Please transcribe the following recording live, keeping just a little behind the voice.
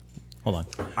Hold on.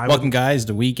 Welcome, guys,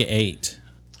 to week 8.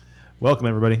 Welcome,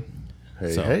 everybody.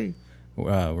 Hey.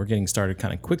 We're getting started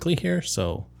kind of quickly here,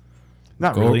 so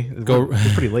Not really. We're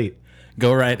pretty late.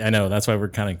 go right. I know that's why we're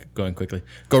kind of going quickly.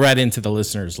 Go right into the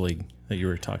listeners' league that you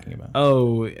were talking about.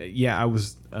 Oh, yeah.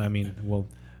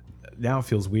 Now it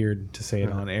feels weird to say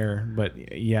it on air,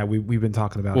 but yeah, we've been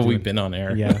talking about. We've been on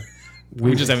air. Yeah,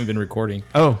 we just haven't been recording.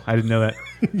 Oh, I didn't know that.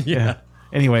 Yeah.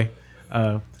 Anyway,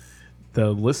 the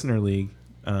listener league.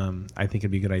 I think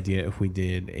it'd be a good idea if we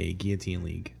did a guillotine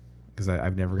league because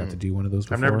I've never got to do one of those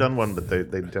before. I've never done one, but they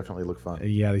definitely look fun.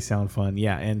 Yeah, they sound fun.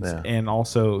 Yeah, and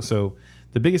also, so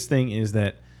the biggest thing is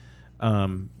that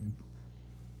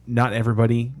not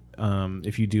everybody,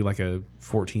 if you do like a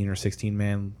 14 or 16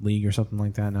 man league or something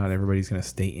like that, not everybody's going to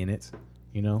stay in it,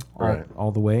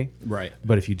 all the way. Right.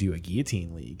 But if you do a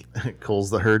guillotine league, It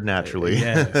culls the herd naturally.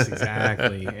 yes,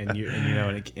 exactly,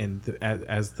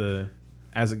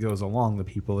 as it goes along, the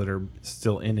people that are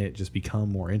still in it just become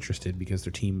more interested because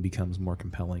their team becomes more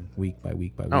compelling week by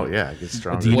week by week. Oh, yeah. It gets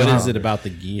stronger. What is it about the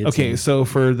guillotine? Okay, so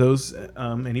for those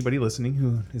anybody listening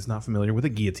who is not familiar with a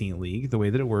guillotine league, the way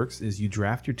that it works is you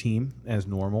draft your team as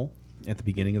normal at the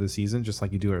beginning of the season, just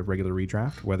like you do a regular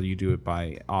redraft, whether you do it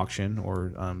by auction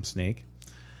or snake.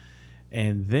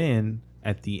 And then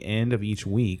at the end of each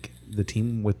week, the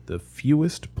team with the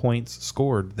fewest points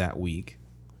scored that week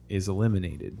is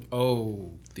eliminated.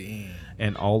 Oh, damn.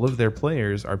 And all of their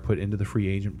players are put into the free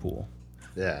agent pool.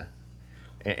 Yeah.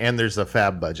 And there's a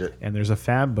fab budget. And there's a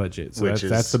fab budget. So Which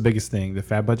that's is- the biggest thing. The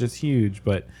fab budget's huge,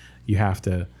 but you have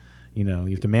to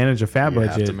manage a fab You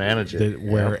have budget to manage it,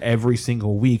 where every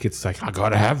single week it's like, I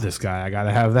gotta have this guy, I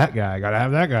gotta have that guy, I gotta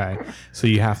have that guy. So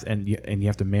you have to, you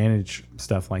have to manage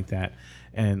stuff like that.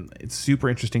 And it's super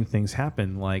interesting things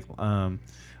happen. Like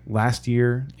last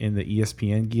year in the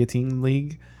ESPN Guillotine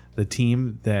League, the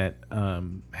team that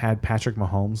had Patrick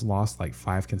Mahomes lost like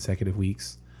 5 consecutive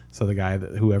weeks. So the guy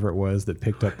whoever it was that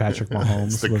picked up Patrick Mahomes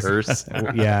It's the curse.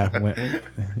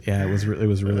 It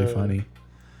was really funny.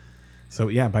 So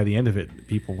yeah, by the end of it,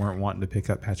 people weren't wanting to pick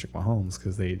up Patrick Mahomes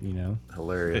because they,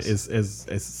 Hilarious.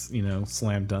 as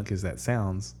slam dunk as that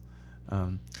sounds.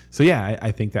 So yeah,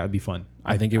 I think that would be fun.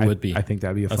 I think it would be. I think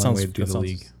that'd be a fun way to do the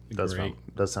league.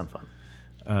 Does sound fun.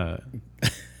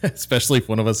 Especially if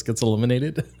one of us gets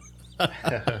eliminated.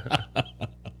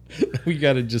 We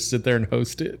got to just sit there and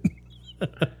host it.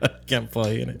 Can't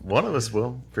play in it. One of us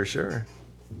will, for sure.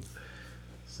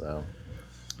 So,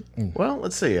 well,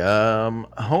 let's see.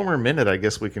 Homer Minute, I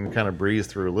guess we can kind of breeze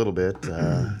through a little bit.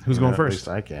 Who's going at first? least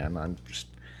I can. I'm just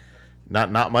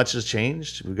not much has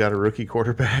changed. We've got a rookie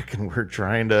quarterback, and we're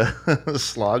trying to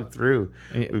slog through.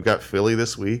 We've got Philly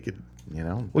this week.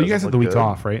 Well, you guys had the week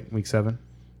off, right? Week 7.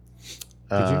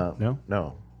 Did you?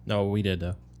 No. No, we did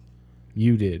though.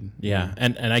 You did. Yeah,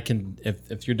 and I can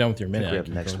if you're done with your minute, we I have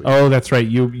can next go. week. Oh, that's right.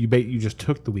 You just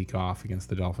took the week off against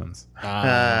the Dolphins.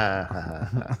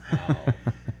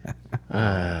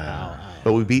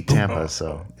 But we beat Tampa,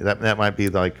 so that might be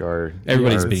like our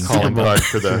Everybody's beating calling Tampa. card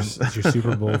for It's the. your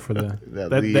Super Bowl for the.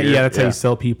 The year, that's how yeah. you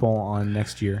sell people on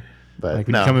next year. But Like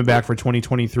when you're coming back for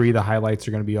 2023, the highlights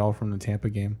are going to be all from the Tampa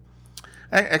game.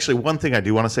 Actually, one thing I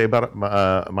do want to say about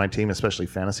my team, especially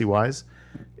fantasy wise,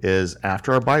 is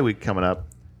after our bye week coming up,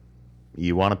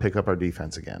 you want to pick up our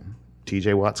defense again.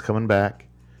 TJ Watt's coming back.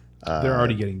 They're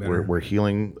already getting better. We're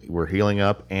healing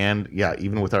up, and yeah,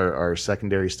 even with our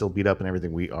secondary still beat up and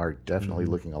everything, we are definitely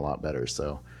looking a lot better.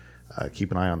 So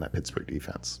keep an eye on that Pittsburgh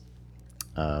defense.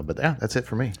 But yeah, that's it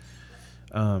for me.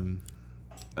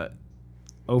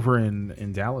 Over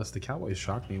in Dallas, the Cowboys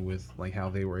shocked me with like how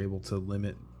they were able to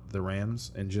limit the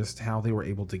Rams and just how they were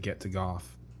able to get to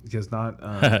Goff because not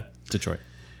Detroit.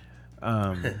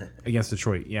 against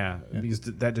Detroit, yeah. Because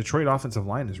that Detroit offensive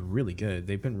line is really good.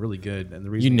 They've been really good, and the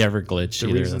reason You never glitch the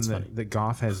either. reason That's funny. that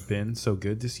Goff has been so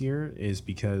good this year is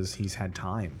because he's had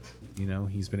time.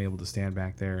 He's been able to stand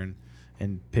back there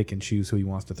and pick and choose who he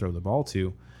wants to throw the ball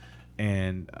to,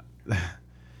 and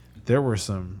there were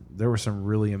some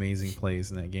really amazing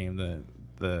plays in that game.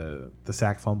 The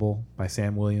sack fumble by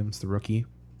Sam Williams, the rookie,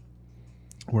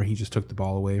 where he just took the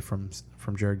ball away from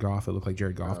Jared Goff. It looked like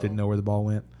Jared Goff didn't know where the ball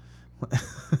went.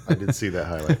 I did see that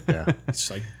highlight. Yeah.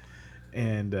 It's like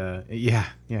And yeah.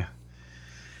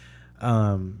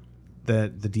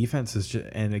 The defense is just,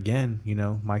 and again,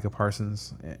 Micah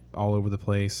Parsons all over the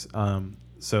place.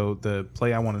 So the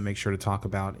play I want to make sure to talk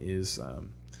about is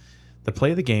the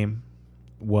play of the game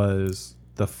was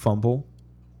the fumble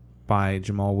by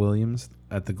Jamal Williams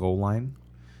at the goal line.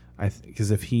 Because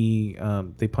if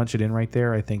they punch it in right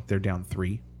there, I think they're down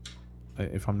 3.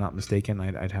 If I'm not mistaken,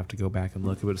 I'd have to go back and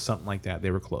look. It was something like that.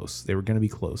 They were close. They were going to be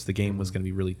close. The game was going to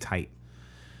be really tight.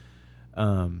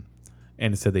 and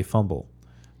instead they fumble.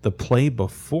 The play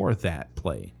before that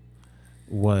play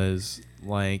was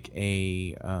like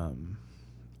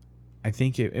I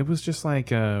think it was just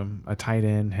like a tight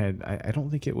end had. I don't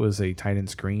think it was a tight end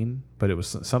screen, but it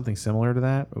was something similar to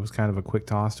that. It was kind of a quick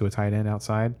toss to a tight end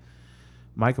outside.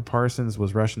 Micah Parsons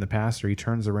was rushing the passer. He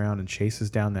turns around and chases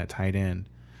down that tight end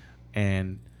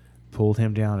and pulled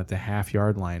him down at the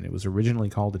half-yard line. It was originally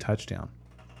called a touchdown.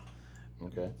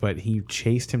 Okay. But he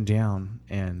chased him down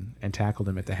and tackled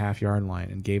him at the half-yard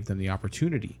line and gave them the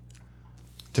opportunity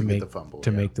to make the fumble,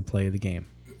 make the play of the game.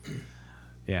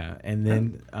 Yeah, and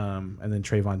then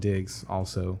Trayvon Diggs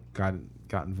also got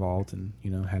involved and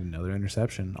had another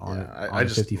interception on a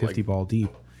 50-50 ball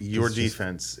deep. Your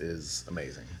defense is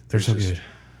amazing. They're so good.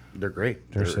 They're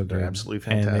great. They're so good. They're absolutely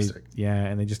fantastic.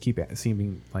 And they just keep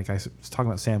seeming like I was talking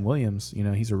about Sam Williams.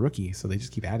 He's a rookie, so they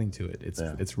just keep adding to it.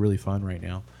 It's really fun right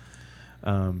now.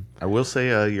 I will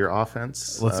say your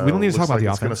offense. We don't need to talk about the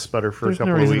offense. It's going to sputter for There's a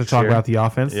couple no reason of weeks to talk here. about the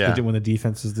offense Yeah. when the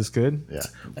defense is this good. Yeah.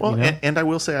 Well, and I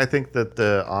will say I think that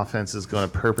the offense is going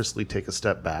to purposely take a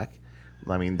step back.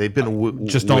 I mean, they've been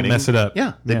just don't winning. mess it up.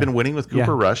 Yeah, they've been winning with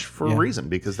Cooper Rush for a reason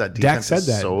because that defense Dak said is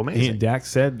that. so amazing. Dak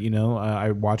said,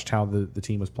 I watched how the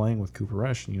team was playing with Cooper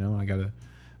Rush. I got to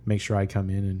make sure I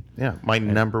come in and my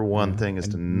number one thing is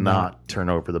to not turn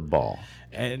over the ball.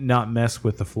 and not mess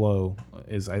with the flow.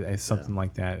 Is something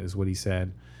like that is what he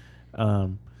said.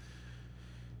 But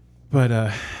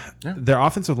their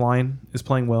offensive line is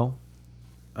playing well.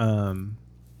 I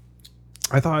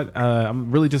thought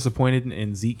I'm really disappointed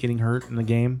in Zeke getting hurt in the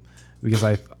game because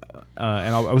I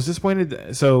was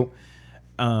disappointed. So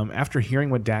after hearing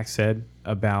what Dak said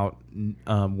about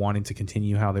wanting to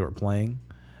continue how they were playing,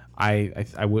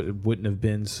 I wouldn't have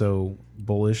been so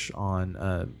bullish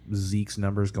on Zeke's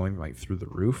numbers going like through the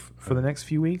roof for the next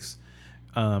few weeks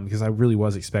because I really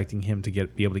was expecting him to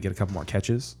be able to get a couple more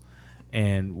catches.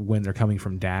 And when they're coming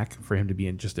from Dak, for him to be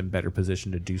in better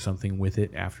position to do something with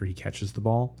it after he catches the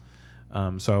ball.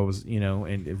 So I was,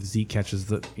 and if Zeke catches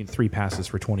the 3 passes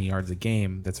for 20 yards a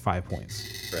game, that's 5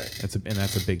 points. Right.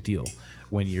 That's a big deal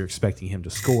when you're expecting him to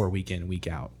score week in, week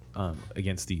out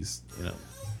against these,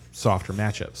 softer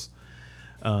matchups.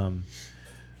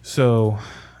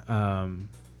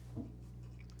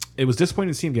 It was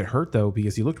disappointing to see him get hurt though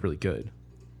because he looked really good,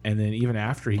 and then even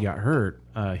after he got hurt,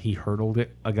 he hurdled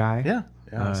a guy. Yeah,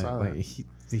 I saw that.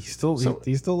 He still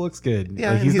looks good.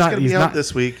 Yeah, he's going to be out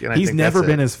this week. And he's never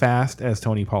been as fast as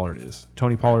Tony Pollard is.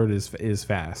 Tony Pollard is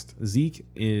fast. Zeke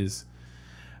is,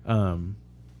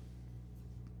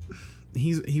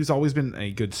 he's always been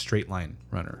a good straight line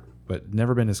runner, but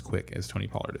never been as quick as Tony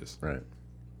Pollard is. Right.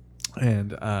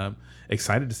 And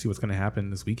excited to see what's going to happen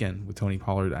this weekend with Tony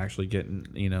Pollard actually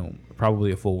getting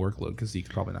probably a full workload because Zeke's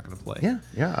probably not going to play.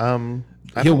 Yeah.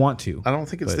 He'll want to. I don't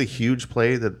think it's the huge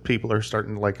play that people are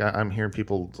starting I'm hearing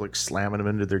people like slamming him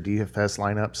into their DFS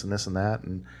lineups and this and that,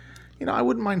 and I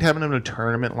wouldn't mind having him in a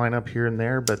tournament lineup here and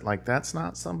there, but like that's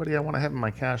not somebody I want to have in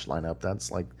my cash lineup. That's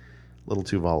like a little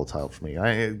too volatile for me.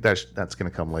 That's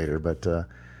going to come later, but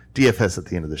DFS at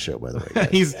the end of the show, by the way.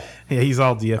 Guys. he's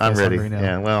all DFS. I'm ready. Right now.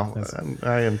 Yeah, well,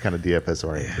 I am kind of DFS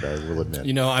oriented. I will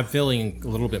admit. I'm feeling a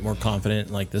little bit more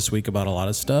confident like this week about a lot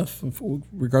of stuff,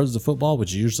 regards to football,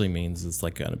 which usually means it's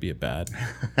like going to be a bad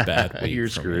week. You're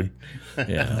for screwed. me.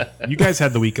 Yeah. You guys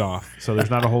had the week off, so there's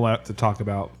not a whole lot to talk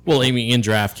about. Well, I mean, in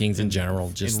DraftKings in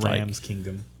general, just in like Rams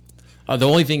Kingdom. The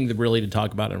only thing that really to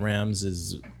talk about in Rams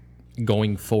is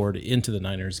going forward into the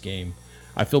Niners game.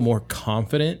 I feel more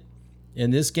confident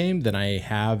in this game than I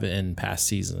have in past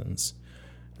seasons.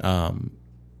 I'm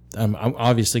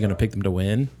obviously going to pick them to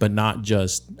win, but not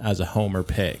just as a homer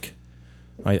pick.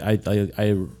 I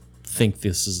think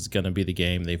this is going to be the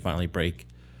game they finally break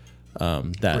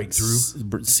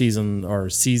that season or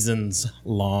seasons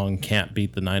long can't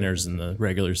beat the Niners in the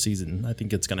regular season. I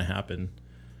think it's going to happen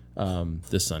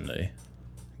this Sunday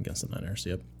against the Niners.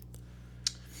 Yep.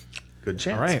 Good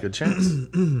chance. All right. Good chance.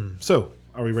 So,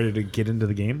 are we ready to get into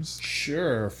the games?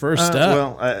 Sure. First up.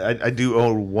 Well, I do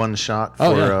owe one shot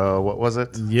for what was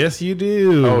it? Yes, you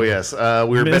do. Oh yes, we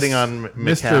were betting on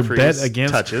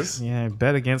McCaffrey's touches. Yeah,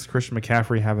 bet against Christian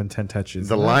McCaffrey having 10 touches.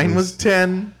 The line was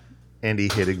 10, and he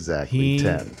hit exactly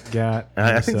 10. Got. And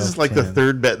I think this is like 10. the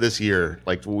third bet this year.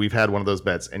 Like we've had one of those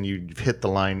bets, and you hit the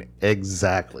line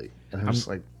exactly. And I'm just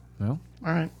like, well,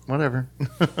 all right, whatever.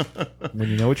 when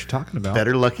you know what you're talking about.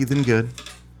 Better lucky than good.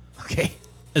 Okay.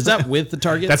 Is that with the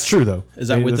targets? That's true, though. Is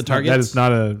that with the targets? That is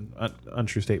not an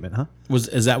untrue statement, huh?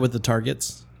 Is that with the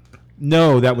targets?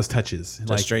 No, that was touches.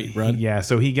 A straight run? Yeah,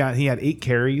 so he had 8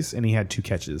 carries and he had 2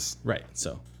 catches. Right.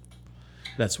 So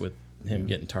that's with him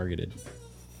getting targeted.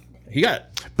 He got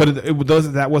But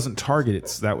that wasn't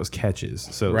targets. That was catches.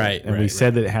 So Right, and we right,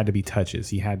 said that it had to be touches.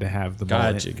 He had to have the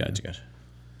ball. gotcha.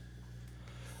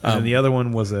 And then the other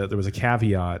one was there was a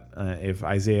caveat if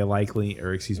Isaiah Likely,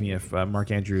 or excuse me, if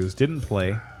Mark Andrews didn't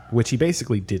play, which he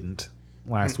basically didn't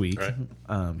last week.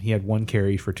 Right. He had 1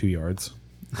 carry for 2 yards.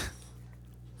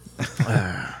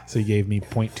 So he gave me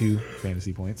 0.2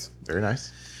 fantasy points. Very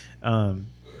nice.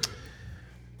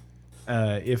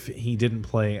 If he didn't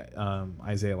play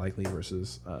Isaiah Likely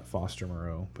versus Foster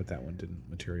Moreau, but that one didn't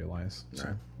materialize. So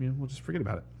Right. we'll just forget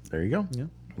about it. There you go. Yeah.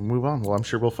 We'll move on. Well, I'm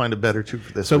sure we'll find a better two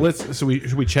for this. So week.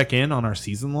 should we check in on our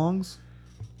season longs?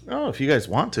 Oh, if you guys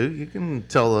want to, you can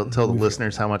tell the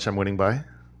listeners how much I'm winning by.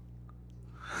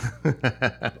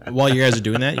 While you guys are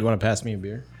doing that, you want to pass me a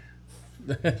beer?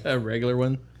 A regular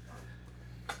one?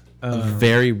 A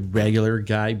very regular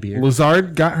guy beer.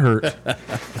 Lazard got hurt,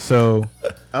 so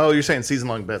Oh, you're saying season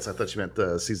long bets? I thought you meant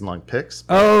the season long picks.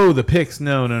 the picks.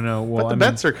 No. Well, But the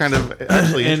bets are kind of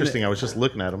actually And- interesting. I was just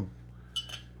looking at them.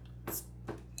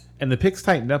 and the picks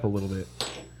tightened up a little bit.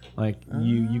 Like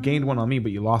you gained 1 on me,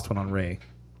 but you lost 1 on Ray.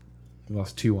 You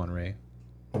lost 2 on Ray,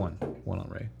 one on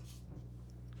Ray.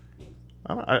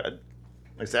 Like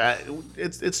I said,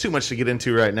 it's too much to get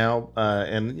into right now,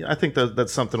 and I think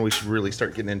that's something we should really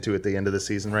start getting into at the end of the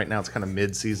season. Right now, it's kind of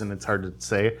mid-season; it's hard to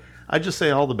say. I just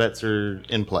say all the bets are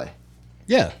in play.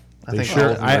 Yeah. I They think all sure.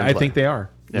 of them are in I play. think they are.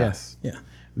 Yeah. Yes. Yeah.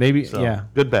 Maybe. So, Yeah.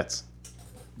 good bets.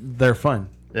 They're fun.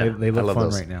 Yeah, They I look love fun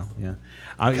those. right now. Yeah.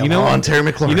 Come on, Terry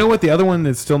McLaurin. You know what? The other one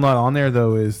that's still not on there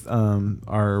though is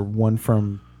our one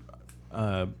from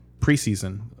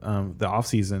preseason, the off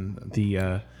season,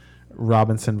 the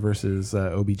Robinson versus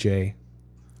OBJ.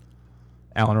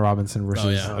 Allen Robinson versus. Oh,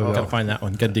 yeah. Odell. Gotta find that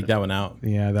one. Gotta dig that one out.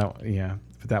 Yeah,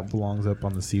 but that belongs up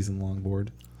on the season long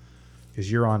board because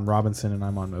you're on Robinson and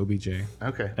I'm on OBJ.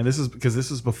 Okay. And this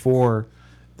is before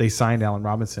they signed Allen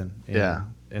Robinson. Yeah.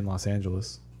 In Los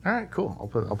Angeles. All right, cool.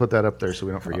 I'll put that up there so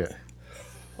we don't forget.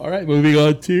 All right, moving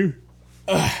on to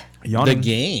the Yawning.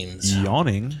 games.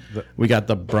 Yawning. We got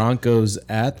the Broncos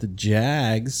at the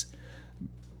Jags.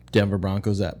 Denver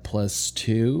Broncos at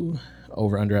 +2.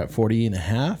 Over under at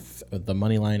 40.5. The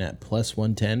money line at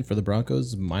 +110 for the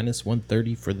Broncos,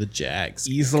 -130 for the Jags.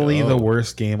 Easily Go. the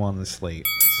worst game on the slate.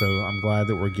 So I'm glad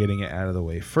that we're getting it out of the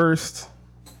way first.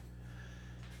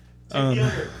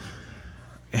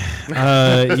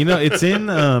 It's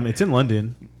in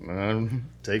London.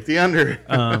 Take the under.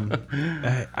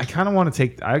 I kind of want to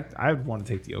take. I want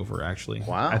to take the over. Actually,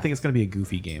 Wow. I think it's going to be a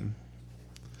goofy game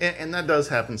and that does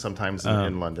happen sometimes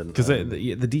in London. because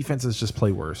the defenses just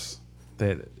play worse.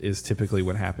 That is typically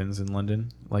what happens in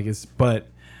London. But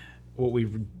what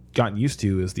we've gotten used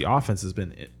to is the offense has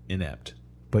been inept.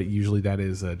 But usually that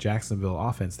is a Jacksonville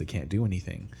offense that can't do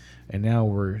anything. And now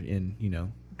we're in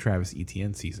Travis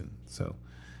Etienne season. So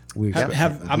we expect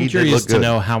I'm He did curious look to good.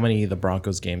 know how many of the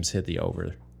Broncos games hit the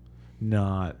over.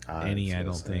 not any. I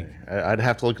don't So think. I'd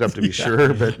have to look it up to be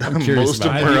sure, but curious most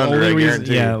of about them it. are under. I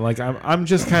guarantee. yeah, like I'm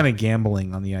just kind of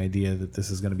gambling on the idea that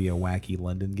this is going to be a wacky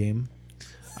London game.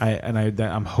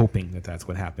 I'm hoping that that's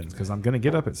what happens because I'm going to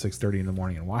get up at 6:30 in the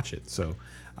morning and watch it. So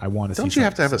I want to see. Don't you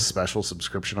have to have a special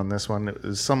subscription on this one? It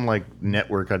was some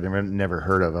network I'd never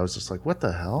heard of. I was just like, what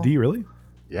the hell? Do you really?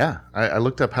 Yeah, I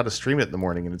looked up how to stream it in the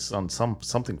morning, and it's on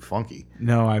something funky.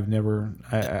 No, I've never.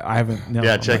 I haven't. No,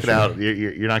 Yeah, I'm check it not out.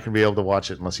 You're not going to be able to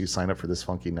watch it unless you sign up for this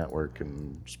funky network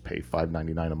and just pay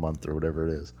 $5.99 a month or whatever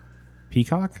it is.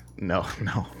 Peacock. No,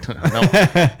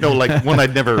 like one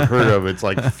I'd never heard of. It's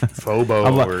like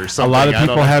Fobo or A something. lot of I don't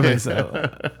people know. haven't.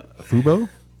 Fubo.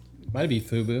 Might be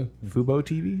Fubu. Fubo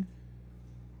TV.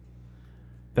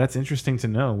 That's interesting to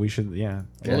know. We should. Yeah.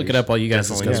 We'll look it up while you guys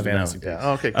Definitely discuss need to know. fantasy. Yeah.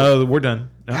 Oh, okay. Cool. Oh, we're done.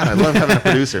 No. God, I love having a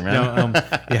producer, man. No,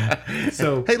 yeah.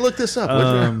 So Hey, look this up.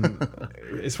 would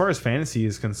you? as far as fantasy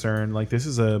is concerned, this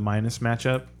is a minus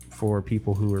matchup for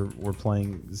people who were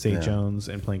playing Zay Jones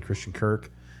and playing Christian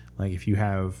Kirk. If you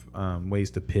have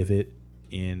ways to pivot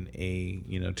in a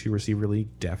 2 receiver league,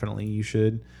 definitely you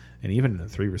should, and even in a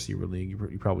 3 receiver league,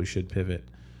 you probably should pivot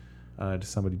to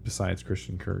somebody besides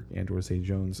Christian Kirk and or Zay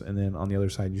Jones. And then on the other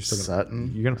side, you're still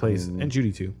Sutton. you're gonna play and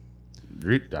Judy too.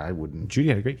 I wouldn't. Judy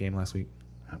had a great game last week.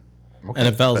 Okay,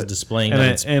 NFL is but- displaying And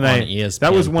that on ESPN.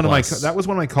 that was one Plus. of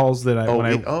my calls that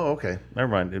okay. Never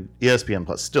mind. ESPN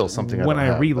Plus, still something. when I I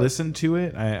don't have, re-listened to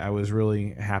it, I was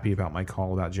really happy about my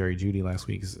call about Jerry Jeudy last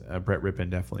week. 'Cause, Brett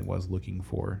Rippon definitely was looking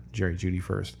for Jerry Jeudy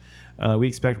first. We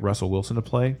expect Russell Wilson to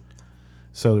play,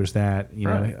 so there's that.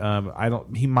 Right.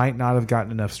 He might not have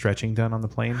gotten enough stretching done on the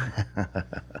plane.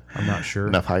 I'm not sure.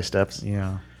 enough high steps.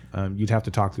 Yeah. You'd have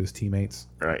to talk to his teammates.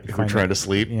 Right. If we're trying to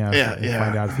sleep. Yeah.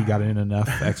 Find out if he got in enough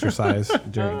exercise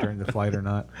during the flight or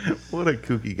not. What a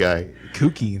kooky guy.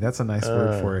 Kooky. That's a nice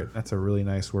word for it. That's a really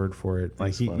nice word for it.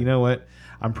 Like, you know what?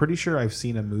 I'm pretty sure I've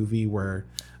seen a movie where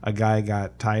a guy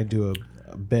got tied to a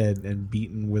bed and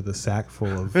beaten with a sack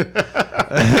full of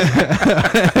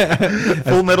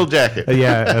Full Metal Jacket.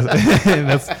 and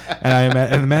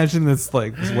I imagine that's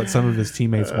like what some of his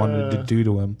teammates wanted to do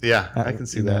to him. Yeah, I can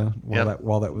see that.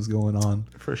 While that was going on.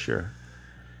 For sure.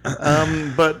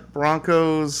 But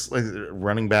Broncos, like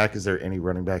running back, is there any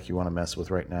running back you want to mess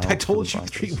with right now? I told you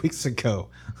 3 weeks ago.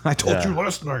 I told you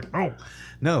last night.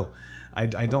 No, I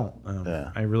don't.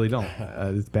 I really don't.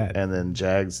 It's bad. And then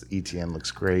Jags, ETN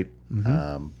looks great.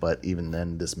 But even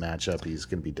then, this matchup, he's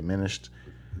going to be diminished.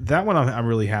 That one, I'm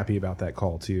really happy about that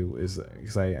call too, is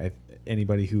because I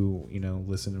anybody who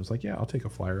listened and was like, yeah, I'll take a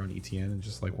flyer on ETN and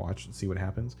just like watch and see what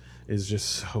happens, is just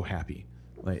so happy.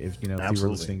 Like if you were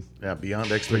listening,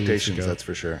 beyond expectations, that's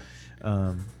for sure.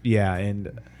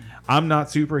 And I'm not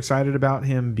super excited about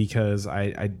him because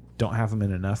I don't have him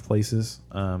in enough places,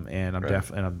 and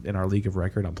I'm in our league of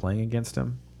record. I'm playing against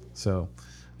him, so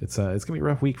it's gonna be a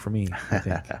rough week for me.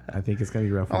 I think it's gonna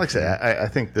be a rough. Like I said, I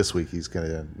think this week he's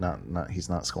gonna he's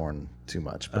not scoring too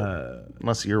much, but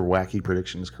unless your wacky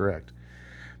prediction is correct.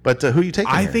 But who are you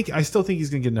taking? I still think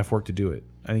he's gonna get enough work to do it.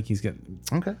 I think he's getting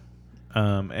okay.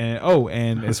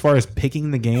 And as far as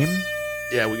picking the game,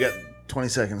 yeah, we got 20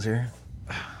 seconds here.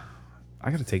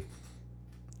 I gotta take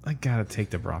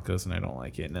the Broncos, and I don't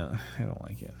like it. No, I don't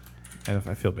like it.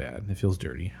 I feel bad. It feels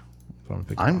dirty. So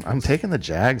I'm taking the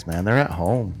Jags, man. They're at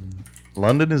home.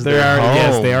 London is their home.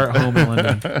 Yes, they are at home in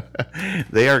London.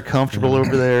 They are comfortable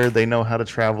over there. They know how to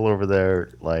travel over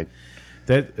there. Like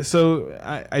that. So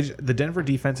the Denver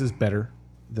defense is better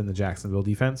than the Jacksonville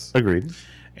defense. Agreed.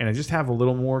 And I just have a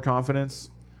little more confidence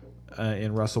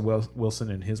in Russell Wilson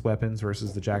and his weapons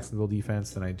versus the Jacksonville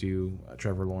defense than I do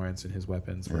Trevor Lawrence and his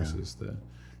weapons versus the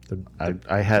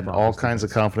I had all kinds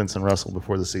of confidence in Russell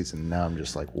before the season. Now I'm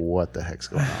just like, what the heck's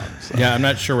going on? So. Yeah, I'm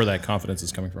not sure where that confidence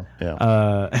is coming from.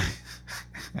 Yeah.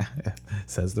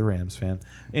 Says the Rams fan.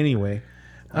 Anyway.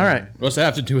 All right. What's that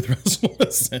have to do with Russell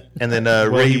Wilson? And then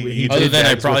Ray, other than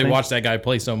I probably watched that guy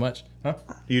play so much. Huh?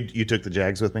 You took the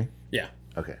Jags with me? Yeah.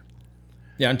 Okay.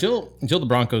 Yeah, until the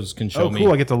Broncos can show me. Oh,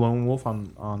 cool! I get the lone wolf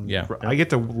on. Yeah. I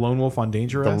get the lone wolf on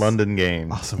Dangerous. The London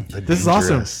game. Awesome. This is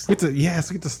awesome. We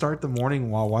get to start the morning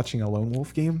while watching a lone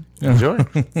wolf game. Enjoy.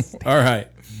 All right.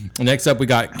 Next up, we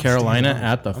got Carolina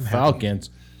at the Falcons.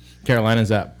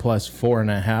 Carolina's at plus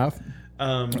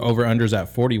 4.5. Over unders at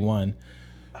 41.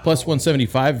 Plus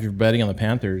 175 if you're betting on the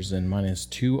Panthers, and minus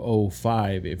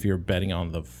 205 if you're betting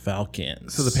on the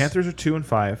Falcons. So the Panthers are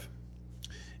 2-5,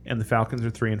 and the Falcons are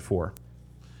 3-4.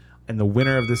 And the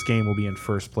winner of this game will be in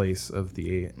first place of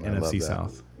the NFC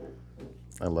South.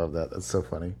 I love that. That's so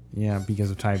funny. Yeah,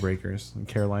 because of tiebreakers. And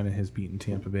Carolina has beaten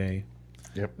Tampa Bay.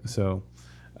 Yep. So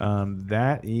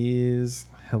that is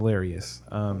hilarious.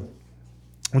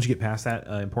 Once you get past that,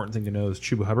 important thing to know is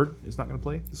Chuba Hubbard is not going to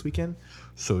play this weekend.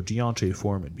 So Deontay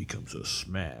Foreman becomes a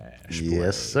smash play.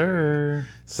 Yes, sir.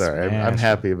 Sorry, I'm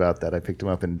happy about that. I picked him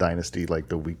up in Dynasty like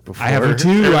the week before. I have him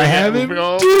too. I have him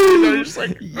too. Just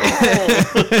like,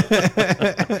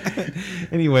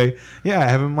 Anyway, yeah, I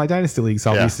have him in my Dynasty league.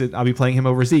 So I'll be playing him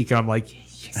over Zeke. And I'm like,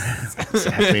 yes.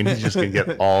 I mean, he's just going to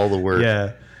get all the work.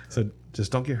 Yeah. So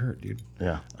just don't get hurt, dude.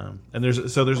 Yeah. And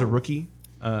there's a rookie.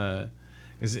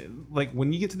 Is it like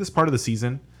when you get to this part of the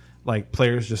season, like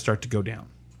players just start to go down.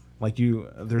 Like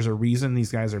there's a reason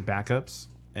these guys are backups,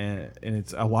 and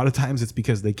it's a lot of times it's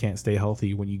because they can't stay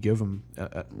healthy when you give them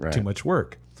too much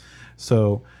work.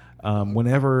 So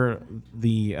whenever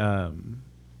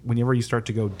you start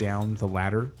to go down the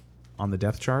ladder on the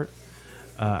depth chart,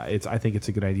 I think it's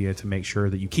a good idea to make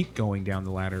sure that you keep going down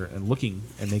the ladder and looking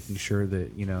and making sure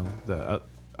that the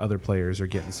other players are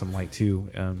getting some light too.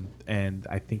 And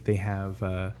I think they have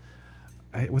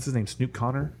what's his name, Snoop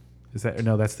Connor. Is that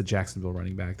no? That's the Jacksonville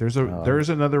running back. There's a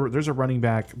running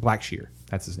back, Blackshear.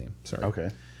 That's his name. Sorry. Okay.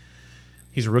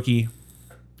 He's a rookie.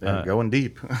 Yeah, going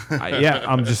deep.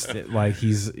 I'm just like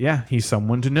he's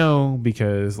someone to know,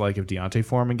 because like if Deontay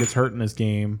Foreman gets hurt in this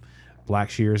game,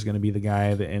 Blackshear is going to be the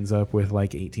guy that ends up with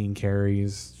like 18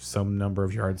 carries, some number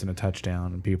of yards, and a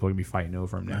touchdown, and people are going to be see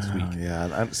over him next week.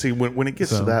 Yeah, see when it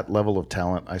gets to that level of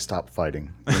talent, I stop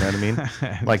fighting. You know what I mean?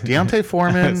 Like Deontay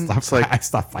Foreman, I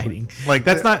stop fighting. Like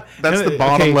that's the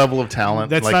bottom level of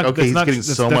talent. He's getting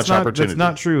so much opportunity. That's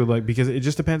not true. Like because it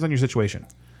just depends on your situation.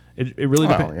 It really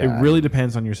yeah. it really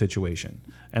depends on your situation.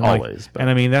 And Always, like, but- and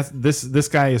I mean this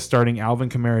guy is starting Alvin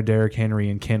Kamara, Derrick Henry,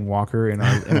 and Ken Walker in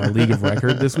our league of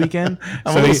record this weekend.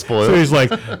 I'm a little spoiled. So he's like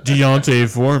Deontay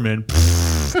Foreman,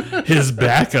 his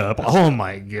backup. Oh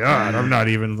my God, I'm not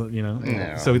even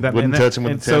Yeah. So that Wouldn't touch him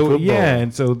with and the 10 so football. yeah,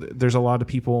 and so there's a lot of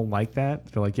people like that.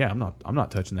 They're like, yeah, I'm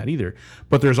not touching that either.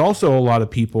 But there's also a lot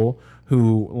of people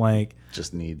who like.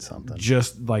 Just need something.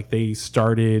 Just like they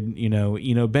started,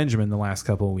 Benjamin the last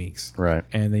couple of weeks, Right.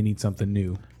 and they need something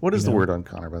new. What is the word on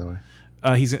Connor, by the way?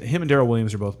 Him and Darrell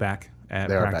Williams are both back at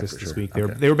They are back practice for this sure. week.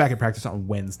 Okay. They were back at practice on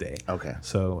Wednesday. Okay.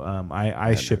 So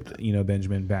I shipped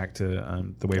Benjamin back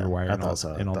to the waiver wire. I and all, thought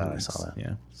so. and all I thought the I weeks. saw that.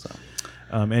 Yeah. So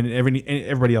And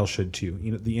everybody else should too.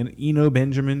 The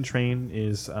Benjamin train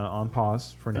is on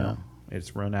pause for now.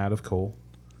 It's run out of coal.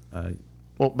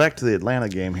 well, back to the Atlanta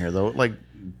game here though. Like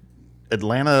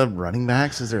Atlanta running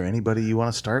backs, is there anybody you want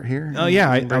to start here? Oh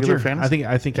yeah, in regular Algier. fantasy?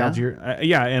 I think Yeah? Algier.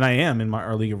 Yeah, and I am in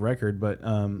our league of record, but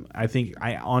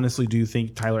I honestly do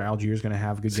think Tyler Algier is going to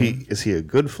have a good game. Is he a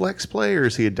good flex play or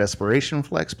is he a desperation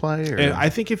flex play? Or? And I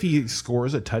think if he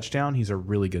scores a touchdown, he's a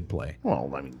really good play.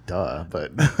 Well, I mean, duh,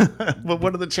 but but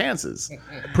what are the chances?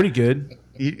 Pretty good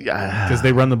Yeah, because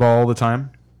they run the ball all the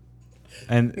time,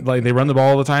 and like they run the ball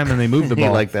all the time and they move the you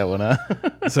ball. like that one, huh?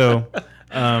 So,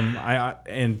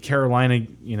 and Carolina,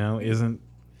 isn't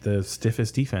the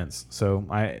stiffest defense. So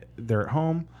they're at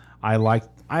home. I like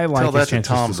Tell his that to chances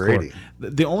Tom to score. Brady.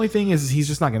 The only thing is he's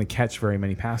just not going to catch very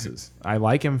many passes. I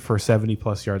like him for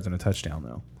 70+ yards and a touchdown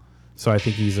though. So I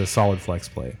think he's a solid flex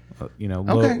play. Okay.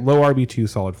 Low RB2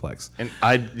 solid flex.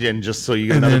 And just so you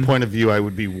get another point of view, I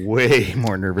would be way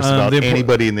more nervous about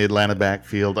anybody in the Atlanta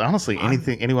backfield. Honestly,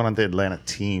 anyone on the Atlanta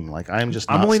team. Like I'm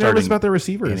only nervous starting about their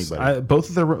receivers. anybody.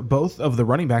 Both of the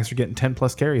running backs are getting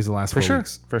 10+ carries the last 4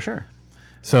 weeks. For sure.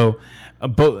 So,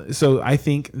 so I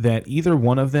think that either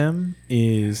one of them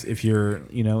is, if you're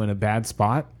in a bad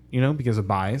spot, because of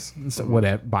buys,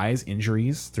 buys,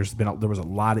 injuries. There was a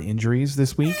lot of injuries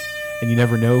this week, and you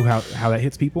never know how that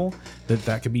hits people.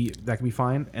 That could be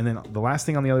fine. And then the last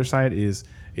thing on the other side is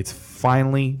it's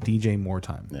finally DJ Moore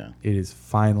time. Yeah. It is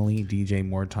finally DJ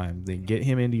Moore time. They get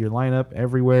him into your lineup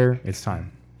everywhere. It's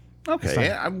time. Okay.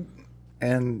 Yeah,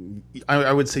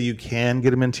 I would say you can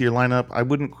get him into your lineup. I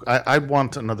wouldn't. I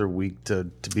want another week to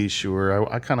be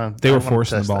sure. I kind of They were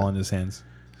forcing the ball in his hands.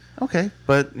 Okay,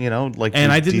 but like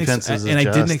And I didn't defenses I didn't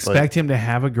adjust, expect him to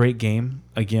have a great game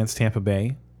against Tampa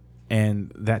Bay,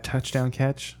 and that touchdown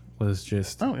catch was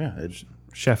just Oh yeah, it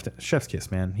chef's kiss,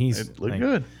 man. He's looked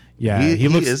good. Yeah, he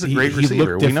is a great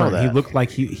receiver. He We know different. that.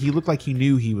 He looked like he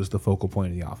knew he was the focal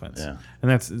point of the offense. Yeah.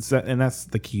 and that's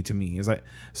the key to me.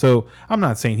 So I'm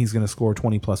not saying he's going to score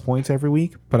 20+ points every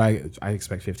week, but I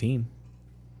expect 15.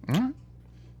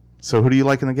 So who do you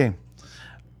like in the game?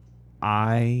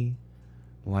 I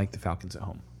like the Falcons at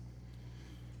home.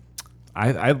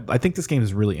 I think this game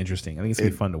is really interesting. I think it's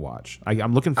gonna be fun to watch.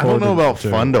 I'm looking I forward. don't know about to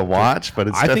fun to watch, but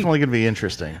it's I think- definitely going to be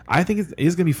interesting. I think it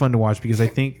is gonna be fun to watch because I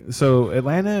think so.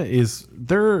 Atlanta is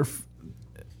they're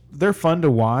fun to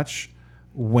watch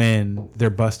when they're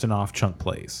busting off chunk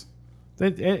plays.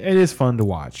 It is fun to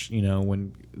watch,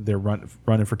 when they're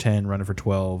running for 10, running for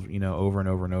 12, over and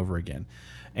over and over again.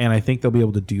 And I think they'll be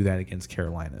able to do that against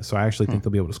Carolina. So I actually think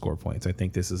they'll be able to score points. I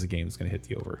think this is a game that's going to hit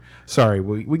the over. Sorry,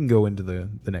 we can go into the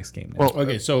next game now. Well,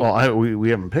 Okay, so we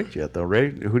haven't picked yet though, Ray.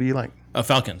 Who do you like?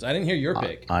 Falcons. I didn't hear your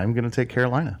pick. I'm going to take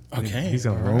Carolina. Okay. he's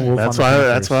going to lone wolf That's on the why.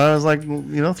 Panthers. That's why I was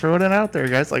like, throw it out there,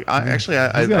 guys. Like, I He's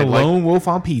got a like. lone wolf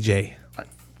on PJ.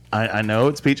 I know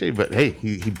it's PJ, but hey,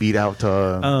 he beat out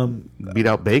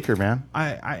Baker, man.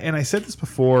 I said this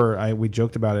before. We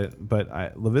joked about it, but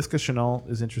Laviska Shenault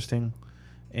is interesting,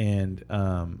 and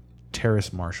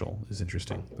Terrace Marshall is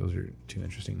interesting. Those are two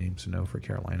interesting names to know for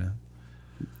Carolina.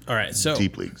 All right. So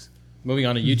Deep leagues. moving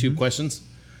on to Mm-hmm. YouTube questions.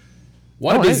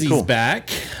 What Oh, a hey, busy's cool. back.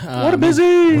 What a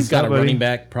busy! He's got up, a buddy? running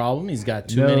back problem. He's got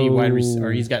too many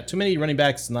he's got too many running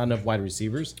backs, not enough wide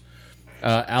receivers.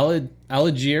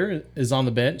 Algier is on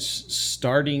the bench,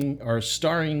 starring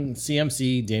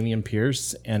CMC, Damian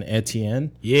Pierce, and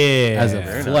Etienne Yeah, as a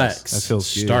Very flex. nice. That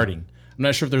feels good. starting. I'm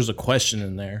not sure if there's a question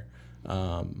in there,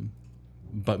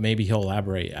 but maybe he'll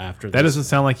elaborate after. that this. doesn't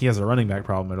sound like he has a running back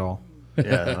problem at all.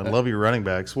 Yeah, I love your running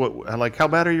backs. How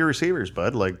bad are your receivers,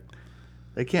 bud? Like,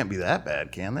 they can't be that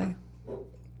bad, can they?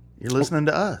 You're listening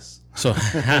to us. So,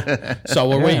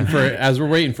 we're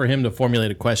waiting for him to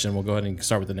formulate a question. We'll go ahead and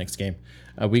start with the next game.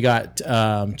 We got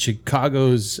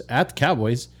Chicago's at the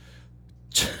Cowboys.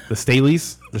 The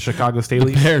Staleys, the Chicago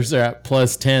Staleys. Bears are at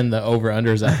 +10. The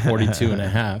over/under is at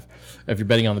 42.5. If you're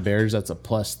betting on the Bears, that's a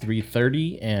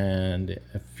 +330, and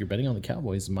if you're betting on the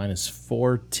Cowboys,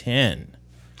 -410.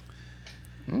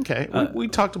 Okay, we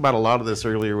talked about a lot of this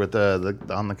earlier with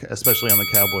especially on the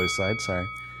Cowboys side. Sorry,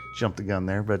 jumped the gun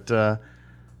there, but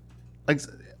like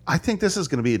I think this is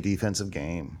going to be a defensive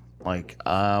game. Like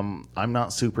I'm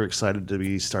not super excited to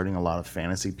be starting a lot of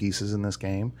fantasy pieces in this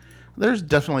game. There's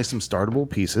definitely some startable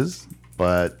pieces,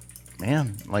 but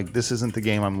man, like this isn't the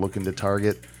game I'm looking to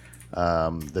target.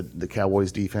 The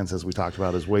Cowboys defense, as we talked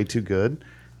about, is way too good.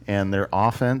 And their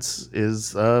offense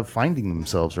is finding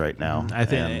themselves right now. I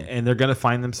think, and they're going to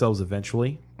find themselves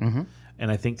eventually. Mm-hmm.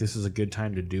 And I think this is a good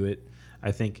time to do it.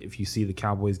 I think if you see the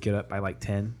Cowboys get up by like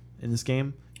 10 in this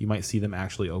game, you might see them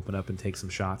actually open up and take some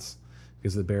shots,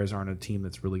 because the Bears aren't a team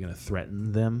that's really going to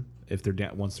threaten them if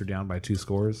they're once they're down by 2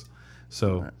 scores.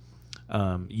 So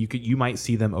you might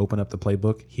see them open up the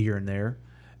playbook here and there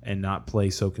and not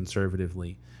play so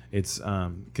conservatively. It's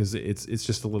because it's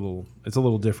just a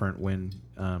little different when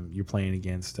you're playing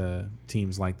against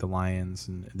teams like the Lions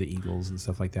and the Eagles and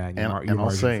stuff like that. And your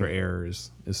margin for error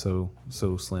is so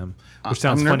slim, which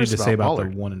sounds funny to say about the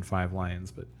 1-5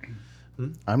 Lions, but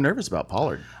I'm nervous about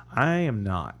Pollard. I am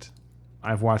not.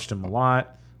 I've watched him a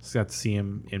lot. Just got to see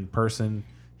him in person.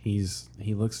 He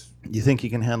looks. You think he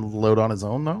can handle the load on his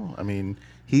own, though? I mean,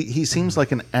 he seems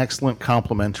like an excellent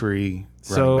complementary.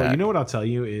 So you know what I'll tell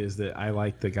you is that I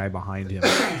like the guy behind him.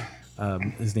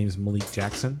 His name is Malik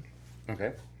Jackson.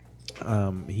 Okay.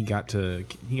 He got to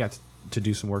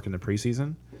do some work in the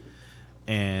preseason,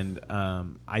 and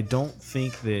I don't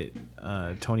think that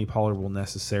Tony Pollard will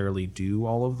necessarily do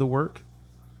all of the work,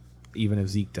 even if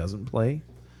Zeke doesn't play.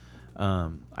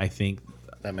 I think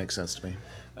that makes sense to me.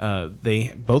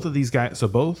 Both of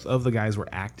the guys were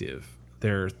active.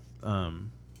 They're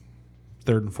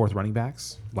third and fourth running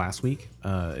backs last week.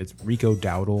 It's Rico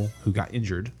Dowdle, who got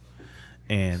injured,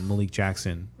 and Malik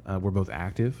Jackson were both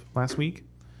active last week.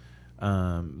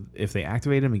 If they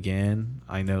activate him again,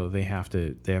 I know they have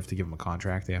to give him a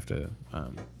contract. They have to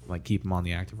keep him on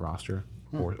the active roster,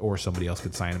 or somebody else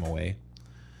could sign him away.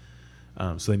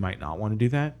 So they might not want to do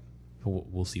that.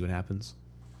 We'll see what happens.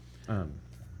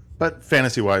 But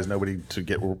fantasy-wise, nobody to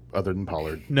get other than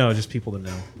Pollard. No, just people to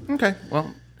know. Okay,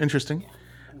 well, interesting.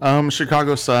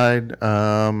 Chicago side,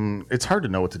 it's hard to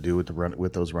know what to do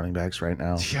with those running backs right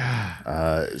now.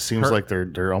 Yeah, it seems like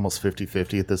they're almost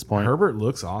 50-50 at this point. Herbert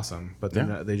looks awesome, but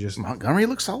they just Montgomery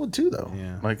looks solid too, though.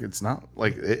 Yeah, like it's not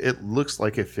like it looks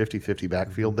like a 50-50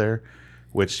 backfield there,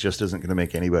 which just isn't going to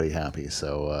make anybody happy.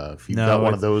 So if you've got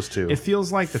one of those two, it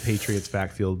feels like the Patriots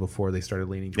backfield before they started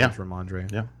leaning towards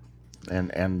Ramondre. Yeah.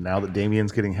 And now that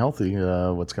Damien's getting healthy,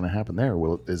 what's going to happen there?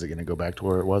 Is it going to go back to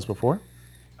where it was before?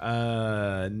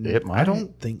 It might. I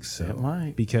don't think so. It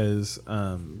might, because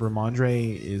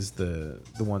Ramondre is the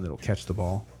one that'll catch the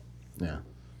ball. Yeah.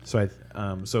 So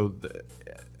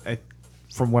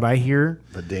from what I hear,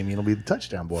 but Damien will be the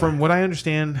touchdown boy. From what I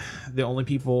understand, the only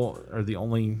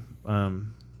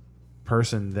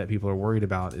person that people are worried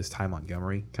about is Ty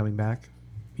Montgomery coming back,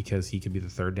 because he could be the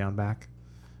third down back.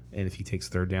 And if he takes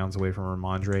third downs away from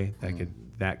Ramondre,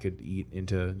 that could eat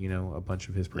into a bunch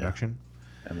of his production.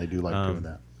 Yeah. And they do like doing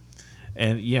that.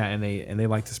 And they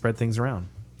like to spread things around.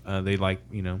 They like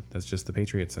that's just the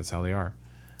Patriots. That's how they are.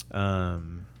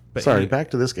 But sorry,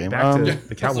 back to this game. Back to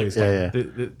the Cowboys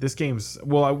game. This game's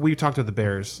we talked about the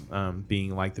Bears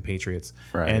being like the Patriots,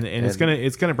 right? And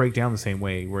it's gonna break down the same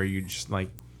way, where you just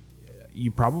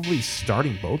you probably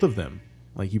starting both of them.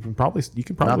 Like you can probably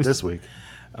not this week.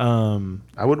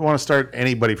 I wouldn't want to start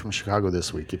anybody from Chicago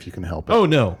this week if you can help it. Oh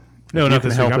no, not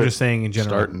this week. I'm just saying in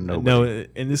general. No,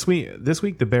 and this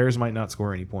week the Bears might not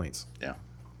score any points. Yeah.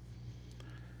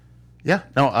 Yeah.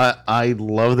 No, I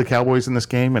love the Cowboys in this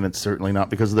game, and it's certainly not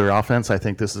because of their offense. I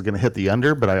think this is going to hit the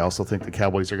under, but I also think the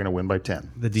Cowboys are going to win by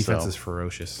 10. The defense is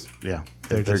ferocious. Yeah,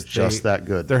 they're just that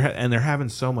good. They're having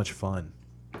so much fun.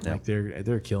 Yeah. Like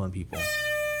they're killing people.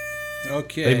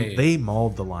 Okay. They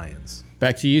mauled the Lions.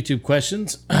 Back to YouTube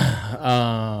questions.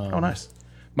 Oh, nice.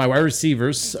 My wide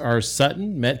receivers are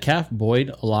Sutton, Metcalf,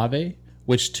 Boyd, Olave.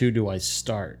 Which two do I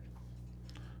start?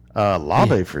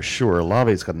 Olave for sure.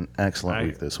 Olave's got an excellent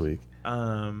week this week.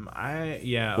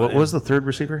 What was the third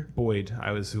receiver? Boyd. Who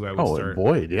I would start.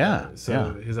 Boyd, yeah.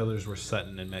 His others were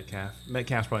Sutton and Metcalf.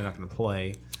 Metcalf's probably not going to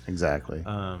play. Exactly.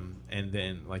 And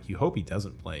then you hope he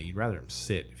doesn't play. You'd rather him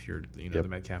sit if you're the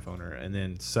Metcalf owner. And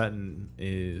then Sutton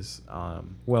is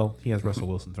he has Russell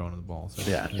Wilson throwing the ball.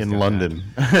 So in London.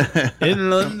 In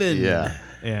London.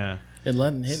 Yeah. In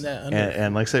London, hitting that under.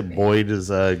 And like I say, Boyd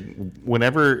is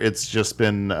whenever it's just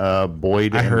been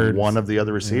Boyd and one of the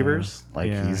other receivers,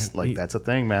 that's a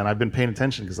thing, man. I've been paying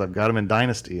attention because I've got him in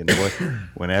Dynasty, and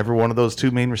whenever one of those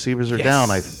two main receivers are down,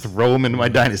 I throw him into my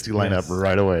Dynasty lineup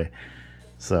right away.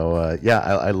 So yeah,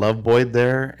 I love Boyd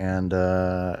there, and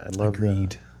I love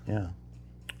Agreed. yeah,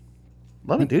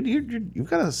 love it, dude. You've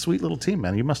got a sweet little team,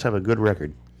 man. You must have a good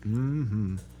record.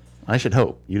 Mm-hmm. I should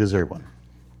hope you deserve one.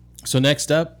 So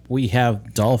next up, we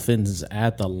have Dolphins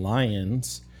at the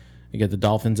Lions. You get the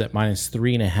Dolphins at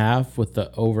 -3.5 with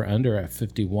the over/under at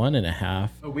 51.5.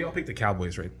 Oh, we all picked the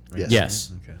Cowboys, right? Yes.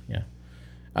 Yes. Okay. Yeah.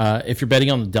 If you're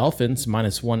betting on the Dolphins,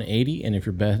 -180, and if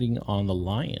you're betting on the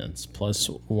Lions,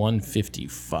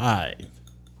 +155. It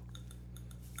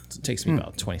takes me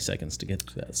about 20 seconds to get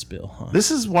to that spill, huh?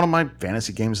 This is one of my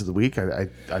fantasy games of the week. I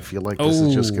feel like this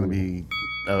is just going to be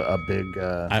a big.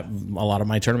 A lot of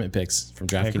my tournament picks from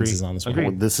DraftKings agree. is on this one.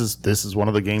 Agreed. This is one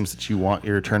of the games that you want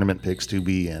your tournament picks to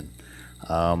be in.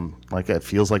 Like it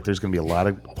feels like there's going to be a lot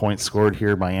of points scored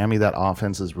here. Miami, that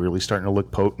offense is really starting to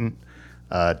look potent.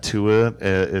 Tua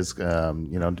is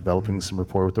developing some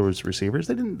rapport with those receivers.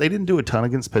 They didn't do a ton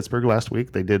against Pittsburgh last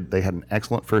week. They had an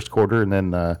excellent first quarter, and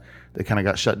then they kind of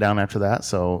got shut down after that.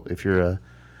 So if you're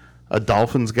a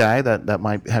Dolphins guy, that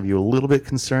might have you a little bit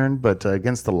concerned. But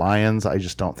against the Lions, I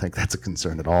just don't think that's a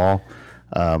concern at all.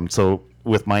 So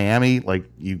with Miami, like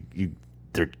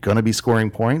they're going to be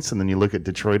scoring points, and then you look at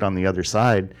Detroit on the other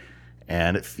side,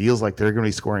 and it feels like they're going to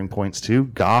be scoring points too.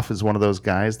 Goff is one of those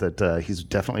guys that he's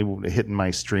definitely hitting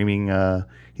my streaming.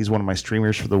 He's one of my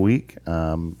streamers for the week.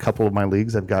 Couple of my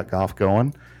leagues, I've got Goff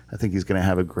going. I think he's going to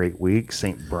have a great week.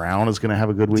 St. Brown is going to have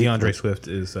a good week. DeAndre Swift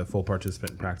is a full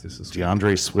participant in practice this week.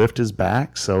 DeAndre Swift is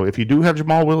back. So if you do have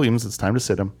Jamal Williams, it's time to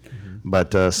sit him.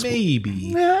 But Maybe.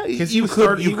 Yeah, you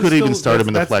could even start him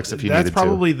in the flex if you needed to. That's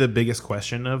probably the biggest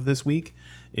question of this week.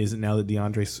 Is now that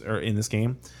DeAndre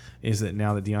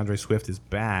Swift is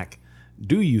back,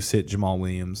 do you sit Jamal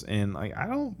Williams? And like I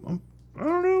don't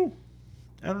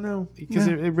know because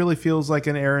it really feels like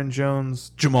an Aaron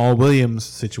Jones Jamal Williams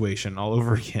situation all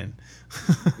over again.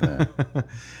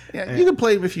 Yeah, you can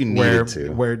play him if you needed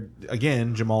to. Where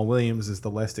again, Jamal Williams is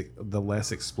the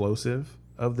less explosive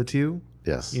of the two.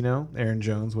 Yes. Aaron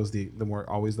Jones was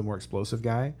always the more explosive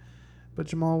guy, but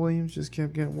Jamal Williams just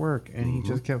kept getting work, and he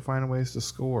just kept finding ways to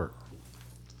score.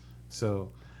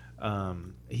 So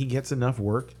he gets enough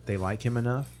work. They like him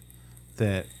enough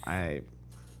that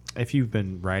if you've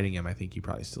been riding him, I think you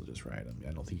probably still just ride him.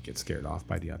 I don't think you get scared off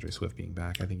by DeAndre Swift being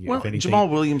back. I think if anything, Jamal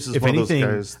Williams is one of those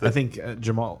guys. I think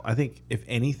if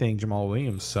anything, Jamal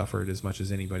Williams suffered as much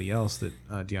as anybody else that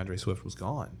DeAndre Swift was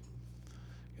gone.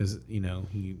 Because he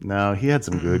had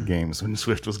some good games when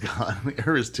Swift was gone.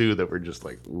 There was two that were just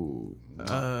like, ooh.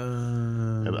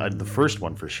 The first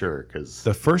one for sure, because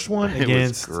the first one it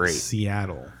against was great.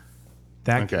 Seattle.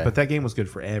 But that game was good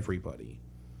for everybody.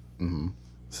 Mm-hmm.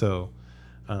 So,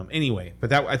 anyway,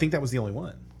 I think that was the only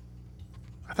one.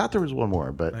 I thought there was one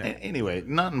more, but anyway,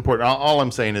 not important. All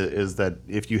I'm saying is that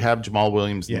if you have Jamal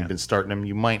Williams and you've been starting him,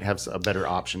 you might have a better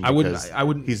option. I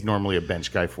wouldn't. He's normally a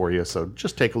bench guy for you, so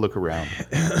just take a look around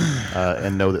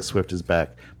and know that Swift is back.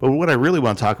 But what I really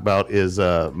want to talk about is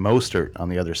Mostert on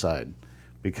the other side,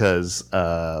 because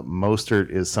Mostert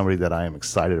is somebody that I am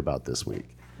excited about this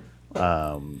week.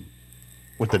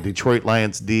 With the Detroit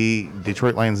Lions D,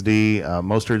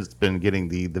 Mostert's been getting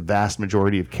the vast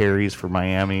majority of carries for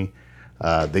Miami.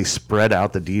 They spread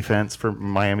out the defense for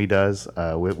Miami does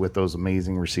with those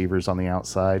amazing receivers on the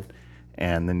outside,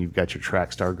 and then you've got your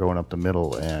track star going up the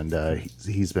middle, and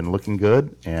he's been looking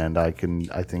good, and I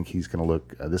think he's going to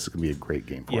look. This is going to be a great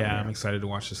game for him. Yeah, I'm excited to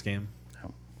watch this game.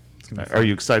 Are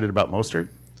you excited about Mostert?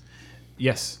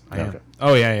 Yes, I am.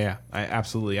 Oh yeah. I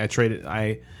absolutely. I traded.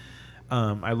 I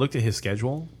looked at his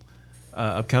schedule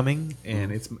upcoming,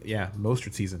 and it's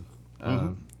Mostert season.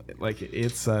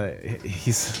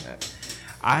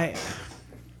 I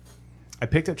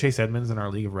picked up Chase Edmonds in our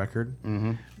league of record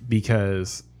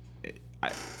because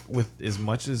with as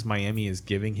much as Miami is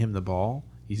giving him the ball,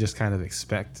 you just kind of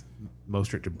expect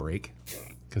Mostert to break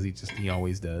because he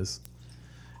always does.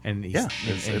 And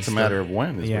it's a matter of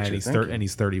when. And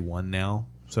he's 31 now,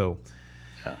 so.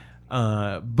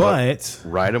 But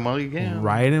ride him while you can.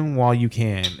 Ride him while you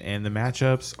can, and the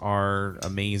matchups are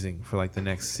amazing for like the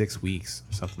next 6 weeks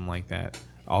or something like that,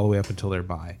 all the way up until their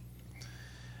bye.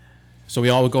 So we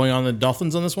all going on the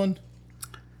Dolphins on this one?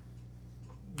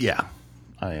 Yeah,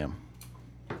 I am.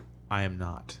 I am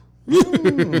not.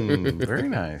 Very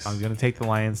nice. I'm going to take the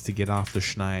Lions to get off the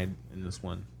schneid in this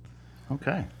one.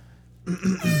 Okay.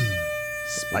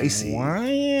 Spicy.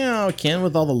 Wow, Ken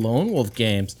with all the Lone Wolf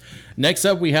games. Next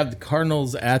up, we have the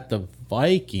Cardinals at the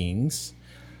Vikings.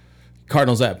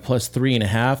 Cardinals at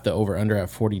 +3.5. The over/under at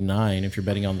 49. If you're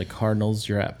betting on the Cardinals,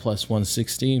 you're at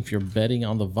 +160. If you're betting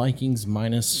on the Vikings,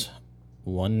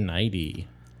 -190.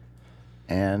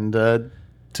 And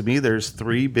to me, there's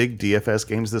 3 big DFS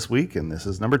games this week, and this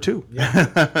is number 2.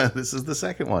 This is the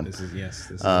second one. This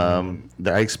is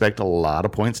I expect a lot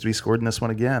of points to be scored in this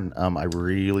one again. I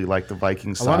really like the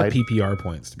Vikings a side. lot of PPR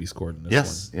points to be scored in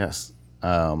this one. Yes.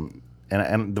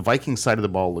 And the Vikings side of the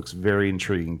ball looks very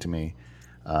intriguing to me.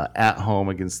 At home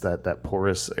against that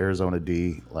porous Arizona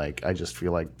D, like I just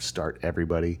feel like start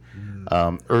everybody.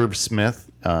 Irv Smith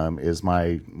is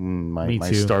my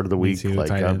start of the week. Too,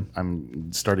 like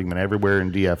I'm starting him everywhere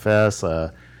in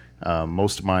DFS.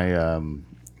 Most of my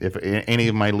if any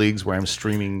of my leagues where I'm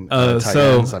streaming tight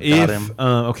ends, I've got him.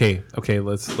 Okay,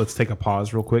 let's take a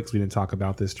pause real quick because we didn't talk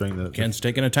about this during Ken's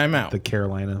taking a timeout. the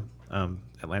Carolina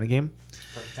Atlanta game.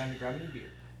 Perfect time to grab a beer.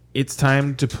 It's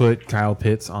time to put Kyle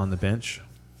Pitts on the bench.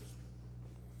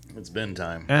 It's been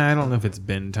time. I don't know if it's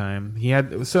been time. He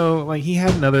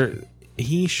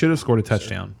should have scored a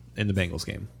touchdown in the Bengals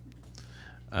game.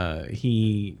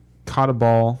 He caught a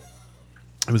ball.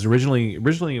 It was originally it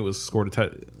was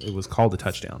it was called a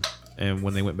touchdown, and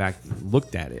when they went back and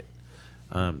looked at it,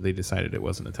 they decided it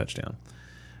wasn't a touchdown.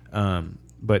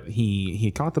 But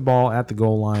he caught the ball at the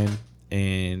goal line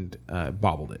and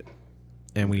bobbled it.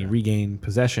 And when he regained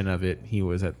possession of it, he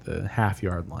was at the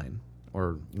half-yard line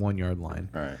or 1-yard line.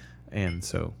 Right. And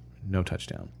so no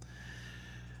touchdown.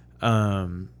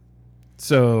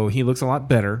 So he looks a lot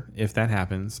better if that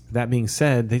happens. That being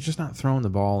said, they're just not throwing the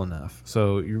ball enough.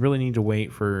 So you really need to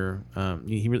wait for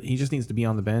he just needs to be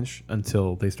on the bench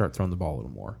until they start throwing the ball a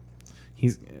little more.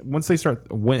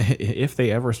 If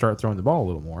they ever start throwing the ball a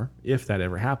little more, if that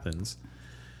ever happens,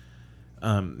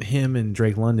 him and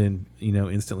Drake London,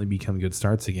 instantly become good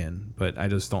starts again. But I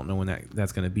just don't know when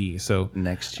that's going to be. So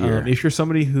next year, if you're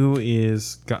somebody who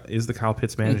is the Kyle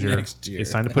Pitts manager, it's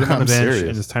time to put him on the bench,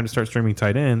 and it's time to start streaming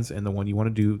tight ends. And the one you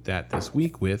want to do that this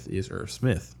week with is Irv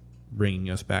Smith, bringing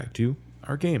us back to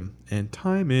our game and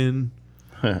time in.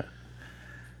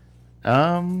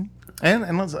 And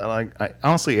let's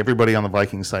honestly, everybody on the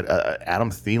Vikings side,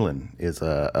 Adam Thielen is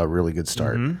a really good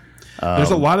start. Mm-hmm.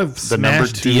 There's a lot of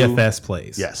smash DFS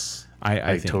plays. Yes,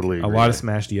 I think totally agree. A lot of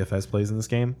smash DFS plays in this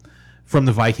game from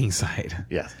the Viking side.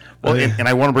 Yes. Well, and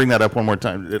I want to bring that up one more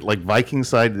time. Like Viking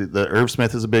side, the Irv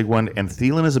Smith is a big one, and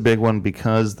Thielen is a big one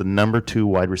because the number 2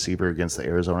 wide receiver against the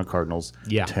Arizona Cardinals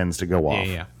tends to go off.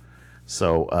 Yeah.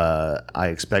 So I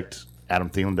expect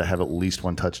Adam Thielen to have at least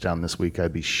 1 touchdown this week.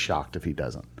 I'd be shocked if he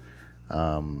doesn't.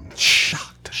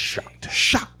 Shocked,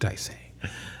 I say.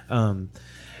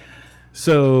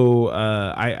 So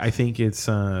I think it's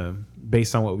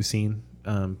based on what we've seen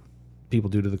people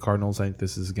do to the Cardinals. I think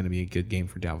this is going to be a good game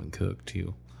for Dalvin Cook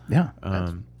too. Yeah.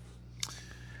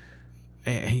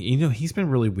 He's been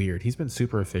really weird. He's been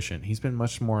super efficient. He's been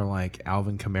much more like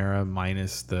Alvin Kamara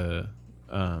minus the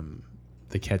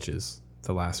catches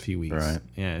the last few weeks. Right.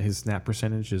 Yeah, his snap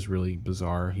percentage is really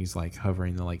bizarre. He's like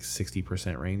hovering the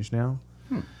 60% range now.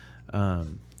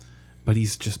 But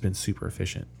he's just been super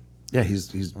efficient. Yeah,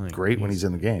 he's great when he's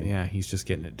in the game. Yeah, he's just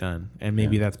getting it done, and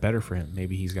maybe that's better for him.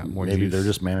 Maybe he's got more. Maybe juice. they're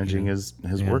just managing his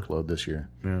workload this year.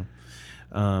 Yeah.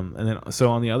 And then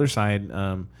so on the other side,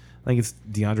 I think it's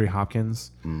DeAndre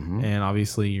Hopkins, and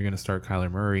obviously you're going to start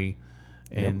Kyler Murray,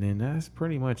 and then that's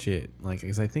pretty much it.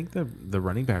 Because I think the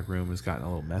running back room has gotten a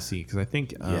little messy because I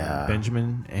think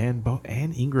Benjamin and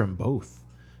Ingram both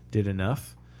did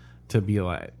enough to be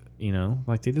like.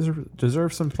 They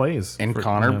deserve some plays. And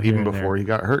Connor, even before he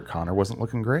got hurt, Connor wasn't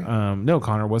looking great. No,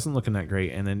 Connor wasn't looking that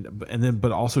great. And then,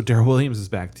 but also Darrell Williams is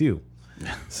back too.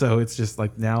 So it's just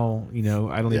like now,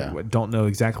 I don't know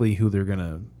exactly who they're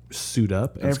gonna suit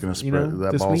up. It's gonna spread.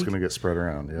 That ball's gonna get spread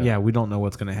around. Yeah, we don't know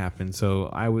what's gonna happen. So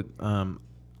I would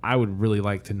really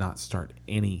like to not start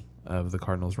any of the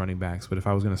Cardinals running backs. But if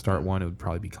I was gonna start one, it would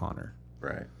probably be Connor.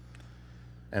 Right.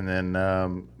 And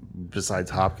then besides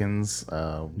Hopkins,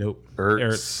 nope,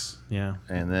 Ertz. Yeah.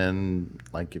 And then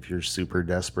if you're super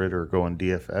desperate or going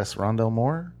DFS, Rondell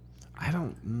Moore. I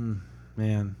don't,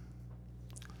 man.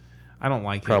 I don't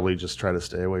like probably just try to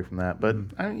stay away from that. But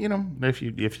if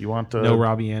you want to, no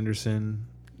Robbie Anderson,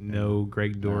 no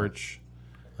Greg Dortch.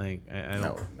 I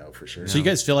don't. No, for sure. So you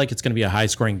guys feel like it's going to be a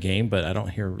high-scoring game, but I don't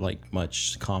hear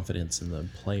much confidence in the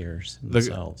players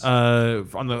themselves.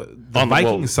 On the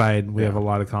Vikings side, we have a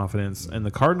lot of confidence, and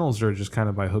the Cardinals are just kind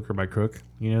of by hook or by crook.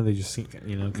 They just seem,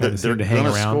 seem to hang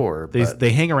around. Score,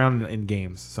 they hang around in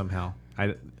games somehow.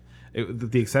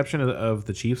 The exception of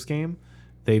the Chiefs game,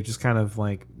 they've just kind of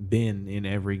been in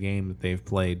every game that they've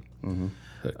played.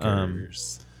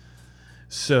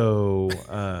 So,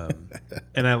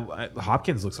 and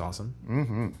Hopkins looks awesome.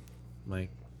 Mm-hmm.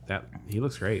 That he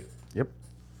looks great. Yep.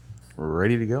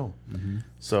 ready to go.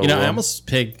 So I almost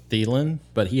picked Thielen,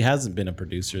 but he hasn't been a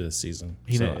producer this season.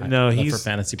 He's for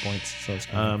fantasy points. So it's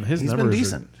his He's been numbers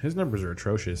decent. his numbers are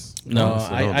atrocious. no,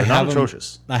 honestly. I they're have not him,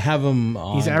 atrocious. I have him.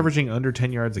 On, He's averaging under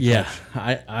 10 yards a Yeah,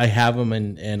 catch. I have him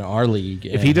in our league.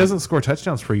 If he doesn't score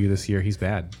touchdowns for you this year, he's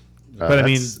bad. But I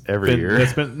mean, that's every year.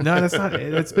 That's been that's not.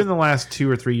 It's been the last 2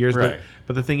 or 3 years. Right.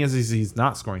 But the thing is he's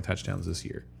not scoring touchdowns this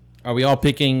year. are we all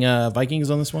picking Vikings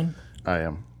on this one? I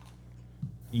am.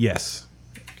 Yes,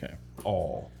 Okay.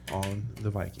 all on the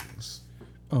Vikings.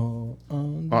 Oh,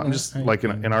 Well, I'm just like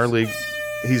in our league,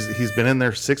 he's been in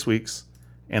there 6 weeks,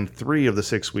 and 3 of the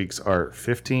 6 weeks are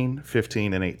 15,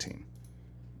 15, and 18.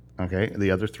 Okay, the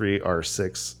other 3 are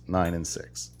 6, 9, and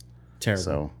 6. terrible.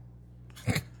 So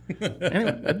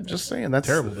anyway, I'm just saying that's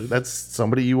Terrible, dude. That's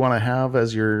somebody you want to have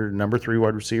as your number 3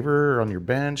 wide receiver on your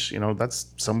bench. That's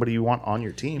somebody you want on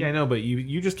your team. Yeah, I know, but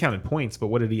you just counted points. But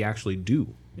what did he actually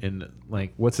do? And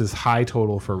like, what's his high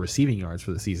total for receiving yards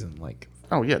for the season? Like,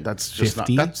 Oh yeah, that's just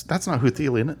 50? not that's not who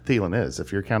Thielen is.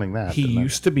 If you're counting that, he then that-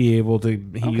 used to be able to.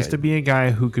 He used Okay. to be a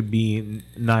guy who could be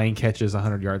 9 catches,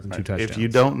 100 yards, and 2 touchdowns. If you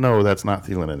don't know, that's not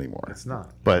Thielen anymore. it's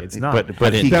not. But it's not.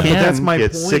 But he But can that's my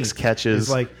get point. 6 catches,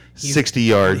 It's like he's- 60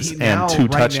 yards, he- and now, 2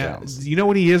 right touchdowns. Now, you know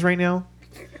what he is right now?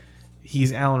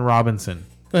 He's Allen Robinson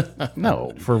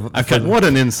No, for what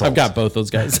an insult! I've got both those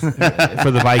guys. for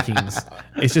the Vikings.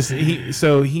 It's just he's a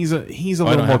little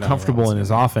don't more have Allen comfortable in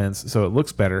his offense, so it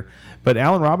looks better. But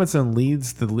Allen Robinson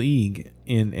leads the league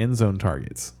in end zone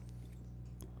targets,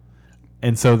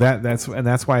 and so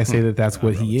that's why I say that's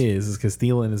what he is because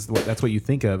Thielen is that's what you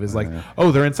think of is like,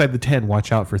 oh, they're inside the 10.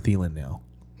 Watch out for Thielen now.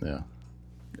 Yeah,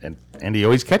 and he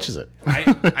always catches it.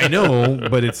 I know,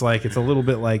 but it's a little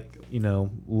bit like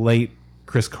late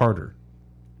Chris Carter.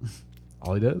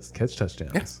 All he does catch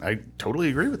touchdowns. I totally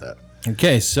agree with that.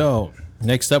 Okay, so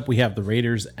next up we have the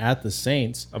Raiders at the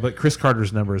Saints. But Chris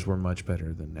Carter's numbers were much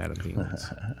better than Adam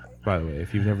Thielen's. By the way,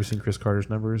 if you've never seen Chris Carter's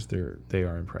numbers, they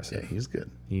are impressive. Yeah, he's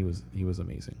good. He was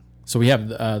amazing. So we have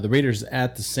the Raiders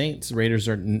at the Saints. The Raiders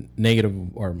are negative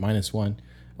or -1.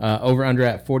 Over under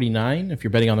at 49. If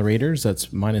you're betting on the Raiders,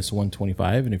 that's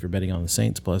 -125, and if you're betting on the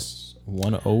Saints, plus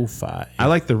 105. I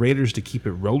like the Raiders to keep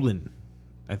it rolling.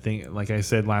 I think, like I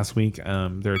said last week, they're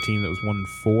a team that was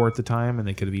 1-4 at the time, and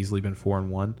they could have easily been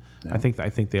 4-1. I think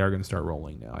they are going to start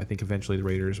rolling now. I think eventually the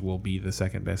Raiders will be the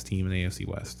second best team in the AFC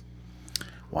West.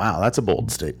 Wow, that's a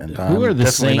bold statement. Who are the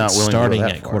Definitely not Saints willing to go starting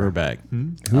that at far. quarterback? Who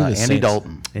are the Andy Saints?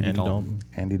 Dalton. Andy Dalton.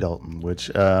 Andy Dalton, which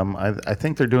I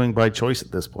think they're doing by choice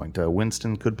at this point.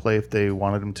 Winston could play if they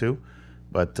wanted him to,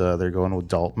 but they're going with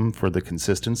Dalton for the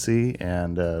consistency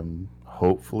and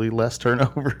hopefully less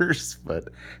turnovers.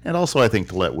 And also I think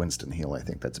to let Winston heal. I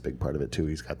think that's a big part of it too.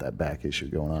 He's got that back issue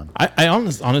going on. I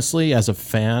honestly, as a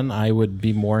fan, I would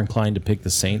be more inclined to pick the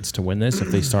Saints to win this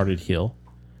if they started Hill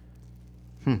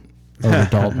over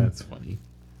Dalton. That's funny.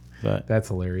 But That's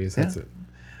hilarious. That's it.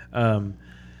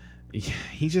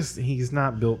 He's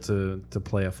not built to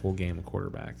play a full game of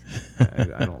quarterback.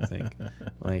 I don't think.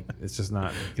 Like it's just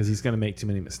not because he's going to make too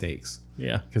many mistakes.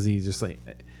 yeah, Because he's just like,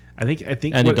 I think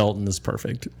Andy what- Dalton is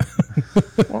perfect.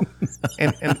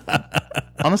 And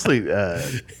honestly,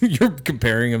 You're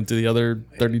comparing him to the other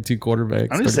 32 quarterbacks.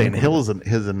 I'm just saying Hill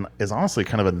is honestly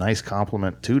kind of a nice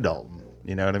compliment to Dalton.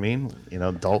 You know what I mean?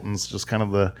 Dalton's just kind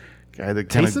of the guy that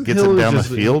kind of Taysom gets Hill him is down just-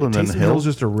 the field, and then Taysom Hill. Hill's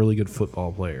just a really good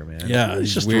football player, man. Yeah,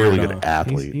 He's just weird, a really good huh?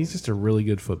 athlete. He's just a really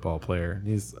good football player.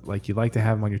 He's like you'd like to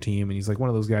have him on your team, and he's like one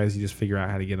of those guys you just figure out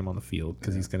how to get him on the field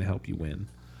because he's going to help you win.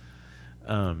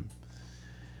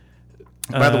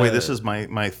 By the way, this is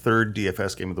my third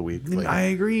DFS game of the week. Like, I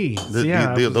agree.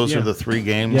 those are the 3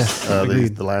 games. Yes,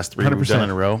 agreed. The last 3 we've done in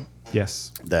a row.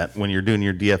 Yes. That when you're doing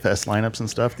your DFS lineups and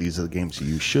stuff, these are the games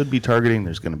you should be targeting.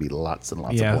 There's going to be lots and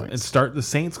lots of Yeah, points. and start the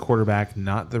Saints quarterback,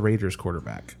 not the Raiders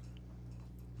quarterback.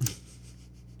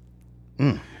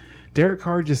 Derek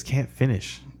Carr just can't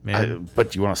finish, man.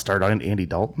 But you want to start on Andy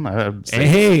Dalton? I would say,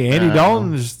 Hey, Andy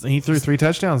Dalton, he threw 3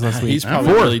 touchdowns last week. He's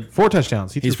probably four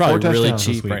touchdowns. He's threw 4 probably really touchdowns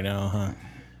this cheap week. right now, huh?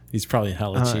 He's probably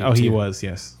hella cheap. Oh, he too. was,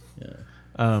 yes.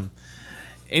 Yeah.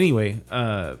 Anyway,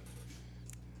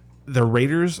 the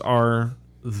Raiders are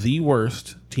the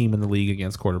worst team in the league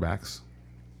against quarterbacks.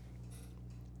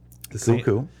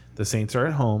 Cool. The Saints are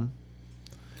at home.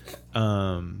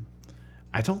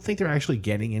 I don't think they're actually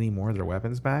getting any more of their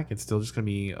weapons back. It's still just going to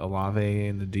be Olave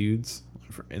and the dudes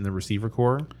in the receiver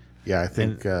core. Yeah, I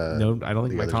think. No, I don't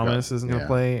think the Mike others Thomas got- isn't going to yeah.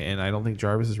 play, and I don't think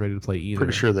Jarvis is ready to play either.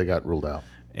 Pretty sure they got ruled out.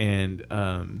 And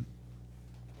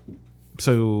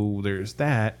so there's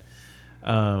that.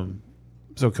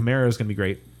 So Kamara is going to be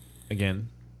great again.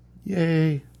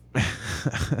 Yay!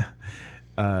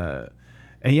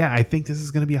 And yeah, I think this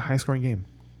is going to be a high scoring game.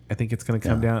 I think it's going to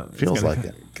come down. Feels like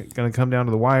it. Going to come down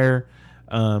to the wire.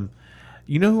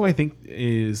 You know who I think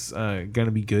is going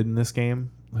to be good in this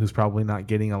game? Who's probably not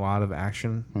getting a lot of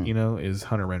action? You know, is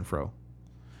Hunter Renfrow.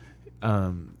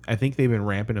 I think they've been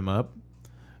ramping him up,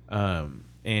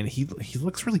 and he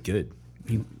looks really good.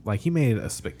 He made a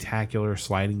spectacular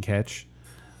sliding catch,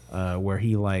 where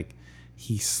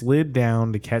he slid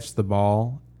down to catch the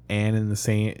ball, and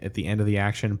at the end of the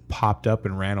action popped up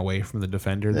and ran away from the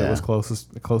defender that was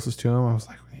closest to him. I was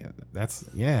like,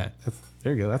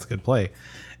 there you go, that's a good play,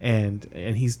 and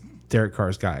he's Derek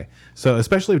Carr's guy. So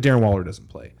especially if Darren Waller doesn't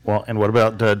play. Well, and what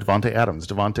about Devontae Adams?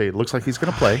 Devontae looks like he's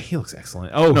going to play. He looks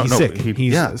excellent. Oh, he's sick.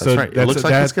 That's right. It looks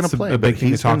like he's going to play. A big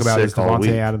thing to talk about is Devontae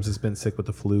Devontae Adams has been sick with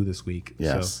the flu this week.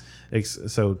 Yes.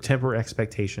 So temper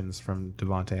expectations from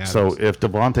Devontae Adams. So if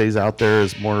Devontae's out there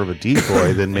as more of a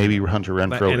decoy, then maybe Hunter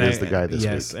Renfrow is the guy this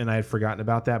week. Yes, and I had forgotten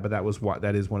about that, but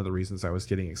that is one of the reasons I was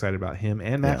getting excited about him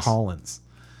and Matt Hollins.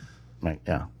 Right.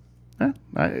 Yeah.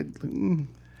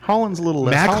 Hollins a little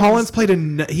less. Mac Hollins played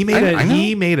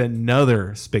he made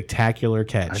another spectacular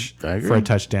catch for a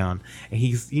touchdown, and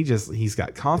he's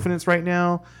got confidence right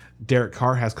now. Derek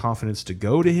Carr has confidence to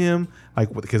go to him,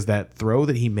 because that throw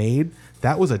that he made,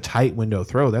 that was a tight window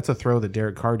throw. That's a throw that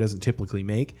Derek Carr doesn't typically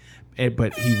make,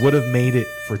 but he would have made it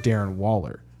for Darren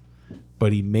Waller,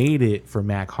 but he made it for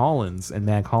Mac Hollins, and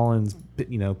Mac Hollins,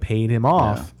 paid him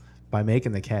off by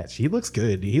making the catch. He looks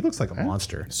good. He looks like a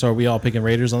monster. So are we all picking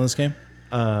Raiders on this game?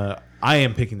 I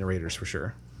am picking the Raiders for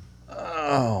sure.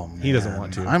 Oh, man. He doesn't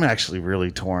want to. I'm actually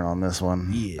really torn on this one.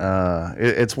 Yeah.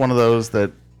 It's one of those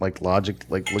that logic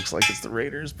looks like it's the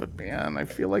Raiders, but man, I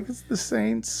feel like it's the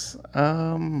Saints.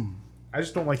 I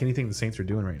just don't like anything the Saints are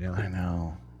doing right now. I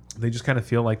know. They just kind of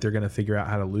feel like they're going to figure out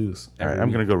how to lose. All right, I'm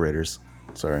going to go Raiders.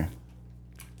 Sorry.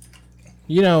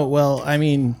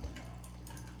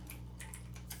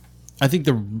 I think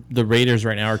the Raiders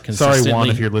right now are consistently. Sorry, Juan,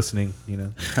 if you're listening.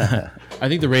 I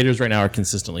think the Raiders right now are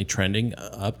consistently trending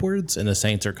upwards, and the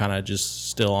Saints are kind of just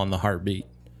still on the heartbeat.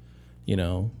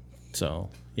 So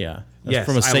yeah. Yes,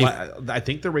 from a safe. I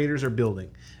think the Raiders are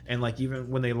building, and even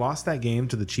when they lost that game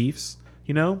to the Chiefs,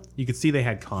 you could see they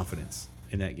had confidence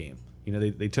in that game.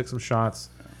 They took some shots,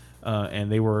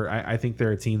 and they were. I think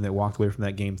they're a team that walked away from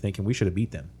that game thinking we should have beat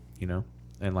them.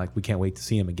 And we can't wait to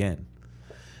see them again.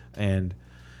 And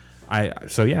I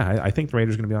think the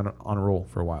Raiders are going to be on a roll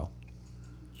for a while.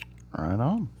 Right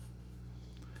on.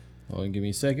 Well, give me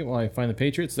a second while I find the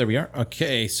Patriots. There we are.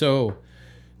 Okay, so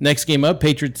next game up,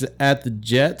 Patriots at the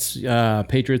Jets.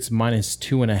 Patriots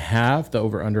 -2.5. The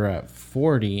over/under at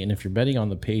 40. And if you're betting on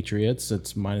the Patriots,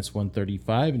 it's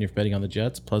 -135. And if you're betting on the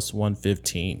Jets,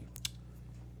 +115.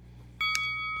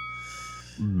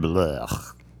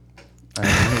 Blech.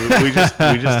 We just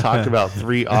talked about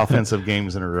 3 offensive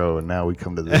games in a row, and now we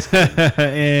come to this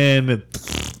game. And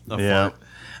yeah.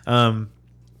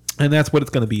 And that's what it's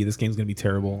going to be. This game's going to be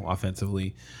terrible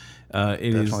offensively.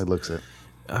 It definitely looks it.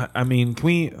 I mean, can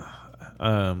we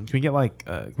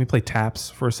play taps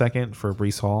for a second for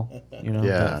Breece Hall?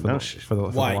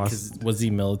 Why? Because was he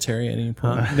military at any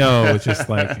point? No, it's just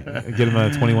get him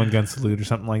a 21 gun salute or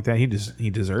something like that. He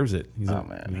deserves it. He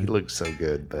looks so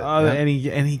good. But, and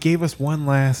he gave us one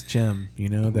last gem.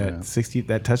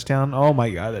 That touchdown. Oh my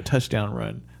God, that touchdown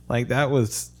run! That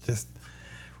was just.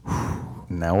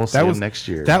 Now we'll see him next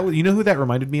year. You know who that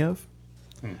reminded me of?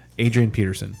 Adrian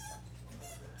Peterson.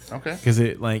 Okay. Because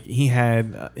he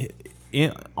had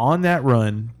on that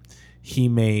run, he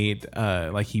made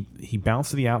he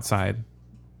bounced to the outside,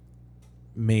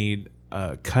 made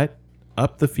a cut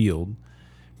up the field,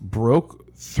 broke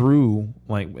through,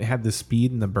 had the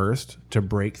speed and the burst to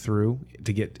break through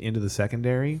to get into the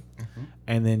secondary,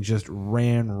 and then just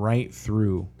ran right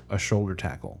through a shoulder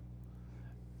tackle.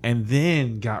 And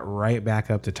then got right back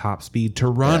up to top speed to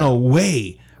run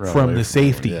away from the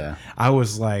safety. Yeah. I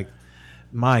was like,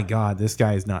 my God, this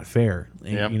guy is not fair.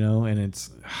 And, and it's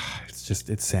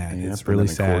sad. It's really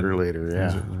sad. A quarter later,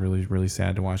 It's really, really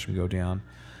sad to watch him go down.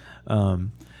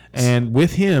 And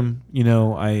with him,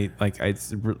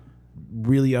 it's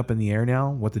really up in the air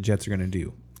now what the Jets are going to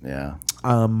do. Yeah.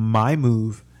 My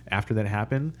move after that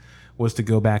happened was to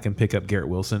go back and pick up Garrett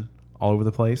Wilson all over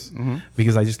the place,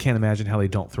 because I just can't imagine how they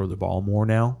don't throw the ball more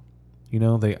now.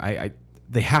 They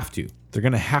have to. They're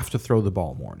going to have to throw the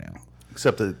ball more now.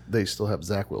 Except that they still have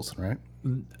Zach Wilson, right?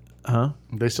 Huh?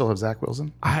 They still have Zach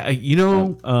Wilson. The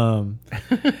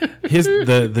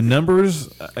numbers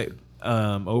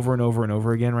over and over and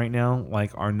over again right now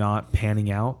are not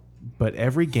panning out. But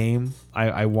every game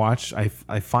I watch,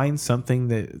 I find something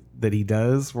that he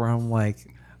does where I'm like,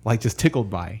 like just tickled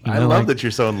by. I love that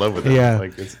you're so in love with it. Yeah.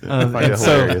 Like I find it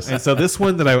so, hilarious. and so this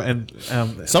one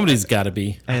that Somebody's got to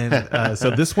be.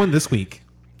 so this one this week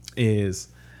is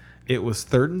it was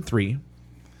 3rd and 3,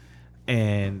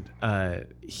 and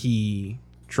he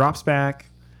drops back,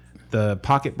 the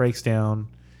pocket breaks down,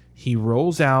 he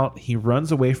rolls out, he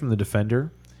runs away from the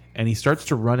defender, and he starts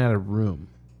to run out of room.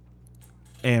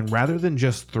 And rather than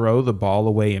just throw the ball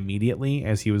away immediately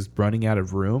as he was running out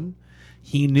of room,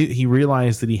 he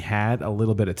realized that he had a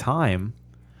little bit of time,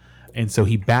 and so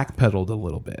he backpedaled a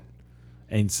little bit.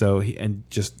 And so he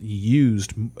just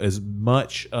used as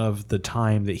much of the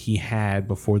time that he had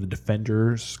before the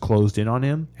defenders closed in on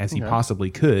him as he possibly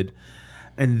could.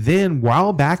 And then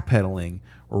while backpedaling,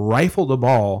 rifled the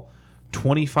ball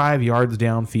 25 yards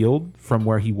downfield from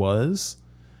where he was.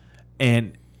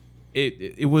 And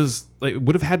it was like, it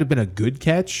would have had to have been a good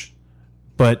catch,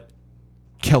 but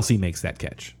Kelsey makes that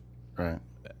catch. Right.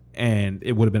 And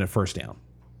it would have been a first down.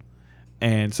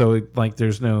 And so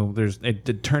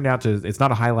it turned out to, it's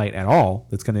not a highlight at all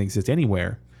that's going to exist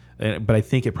anywhere. But I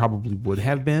think it probably would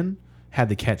have been had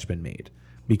the catch been made,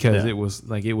 because it was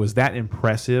that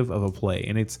impressive of a play.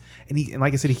 And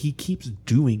like I said, he keeps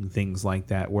doing things like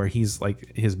that where he's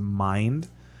like, his mind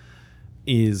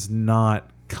is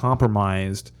not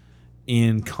compromised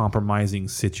in compromising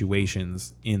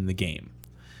situations in the game.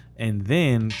 And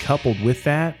then coupled with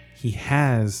that, he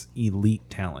has elite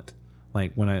talent.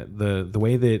 Like when the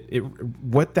way that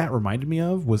what that reminded me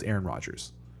of was Aaron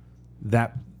Rodgers.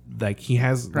 That like he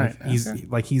has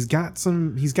he's got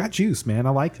juice, man. I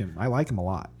like him. I like him a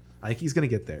lot. I think he's gonna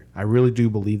get there. I really do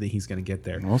believe that he's gonna get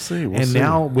there. We'll see.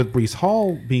 Now with Breece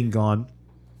Hall being gone,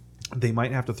 they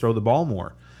might have to throw the ball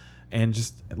more, and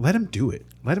just let him do it.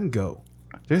 Let him go.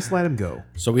 Just let him go.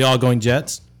 So we all going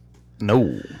Jets?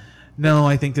 No,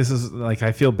 I think this is like,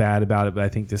 I feel bad about it, but I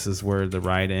think this is where the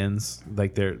ride ends.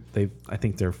 Like I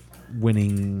think their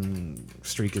winning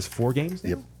streak is 4 games now.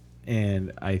 Yep.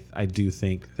 And I do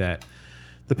think that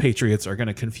the Patriots are going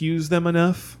to confuse them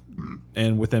enough,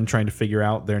 and with them trying to figure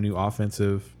out their new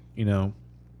offensive, I'll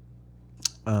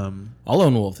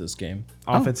own Wolf this game.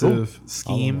 offensive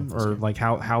scheme, or like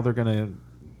how they're going to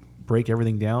break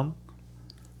everything down.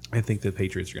 I think the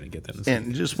Patriots are going to get them this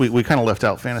And just we kind of left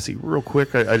out fantasy real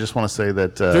quick. I just want to say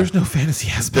that There's no fantasy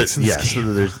aspects in this game.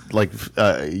 So there's like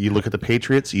you look at the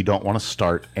Patriots, you don't want to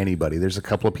start anybody. There's a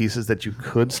couple of pieces that you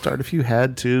could start if you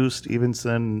had to,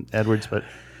 Stevenson, Edwards, but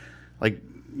like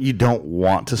you don't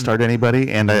want to start anybody.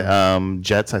 And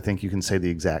Jets, I think you can say the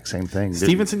exact same thing.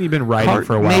 Stevenson, you've been riding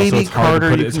for a while, so it's hard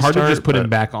to just put him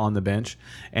back on the bench.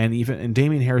 And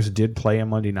Damian Harris did play on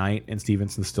Monday night, and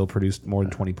Stevenson still produced more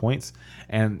than 20 points.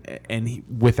 And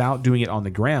without doing it on the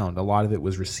ground, a lot of it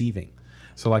was receiving.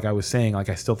 So like I was saying, like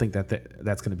I still think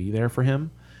that's going to be there for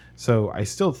him. So I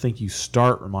still think you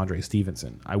start Ramondre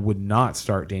Stevenson. I would not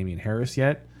start Damian Harris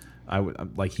yet. I would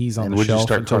he's on the shelf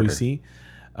until we see.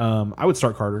 I would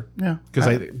start Carter. Yeah, because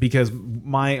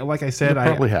like I said, I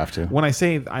probably have to. When I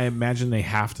say I imagine they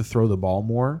have to throw the ball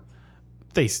more,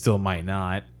 they still might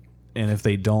not. And if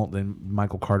they don't, then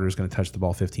Michael Carter is going to touch the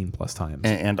ball 15 plus times.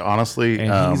 And honestly,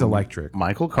 he's electric.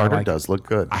 Michael Carter does look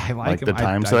good. I like him. The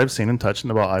times that I've seen him touching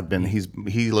the ball,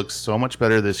 he looks so much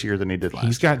better this year than he did last.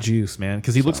 He's got juice, man,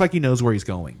 because he looks like he knows where he's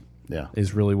going. Yeah,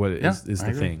 is really what is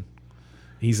the thing.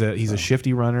 He's a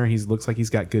shifty runner. He looks like he's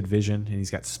got good vision, and he's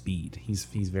got speed. He's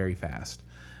very fast.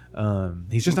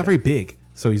 He's just not very big,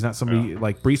 so he's not somebody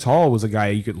like Breece Hall was a guy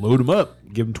you could load him up,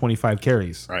 give him 25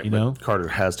 carries. Right, you know, Carter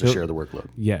has to share the workload.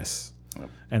 Yes,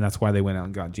 and that's why they went out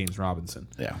and got James Robinson.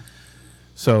 Yeah.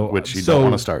 So which you don't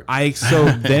want to start.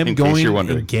 Them going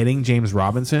and getting James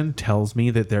Robinson tells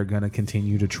me that they're going to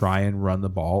continue to try and run the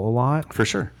ball a lot for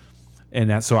sure. And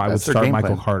that's I would start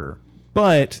Michael Carter,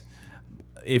 but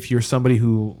if you're somebody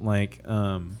who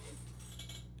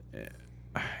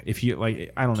if you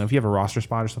like, I don't know, if you have a roster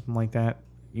spot or something like that,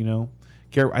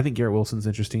 I think Garrett Wilson's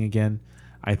interesting again.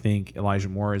 I think Elijah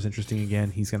Moore is interesting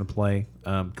again. He's going to play.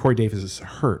 Corey Davis is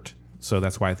hurt, so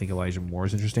that's why I think Elijah Moore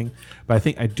is interesting. But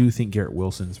I do think Garrett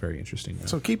Wilson is very interesting.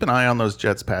 So keep an eye on those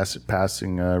Jets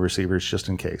passing receivers just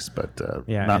in case, but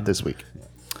not this week.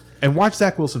 And watch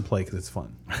Zach Wilson play because it's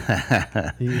fun.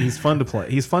 He's fun to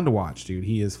play. He's fun to watch, dude.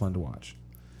 He is fun to watch.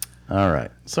 All right.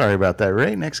 Sorry about that,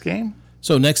 Ray. Next game.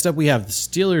 So next up we have the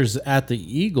Steelers at the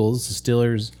Eagles. The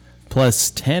Steelers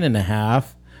plus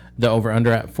 10.5. The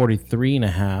over-under at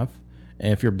 43.5.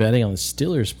 And if you're betting on the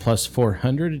Steelers, plus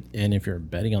 400. And if you're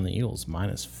betting on the Eagles,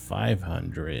 minus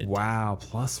 500. Wow,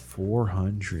 plus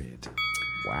 400.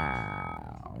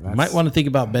 Wow. Might want to think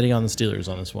about betting on the Steelers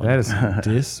on this one. That is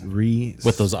disrespect.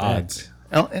 With those odds.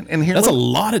 And here, That's a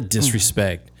lot of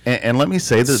disrespect. and let me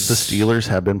say that the Steelers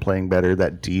have been playing better.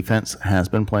 That defense has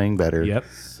been playing better. Yep.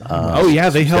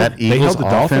 They held the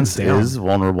Dolphins down. Is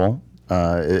vulnerable.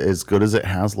 As good as it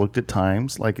has looked at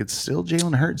times, like it's still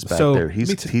Jalen Hurts back there.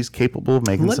 He's capable of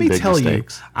making some big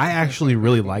mistakes. I actually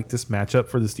really like this matchup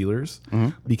for the Steelers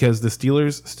because the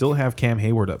Steelers still have Cam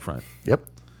Hayward up front. Yep.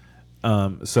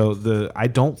 I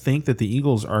don't think that the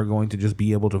Eagles are going to just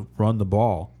be able to run the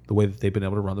ball the way that they've been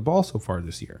able to run the ball so far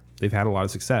this year. They've had a lot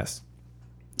of success.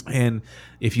 And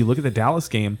if you look at the Dallas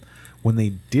game, when they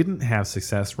didn't have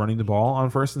success running the ball on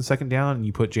first and second down, and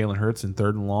you put Jalen Hurts in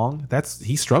third and long,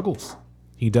 he struggles.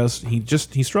 He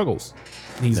struggles.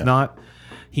 He's not.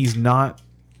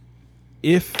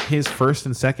 If his first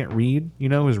and second read,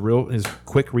 his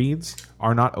quick reads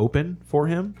are not open for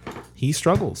him, he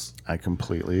struggles. I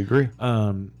completely agree.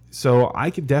 So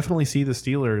I could definitely see the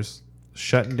Steelers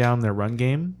shutting down their run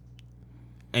game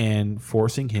and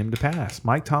forcing him to pass.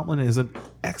 Mike Tomlin is an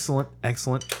excellent,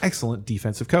 excellent, excellent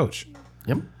defensive coach.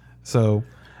 Yep. So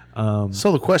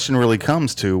the question really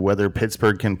comes to whether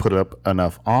Pittsburgh can put up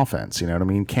enough offense. You know what I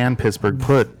mean? Can Pittsburgh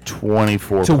put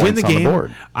 24 to points win the game? On the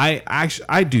board?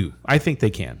 I do. I think they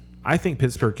can. I think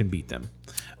Pittsburgh can beat them.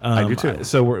 I do too.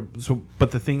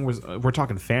 But the thing was, we're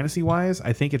talking fantasy wise.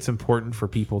 I think it's important for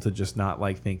people to just not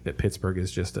think that Pittsburgh is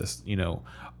just a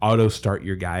auto start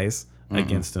your guys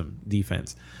against them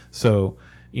defense. So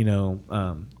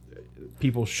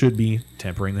people should be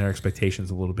tempering their expectations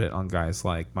a little bit on guys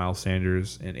like Miles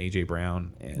Sanders and AJ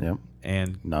Brown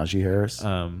and Najee Harris.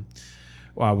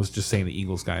 Well, I was just saying the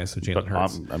Eagles guys, so Jalen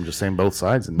Hurts. I'm just saying both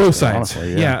sides. Both sides.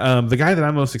 Honestly, yeah. The guy that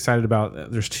I'm most excited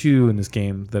about, there's two in this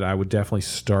game that I would definitely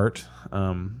start,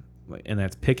 and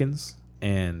that's Pickens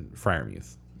and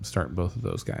Freiermuth. I'm starting both of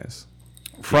those guys.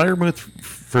 Freiermuth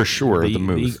for sure. I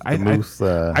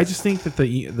just think that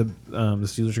the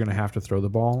Steelers are going to have to throw the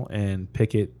ball, and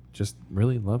Pickett just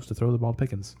really loves to throw the ball.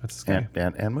 Pickens. That's this guy.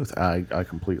 And Muth. I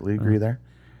completely agree there.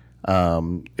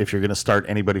 If you're going to start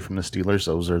anybody from the Steelers,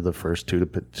 those are the first two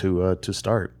to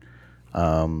start.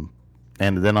 And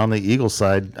then on the Eagles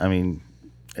side, I mean,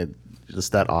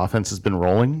 just that offense has been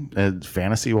rolling.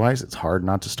 Fantasy wise, it's hard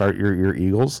not to start your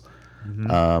Eagles.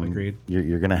 Agreed.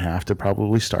 You're going to have to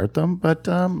probably start them, but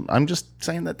I'm just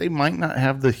saying that they might not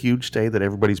have the huge day that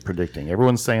everybody's predicting.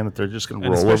 Everyone's saying that they're just going to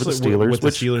roll over the Steelers, with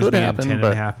which the Steelers could being happen.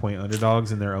 10.5 point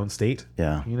underdogs in their own state.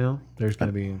 Yeah, there's going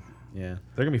to be they're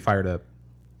going to be fired up.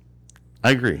 I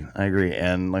agree.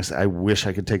 And like I said, I wish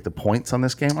I could take the points on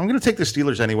this game. I'm going to take the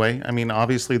Steelers anyway. I mean,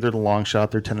 obviously, they're the long shot.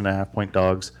 They're 10.5 point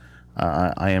dogs.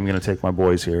 I am going to take my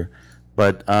boys here.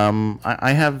 But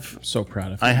I have so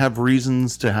proud of you. I have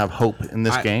reasons to have hope in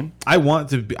this game. I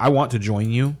want to join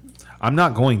you. I'm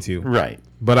not going to. Right.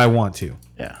 But I want to.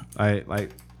 Yeah.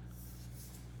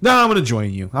 No, I'm going to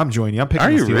join you. I'm joining you. I'm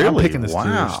picking the Steelers. Really? I'm picking the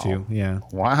Wow. Steelers too. Yeah.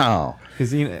 Wow.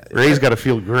 Because Ray's got to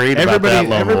feel great about that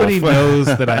level. Everybody knows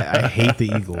that I hate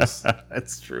the Eagles.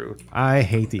 That's true. I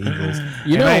hate the Eagles.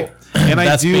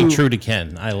 That's being true to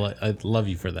Ken. I love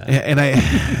you for that. And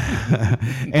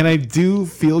I do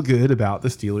feel good about the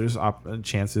Steelers'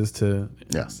 chances to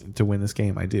win this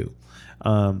game. I do.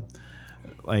 We'll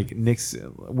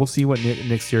see what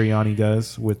Nick Sirianni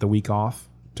does with the week off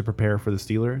to prepare for the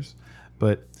Steelers,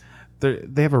 but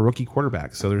they have a rookie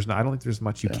quarterback, so I don't think there's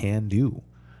much you can do.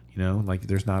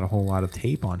 There's not a whole lot of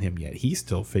tape on him yet. He's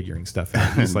still figuring stuff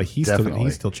out. He's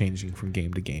still changing from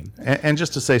game to game. And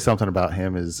just to say something about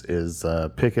him is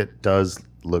Pickett does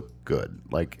look good.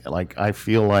 Like I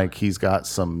feel like he's got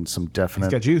some definite.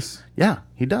 He's got juice. Yeah,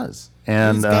 he does.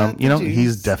 And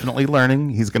he's definitely learning.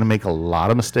 He's going to make a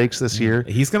lot of mistakes this year.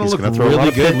 He's going to look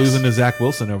really good losing to Zach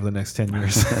Wilson over the next 10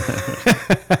 years.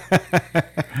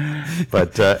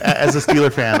 But as a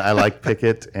Steeler fan, I like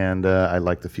Pickett and I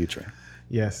like the future.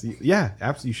 Yes. Yeah,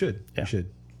 absolutely. You should. Yeah. You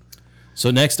should.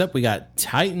 So next up, we got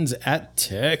Titans at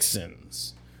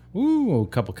Texans. Ooh, a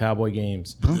couple Cowboy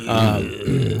games.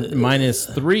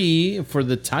 -3 for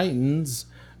the Titans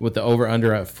with the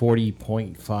over-under at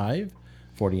 40.5,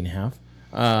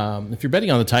 40.5. If you're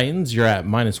betting on the Titans, you're at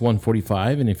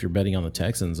 -145. And if you're betting on the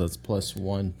Texans, that's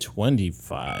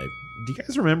 +125. Do you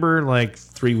guys remember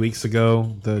 3 weeks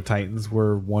ago the Titans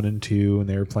were 1-2 and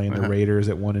they were playing the Raiders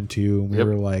at 1-2 and we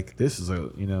were like, this is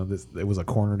it was a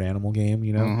cornered animal game,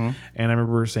 And I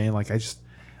remember saying I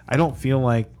don't feel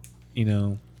like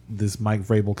this Mike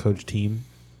Vrabel coach team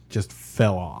just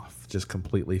fell off, just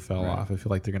completely fell off. I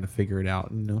feel like they're going to figure it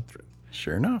out.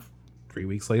 Sure enough, 3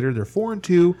 weeks later they're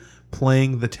 4-2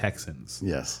 playing the Texans.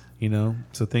 Yes,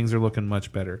 so things are looking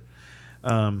much better.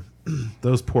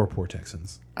 Those poor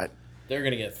Texans. They're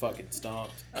gonna get fucking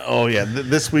stomped. Oh yeah,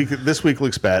 this week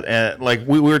looks bad. And like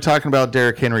we were talking about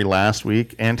Derrick Henry last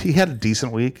week, and he had a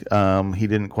decent week. He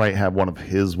didn't quite have one of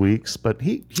his weeks, but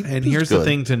he And was here's good. the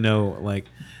thing to know, like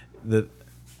the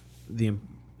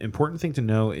important thing to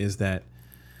know is that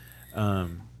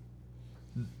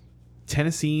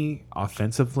Tennessee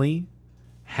offensively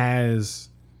has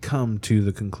come to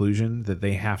the conclusion that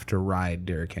they have to ride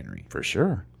Derrick Henry. for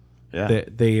sure. Yeah,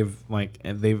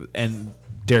 And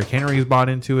Derrick Henry's bought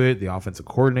into it. The offensive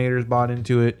coordinator's bought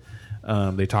into it.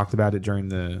 They talked about it during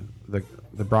the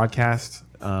broadcast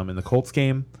in the Colts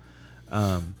game.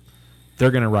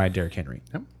 They're going to ride Derrick Henry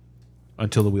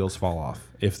until the wheels fall off.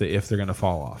 If they're going to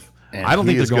fall off, And I don't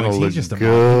think he they're is going to. gonna He's just a look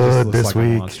good monster. He just looks this like a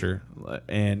week. monster.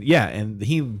 And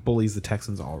he bullies the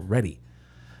Texans already.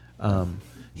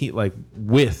 He like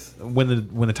when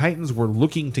the Titans were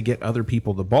looking to get other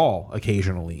people the ball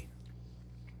occasionally,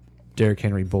 Derrick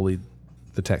Henry bullied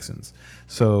the Texans.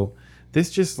 So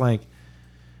this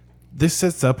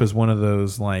sets up as one of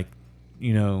those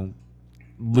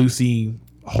Lucy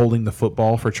holding the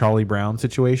football for Charlie Brown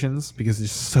situations, because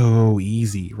it's so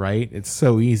easy, right? It's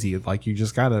so easy. Like, you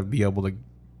just got to be able to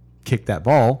kick that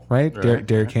ball, right? Right.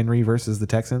 Derrick Henry versus the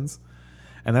Texans.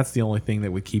 And that's the only thing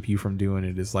that would keep you from doing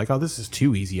it, is like, oh, this is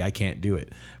too easy, I can't do it.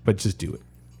 But just do it.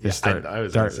 Just start. I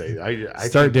was going to say, I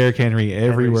Start think Derrick Henry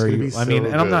everywhere. gonna You, be I mean, so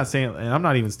and I'm good. not saying, and I'm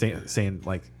not even saying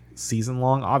like season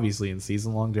long. Obviously, in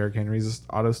season long, Derrick Henry's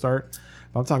auto start.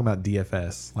 But I'm talking about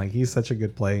DFS. Like, he's such a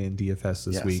good play in DFS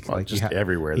this Yes, week. well, Like, just he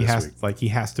everywhere he this has, week. Like, he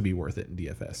has to be worth it in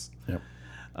DFS. Yep.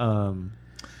 Um,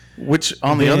 Which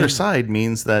on the then- other side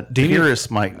means that Damian- Pierce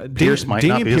might not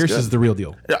Damian be Pierce as is good. the real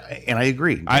deal. Yeah, and I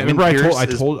agree. I Damian remember Pierce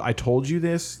I told you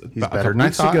this He's a better couple than I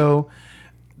weeks thought. ago.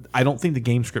 I don't think the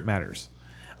game script matters.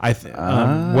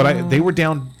 They were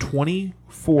down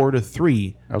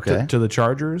 24-3 Okay. to the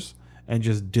Chargers, and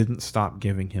just didn't stop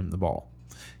giving him the ball.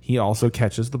 He also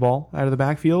catches the ball out of the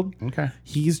backfield. Okay.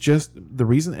 He's just the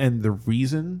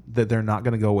reason that they're not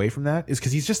going to go away from that is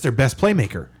because he's just their best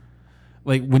playmaker.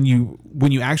 Like, when you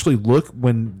actually look,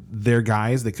 when their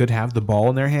guys that could have the ball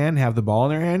in their hand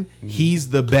he's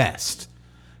the best.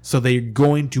 So they're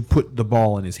going to put the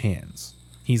ball in his hands.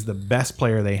 He's the best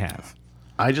player they have.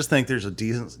 I just think there's a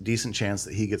decent chance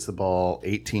that he gets the ball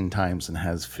 18 times and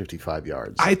has 55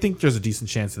 yards. I think there's a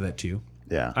decent chance of that too.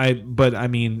 yeah. But I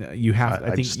mean, you have.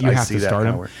 I think just- you I have see to that start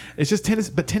kinda him. work. It's just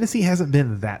Tennessee, but Tennessee hasn't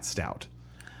been that stout.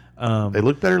 They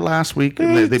looked better last week.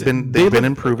 And they've been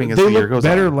improving as the year goes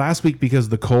better on. last week because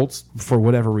the Colts, for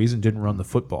whatever reason, didn't run the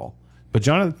football. But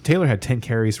Jonathan Taylor had 10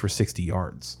 carries for 60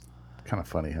 yards. Kind of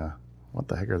funny, huh? What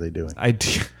the heck are they doing? I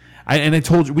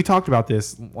told you, we talked about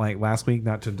this like last week,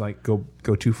 not to like go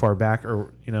too far back,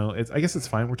 or I guess it's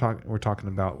fine. We're talking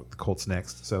about the Colts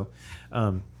next. So,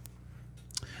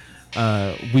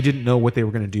 we didn't know what they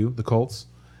were going to do, the Colts,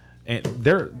 and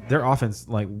their offense,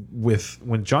 like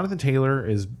when Jonathan Taylor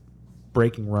is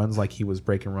breaking runs like he was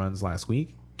breaking runs last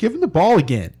week, give him the ball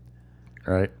again.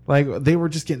 Right? Like, they were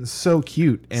just getting so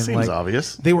cute, and Seems like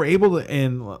obvious. they were able to.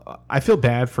 And I feel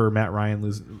bad for Matt Ryan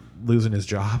losing his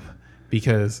job,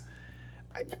 because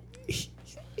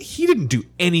he didn't do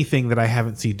anything that I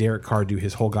haven't seen Derek Carr do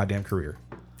his whole goddamn career.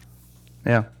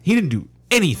 Yeah. He didn't do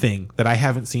anything that I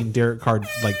haven't seen Derek Carr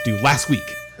like do last week.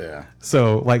 Yeah.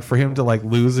 So, like, for him to like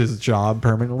lose his job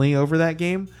permanently over that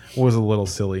game was a little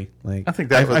silly. Like, I think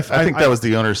that was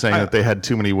the owner saying that they had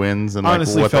too many wins and like,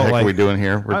 honestly what the felt heck like- are we doing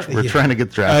here? We're yeah. trying to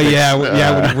get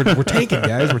drafted. we're tanking,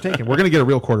 guys. We're tanking. We're gonna get a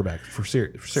real quarterback for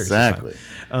serious. Exactly.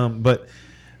 But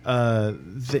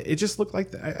it just looked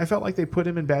like I felt like they put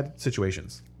him in bad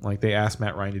situations. Like, they asked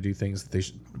Matt Ryan to do things that they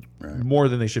should more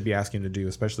than they should be asking him to do,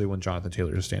 especially when Jonathan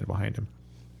Taylor is standing behind him.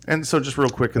 And so, just real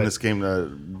quick in this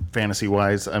game, fantasy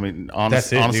wise, I mean,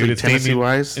 That's it, honestly, dude. It's Tennessee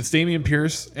wise, it's Damian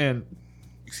Pierce and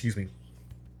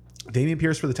Damian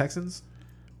Pierce for the Texans.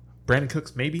 Brandon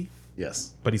Cooks maybe,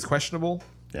 yes, but he's questionable.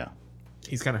 yeah.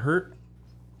 He's kind of hurt.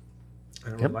 I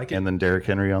don't really like it. And then Derrick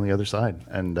Henry on the other side,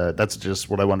 and that's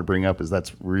just what I want to bring up. Is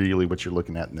that's really what you're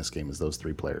looking at in this game, is those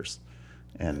three players,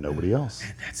 and nobody else.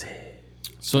 And that's it.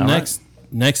 So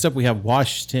next up we have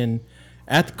Washington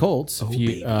at the Colts. If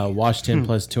you Washington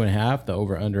plus 2.5, the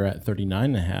over under at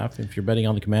 39.5. If you're betting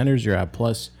on the Commanders, you're at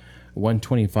plus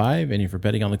 125, and if you're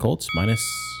betting on the Colts, minus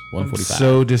 145.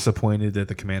 So disappointed that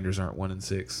the Commanders aren't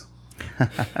 1-6,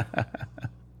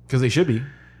 because they should be.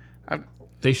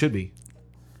 They should be.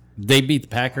 They beat the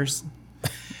Packers.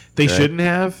 They shouldn't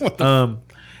have.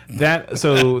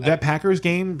 That Packers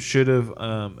game should have.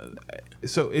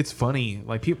 So it's funny.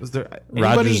 Like, people,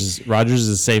 Rodgers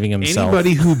is saving himself.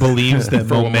 anybody who believes that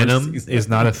For one more momentum season. is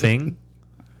not a thing,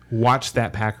 watch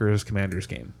that Packers Commanders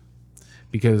game,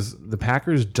 because the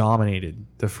Packers dominated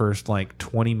the first like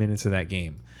 20 minutes of that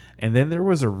game. And then there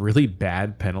was a really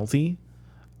bad penalty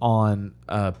on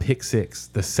pick six,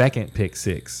 the second pick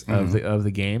six of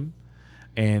the game.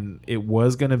 And it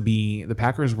was going to be, the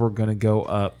Packers were going to go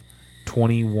up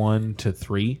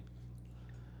 21-3.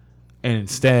 And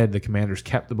instead, the Commanders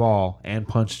kept the ball and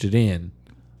punched it in.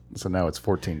 So now it's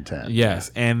 14-10.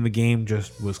 Yes, and the game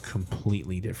just was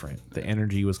completely different. The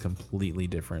energy was completely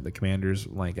different. The Commanders,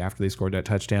 like after they scored that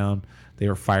touchdown, they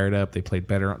were fired up. They played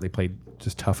better. They played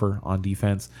just tougher on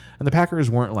defense. And the Packers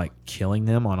weren't like killing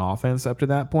them on offense up to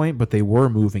that point, but they were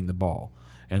moving the ball.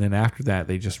 And then after that,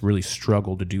 they just really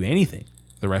struggled to do anything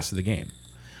the rest of the game.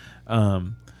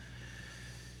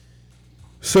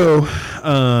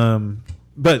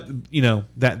 But you know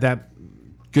that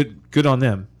good on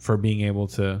them for being able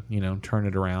to, you know, turn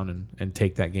it around and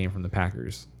take that game from the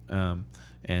Packers.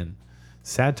 And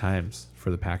sad times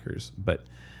for the Packers, but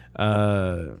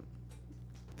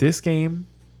this game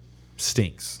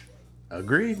stinks.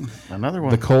 Agreed. Another one.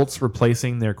 The Colts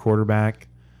replacing their quarterback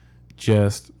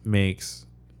just makes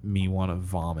me want to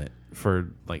vomit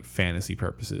for like fantasy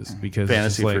purposes, because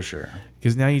Fantasy like, for sure.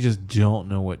 Because now you just don't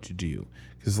know what to do.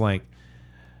 Because like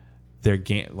their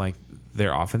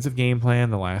offensive game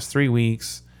plan the last 3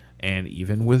 weeks, and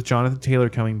even with Jonathan Taylor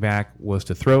coming back, was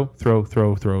to throw.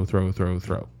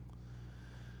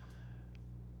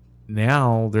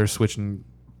 Now they're switching.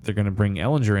 They're going to bring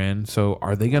Ellinger in. So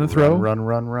are they going to throw? Run.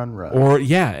 Or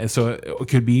yeah, so it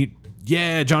could be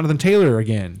Jonathan Taylor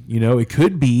again. You know, it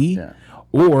could be. Yeah.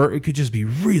 Or it could just be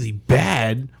really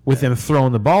bad with them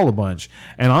throwing the ball a bunch.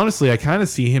 And honestly, I kind of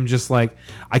see him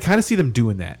I kind of see them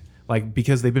doing that. Like,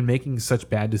 because they've been making such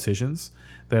bad decisions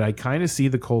that I kind of see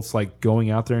the Colts like going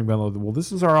out there and being like, well,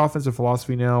 this is our offensive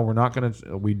philosophy now.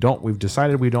 We've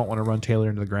decided we don't want to run Taylor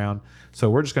into the ground. So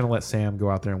we're just going to let Sam go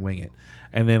out there and wing it.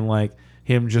 And then like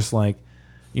him just like,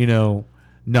 you know,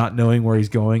 not knowing where he's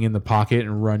going in the pocket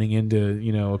and running into,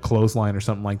 you know, a clothesline or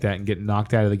something like that and getting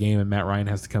knocked out of the game, and Matt Ryan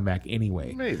has to come back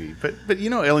anyway. Maybe, but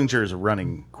you know, Ellinger is a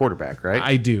running quarterback, right?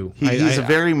 I do. He's a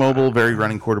very mobile, very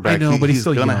running quarterback. I know, but he's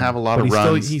still going to young. have a lot of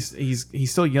runs.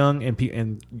 He's still young,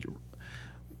 and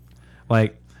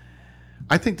like,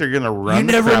 I think they're going to run. You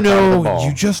never know.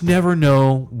 You just never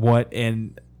know what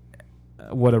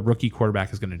a rookie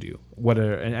quarterback is going to do.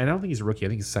 And I don't think he's a rookie. I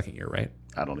think he's second year, right?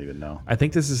 I don't even know. I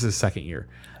think this is his second year.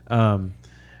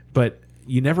 But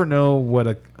you never know what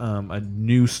a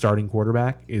new starting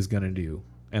quarterback is going to do.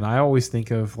 And I always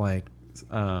think of like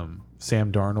Sam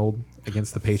Darnold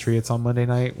against the Patriots on Monday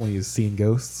night when he's seeing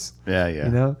ghosts. Yeah. You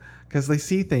know, because they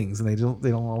see things and they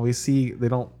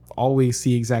don't always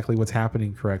see exactly what's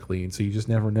happening correctly, and so you just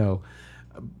never know.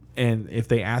 And if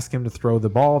they ask him to throw the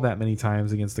ball that many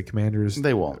times against the Commanders,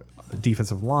 they won't.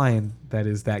 Defensive line that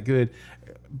is that good,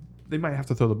 they might have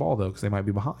to throw the ball though, because they might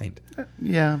be behind.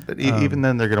 Yeah, but even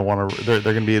then they're going to want to. They're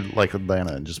going to be like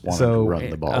Atlanta and just want to run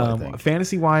the ball. I think.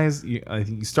 Fantasy wise, I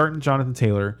think you starting Jonathan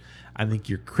Taylor. I think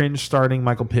you're cringe starting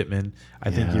Michael Pittman.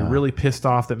 I think you're really pissed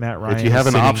off that Matt Ryan. If you have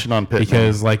an option on Pittman,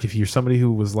 because like if you're somebody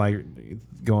who was like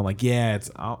going like,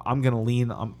 I'm going to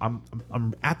lean.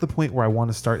 I'm at the point where I want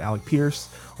to start Alec Pierce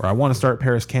or I want to start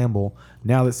Paris Campbell.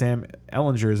 Now that Sam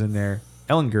Ellinger is in there,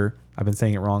 Ellinger. I've been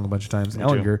saying it wrong a bunch of times.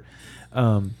 Ellinger.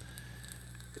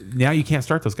 Now you can't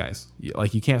start those guys.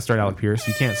 Like you can't start Alec Pierce.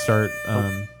 You can't start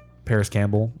Paris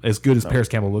Campbell. As good as Paris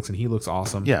Campbell looks, and he looks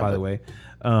awesome. Yeah, by the way,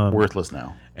 worthless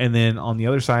now. And then on the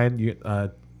other side,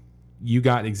 you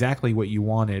got exactly what you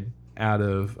wanted out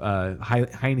of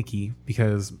Heineke,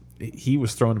 because he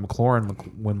was throwing to McLaurin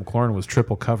when McLaurin was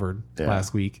triple covered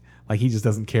last week. Like he just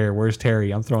doesn't care. Where's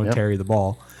Terry? I'm throwing Terry the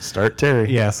ball. Start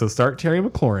Terry. Yeah, so start Terry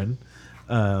McLaurin.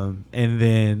 And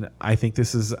then I think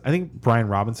Brian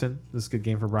Robinson. This is a good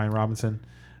game for Brian Robinson.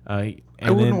 I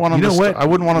wouldn't want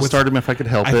to start him if I could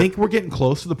help it. I think we're getting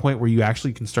close to the point where you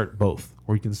actually can start both,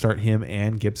 where you can start him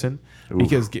and Gibson. Oof.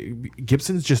 Because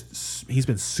Gibson's he's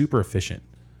been super efficient.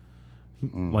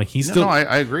 Like he's still. No,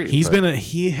 I agree. He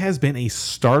has been a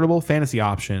startable fantasy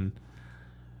option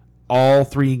all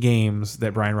 3 games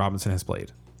that Brian Robinson has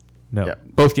played. No,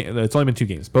 both games. It's only been 2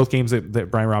 games. Both games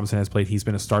that Brian Robinson has played, he's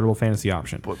been a startable fantasy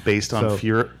option. But based on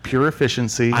pure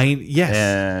efficiency. Yes.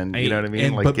 And you know what I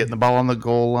mean? Like getting the ball on the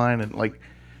goal line and like,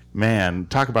 man,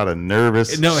 talk about a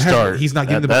nervous start. He's not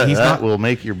getting the ball. That will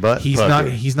make your butt. He's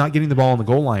not getting the ball on the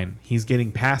goal line. He's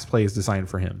getting pass plays designed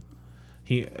for him.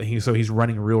 So he's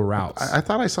running real routes. I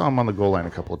thought I saw him on the goal line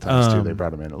a couple of times too. They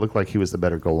brought him in. It looked like he was the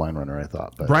better goal line runner, I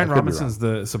thought. But Brian Robinson's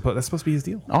that's supposed to be his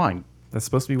deal. That's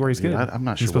supposed to be where he's good. I'm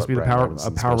not sure. He's supposed to be a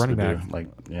power running back. Like,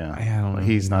 yeah, I don't know.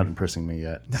 He's not impressing me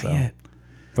yet. Not yet.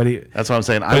 But that's what I'm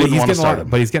saying. I wouldn't want to start him.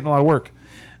 But he's getting a lot of work.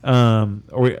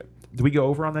 Do we go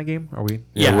over on that game? Are we?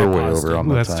 Yeah, we're way paused over it. on Ooh,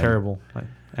 the that's time. terrible.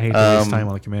 I hate to waste time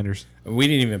on the Commanders. We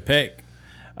didn't even pick.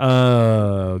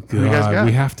 Oh you guys God, got?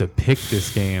 we have to pick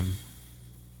this game.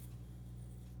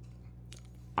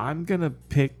 I'm gonna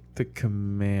pick the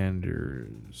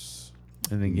Commanders,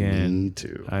 and again, Me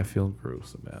too. I feel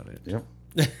gross about it. Yep.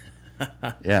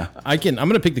 Yeah. I'm going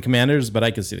to pick the Commanders, but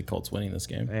I can see the Colts winning this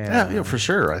game. Yeah, for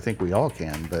sure. I think we all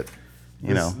can, but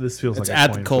you know, this feels It's like a at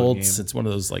the coin flip Colts. game. It's one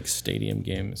of those like stadium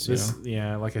games. You know?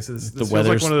 Yeah, like I said, this The feels like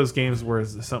weather's- one of those games where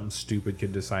something stupid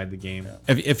could decide the game.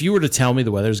 If you were to tell me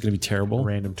the weather is going to be terrible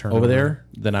Random turnover. over there,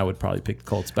 then I would probably pick the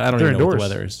Colts. But I don't They're even know what the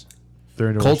indoors. weather is. They're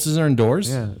indoors. Colts are indoors.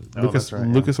 Yeah, Oh, Lucas that's right,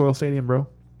 yeah. Lucas Oil Stadium, bro.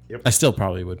 I still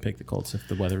probably would pick the Colts if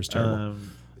the weather was terrible.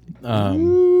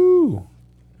 Ooh,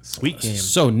 sweet game.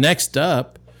 So next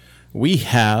up, we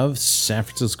have San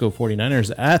Francisco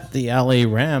 49ers at the LA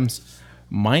Rams,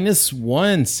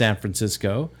 -1 San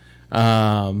Francisco.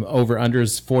 Over under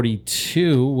is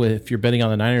 42. If you're betting on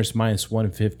the Niners,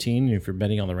 -115. If you're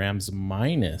betting on the Rams,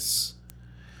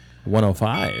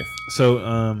 -105.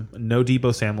 So, no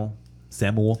Debo Samuel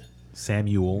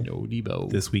No Debo.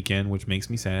 this weekend, which makes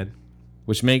me sad.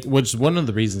 Which is one of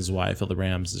the reasons why I feel the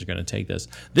Rams is going to take this.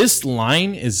 This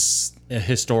line is a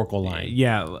historical line.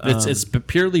 Yeah, It's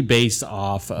purely based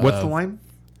off of what's the line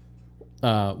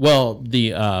well,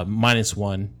 the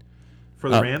 -1. for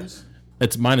the Rams?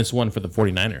 It's -1 for the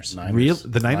 49ers. Real,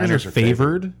 the Niners are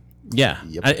favored. Yeah.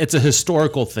 Yep. It's a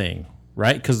historical thing,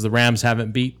 right? Because the Rams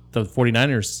haven't beat the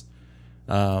 49ers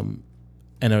in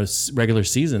a regular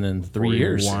season in 3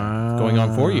 years. Going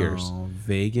on 4 years.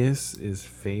 Vegas is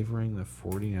favoring the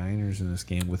 49ers in this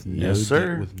game with no Yes,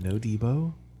 sir. with no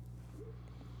Debo.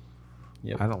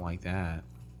 Yep. I don't like that.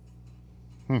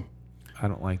 I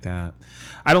don't like that.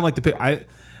 I don't like the pick. I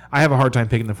have a hard time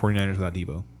picking the 49ers without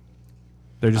Debo.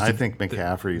 They're just I think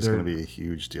McCaffrey is they're- going to be a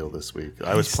huge deal this week.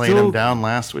 I was playing still- him down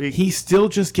last week. he's still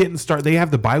just getting started. They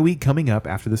have the bye week coming up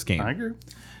after this game. I agree.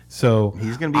 So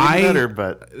He's going to be even better,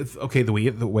 but okay, the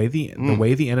way the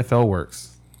NFL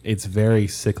works, it's very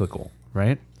cyclical,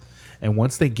 right? And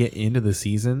once they get into the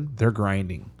season, they're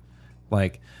grinding.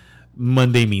 Like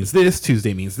Monday means this,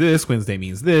 Tuesday means this, Wednesday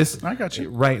means this. I got you.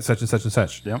 Right, such and such and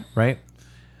such. Yep. Right.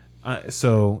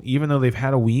 So even though they've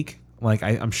had a week, like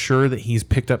I'm sure that he's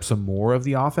picked up some more of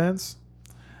the offense.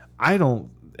 I don't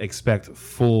expect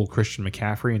full Christian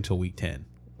McCaffrey until week 10,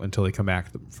 until they come back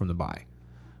from the bye.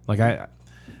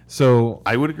 So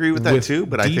I would agree with that with too.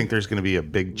 But I Debo- think there's going to be a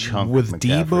big chunk with of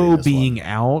McCaffrey in Debo this being one.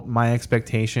 out, my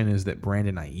expectation is that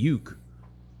Brandon Ayuk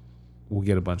will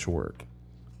get a bunch of work,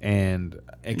 and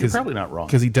You're probably not wrong.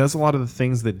 because he does a lot of the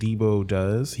things that Debo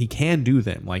does. He can do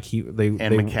them, like And they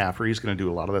McCaffrey's going to do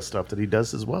a lot of that stuff that he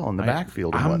does as well in the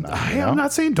backfield and whatnot. I you know? am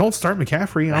not saying don't start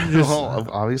McCaffrey. I'm just Well,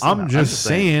 obviously I'm not. just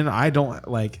saying I don't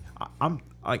like.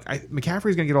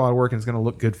 McCaffrey's going to get a lot of work and it's going to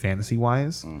look good fantasy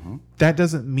wise. Mm-hmm. That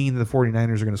doesn't mean the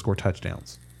 49ers are going to score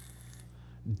touchdowns.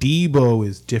 Debo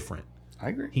is different. I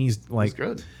agree. He's like He's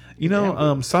good. You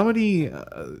know, somebody,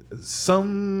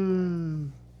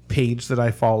 some page that I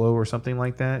follow or something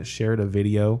like that shared a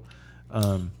video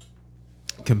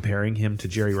comparing him to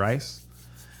Jerry Rice,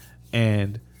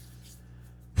 and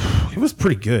it was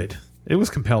pretty good. It was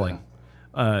compelling.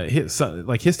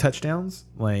 His touchdowns,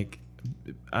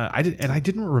 I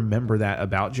didn't remember that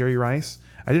about Jerry Rice.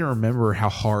 I didn't remember how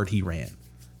hard he ran.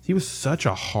 He was such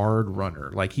a hard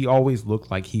runner. Like he always looked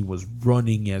like he was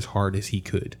running as hard as he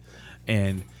could,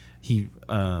 and he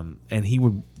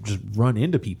would just run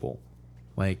into people.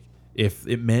 Like if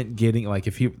it meant getting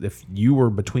if you were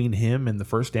between him and the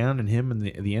first down and him in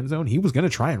the end zone, he was going to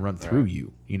try and run through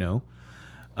you. You know.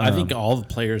 I think all the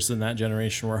players in that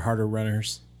generation were harder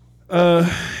runners.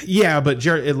 Yeah, but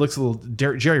Jerry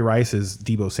Rice is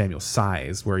Debo Samuel's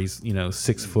size, where he's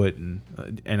 6 foot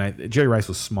Jerry Rice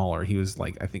was smaller. He was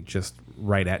I think just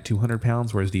right at 200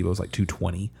 pounds, whereas Debo's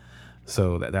 220.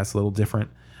 So that's a little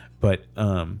different. But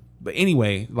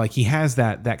anyway, he has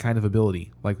that kind of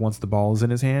ability. Once the ball is in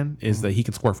his hand, is that he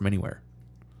can score from anywhere.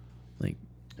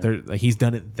 He's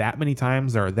done it that many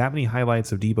times. There are that many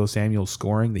highlights of Debo Samuel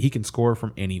scoring that he can score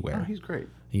from anywhere. Oh, he's great.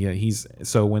 Yeah,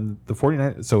 so when the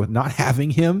 49ers, so not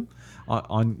having him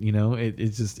on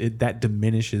that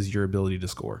diminishes your ability to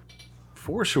score.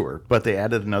 For sure. But they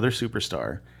added another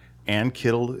superstar, and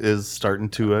Kittle is starting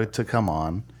to come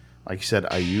on. Like you said,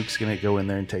 Ayuk's going to go in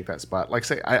there and take that spot. Like I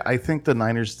say, I think the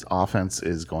Niners offense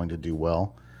is going to do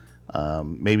well.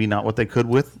 Maybe not what they could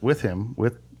with him,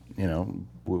 with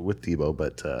Debo,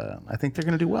 but I think they're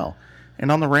going to do well. And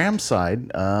on the Rams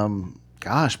side,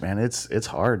 gosh, man, it's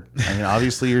hard. I mean,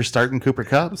 obviously you're starting Cooper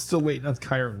Kupp. Still waiting on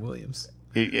Kyron Williams.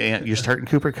 You're starting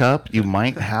Cooper Kupp. You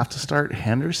might have to start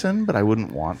Henderson, but I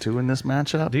wouldn't want to in this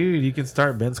matchup. Dude, you can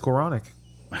start Ben Skowronek.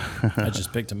 I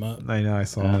just picked him up. I know, I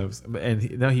saw it. And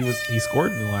he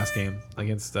scored in the last game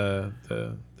against the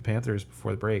Panthers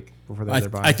before the break, before they had their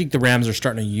bye. I think the Rams are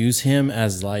starting to use him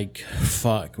as like,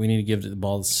 fuck, we need to give the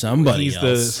ball to somebody He's else.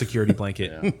 the security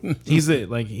blanket. He's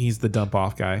the dump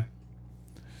off guy.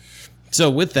 So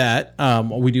with that,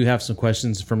 we do have some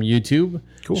questions from YouTube.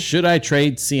 Cool. Should I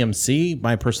trade CMC?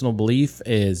 My personal belief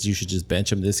is you should just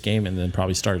bench him this game and then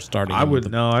probably starting. I him would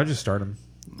with I'd just start him.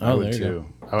 I would there you too.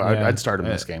 Yeah. I'd start him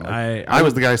this game. I I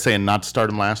was the guy saying not to start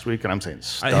him last week, and I'm saying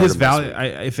start His him value, this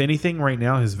week. if anything, right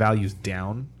now his value's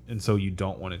down, and so you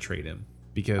don't want to trade him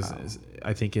because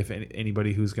I think if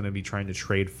anybody who's going to be trying to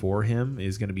trade for him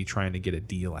is going to be trying to get a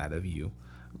deal out of you,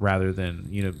 rather than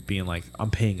being like,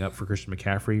 I'm paying up for Christian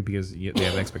McCaffrey because they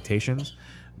have expectations.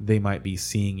 They might be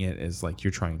seeing it as like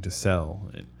you're trying to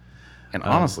sell. And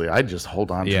honestly, I'd just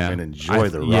hold on to yeah. him and enjoy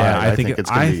the ride. yeah, I think it's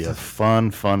going to be a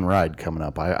fun ride coming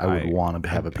up. I would want to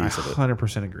have a piece of it.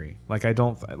 100% agree. Like I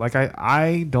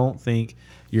don't think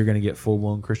you're going to get full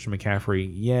blown Christian McCaffrey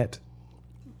yet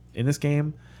in this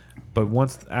game, but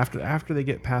once after they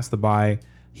get past the bye,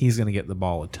 he's going to get the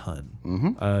ball a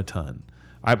ton, a ton.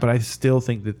 But I still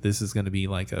think that this is going to be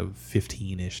like a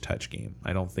 15-ish touch game.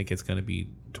 I don't think it's going to be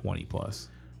 20 plus.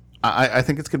 I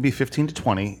think it's going to be 15 to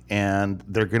 20, and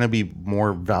they're going to be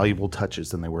more valuable touches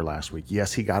than they were last week.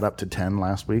 Yes, he got up to 10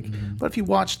 last week, but if you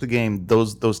watch the game,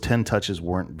 those 10 touches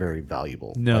weren't very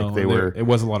valuable. No, like they were. It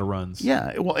was a lot of runs.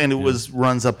 Yeah, well, and it was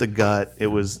runs up the gut. It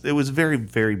was very,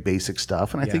 very basic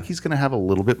stuff, and I think he's going to have a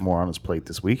little bit more on his plate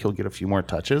this week. He'll get a few more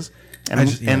touches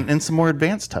and some more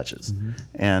advanced touches,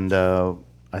 and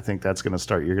I think that's going to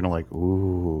start. You're going to like,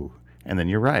 ooh. And then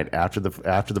you're right. After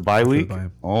the bye week,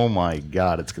 oh my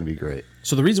God, it's going to be great.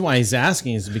 So the reason why he's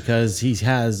asking is because he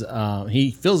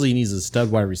feels he needs a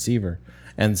stud wide receiver,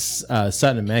 and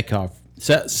Sutton and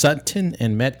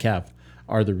Metcalf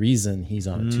are the reason he's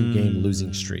on a 2-game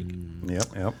losing streak.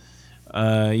 Yep.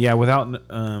 That's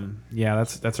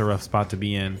a rough spot to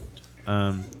be in.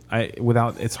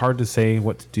 It's hard to say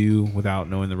what to do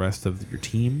without knowing the rest of your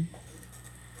team.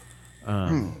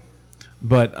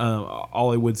 But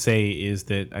all I would say is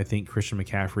that I think Christian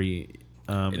McCaffrey.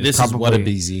 This is what a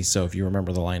BZ. So if you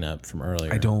remember the lineup from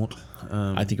earlier, I don't.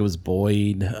 I think it was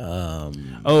Boyd. You're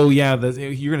going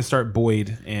to start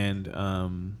Boyd and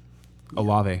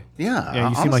Olave. Yeah.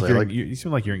 You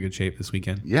seem like you're in good shape this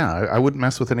weekend. Yeah, I wouldn't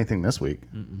mess with anything this week.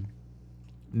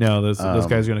 No, those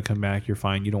guys are going to come back. You're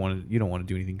fine. You don't want to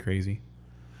do anything crazy.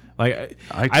 Like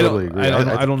I totally agree.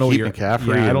 I don't know what your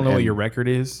McCaffrey. I don't know what your record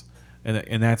is.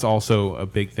 And that's also a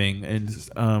big thing. And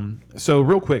so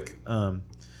real quick,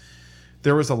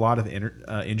 there was a lot of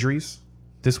injuries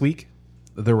this week.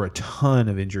 There were a ton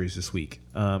of injuries this week.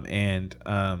 And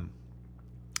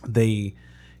they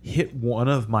hit one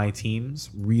of my teams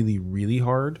really, really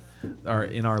hard.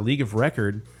 In our league of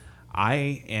record,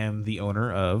 I am the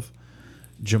owner of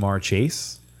Jamar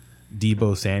Chase,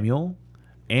 Deebo Samuel,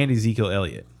 and Ezekiel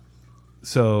Elliott.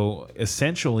 So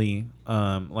essentially,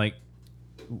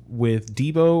 with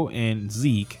Deebo and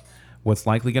Zeke, what's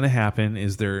likely going to happen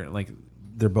is they're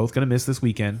both going to miss this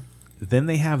weekend. Then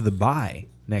they have the bye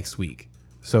next week,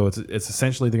 so it's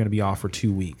essentially they're going to be off for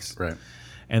 2 weeks. Right.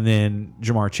 And then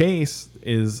Jamar Chase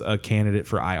is a candidate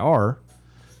for IR,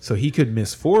 so he could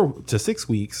miss 4 to 6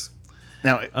 weeks.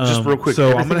 Now, just real quick,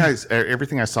 so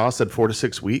everything I saw said 4 to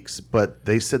 6 weeks, but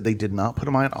they said they did not put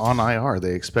him on IR.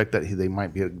 They expect that they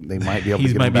might be able to get him back.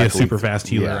 He might be a super fast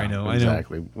healer. Yeah, I know.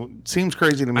 Exactly. Well, seems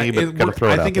crazy to me, but gotta throw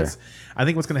it out there. I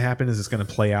think what's going to happen is it's going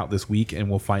to play out this week, and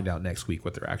we'll find out next week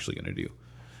what they're actually going to do.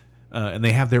 And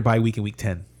they have their bye week in week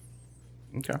 10.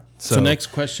 Okay. So next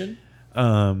question.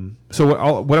 So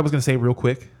what I was going to say real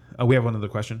quick. We have one other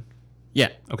question. Yeah.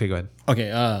 Okay, go ahead.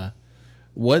 Okay.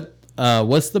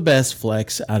 What's the best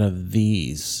flex out of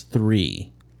these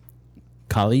 3?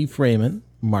 Khalif Raymond,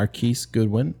 Marquise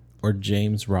Goodwin, or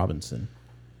James Robinson?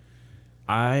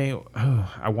 I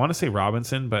want to say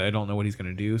Robinson, but I don't know what he's going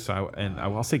to do. So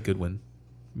I'll say Goodwin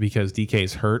because DK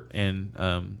is hurt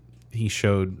and he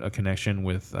showed a connection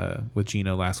with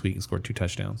Geno last week and scored 2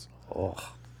 touchdowns. Oh,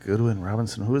 Goodwin,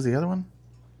 Robinson. Who was the other one?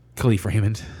 Khalif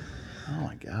Raymond. Oh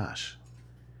my gosh.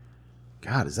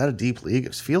 God, is that a deep league?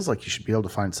 It feels like you should be able to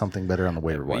find something better on the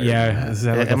waiver wire. Yeah,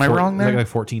 am I wrong there? Like a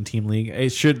 14-team league.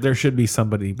 There should be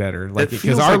somebody better. Like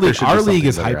because our league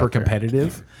is hyper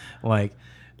competitive. Like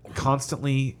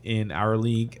constantly in our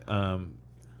league,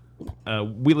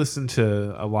 we listen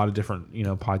to a lot of different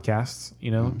podcasts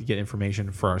to get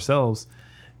information for ourselves,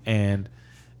 and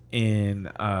in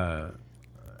a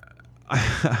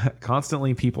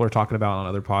constantly people are talking about on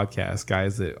other podcasts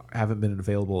guys that haven't been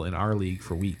available in our league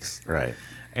for weeks. Right.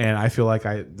 And I feel like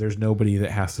there's nobody that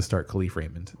has to start Khalif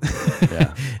Raymond.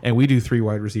 Yeah. And we do 3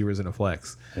 wide receivers and a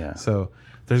flex. Yeah. So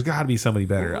there's got to be somebody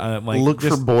better. Look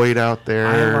for Boyd out there.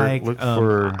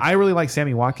 I really like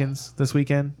Sammy Watkins this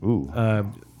weekend. Ooh. Okay.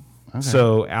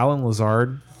 So Alan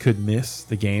Lazard could miss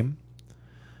the game.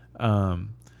 Aaron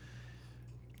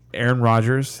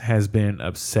Rodgers has been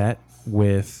upset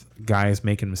with guys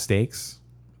making mistakes,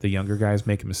 the younger guys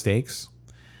making mistakes,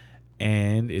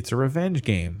 and it's a revenge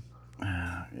game.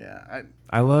 Yeah,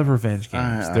 I love revenge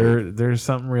games. There's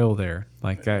something real there.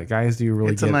 Like guys do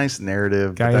really. It's a nice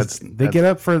narrative. Guys, they get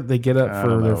up for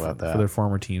for their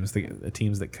former teams, the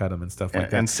teams that cut them and stuff like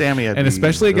that. And Sammy, and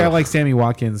especially a guy like Sammy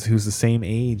Watkins, who's the same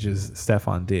age as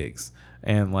Stephon Diggs,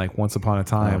 and like once upon a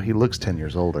time, he looks 10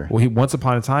 years older. Well, he once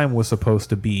upon a time was supposed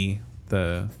to be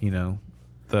the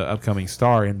upcoming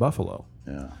star in Buffalo.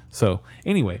 Yeah. So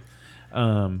anyway.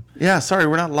 Sorry,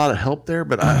 we're not a lot of help there,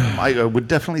 but I would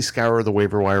definitely scour the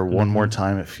waiver wire one more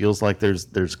time. It feels like there's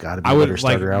got to be a better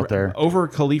starter out there. Over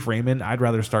Khalif Raymond, I'd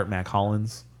rather start Mac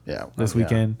Hollins this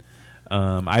weekend.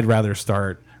 I'd rather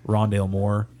start Rondale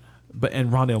Moore.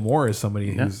 And Rondale Moore is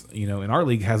somebody who's, in our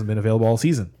league hasn't been available all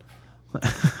season.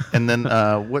 And then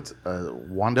what's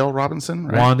Wan'Dale Robinson?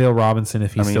 Right? Wan'Dale Robinson,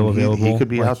 if he's still available. He could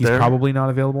be out he's there. He's probably not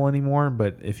available anymore,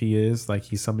 but if he is,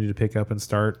 he's somebody to pick up and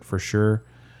start for sure.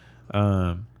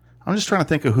 I'm just trying to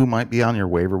think of who might be on your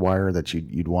waiver wire that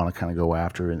you'd want to kind of go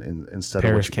after instead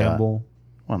Paris of what you Campbell.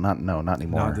 Got. Well, not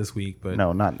anymore. Not this week, but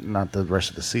no, not the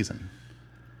rest of the season.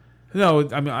 No,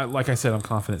 I mean, like I said, I'm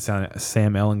confident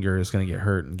Sam Ellinger is going to get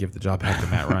hurt and give the job back to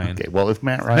Matt Ryan. Okay, well, if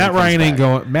Matt Ryan ain't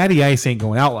going, Matty Ice ain't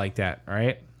going out like that. All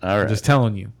right. All right. I'm just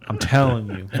telling you.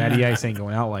 Matty Ice ain't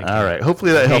going out like that. All right.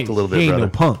 Hopefully that helped a little bit, he ain't brother.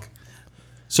 no punk.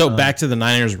 So back to the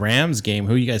Niners-Rams game.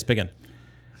 Who are you guys picking?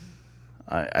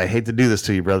 I hate to do this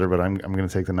to you, brother, but I'm going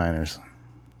to take the Niners.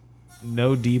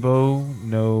 No Debo,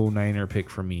 no Niner pick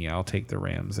for me. I'll take the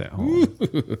Rams at home.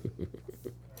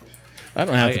 I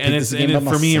don't have to pick this game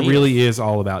for me, it really is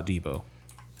all about Debo.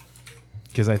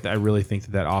 Because I really think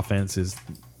that offense is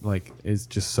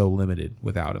just so limited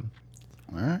without him.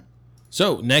 All right.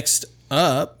 So next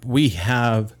up, we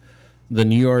have the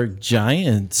New York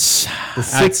Giants. The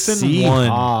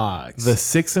 6-1. The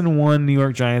 6-1 New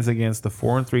York Giants against the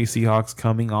 4-3 Seahawks,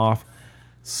 coming off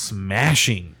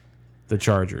smashing the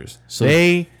Chargers. So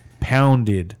they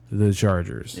pounded the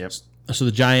Chargers. Yep. So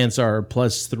the Giants are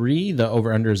 +3. The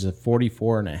over/under is at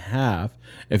 44.5.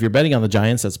 If you're betting on the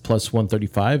Giants, that's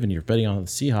 +135, and you're betting on the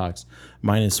Seahawks,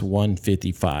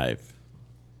 -155.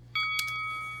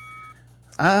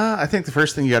 I think the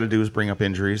first thing you got to do is bring up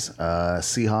injuries.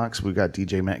 Seahawks, we've got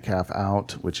DJ Metcalf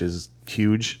out, which is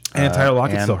huge. And Tyler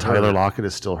Lockett's still hurt. Tyler Lockett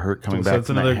is still hurt coming back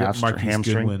from that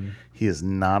hamstring. Goodwin. He is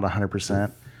not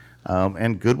 100%.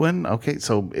 And Goodwin, okay,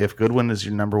 so if Goodwin is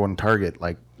your number one target,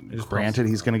 granted,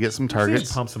 he's going to get some targets.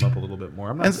 Just pumps him up a little bit more.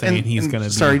 I'm not saying he's going to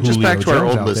be sorry, just Julio back to our Jones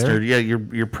old out listener. there. Yeah,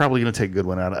 you're probably going to take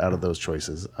Goodwin out of those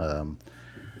choices.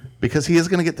 Because he is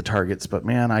going to get the targets, but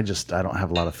man, I don't have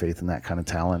a lot of faith in that kind of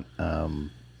talent.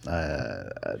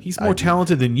 He's more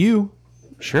talented than you.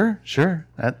 Sure.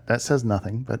 That says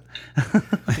nothing, but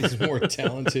He's more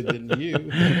talented than you.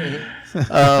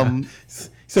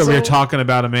 So we're talking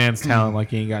about a man's talent like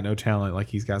he ain't got no talent, like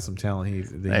he's got some talent.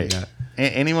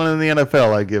 Anyone in the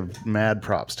NFL, I give mad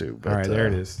props to. But, all right, there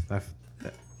it is.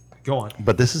 Go on.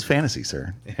 But this is fantasy,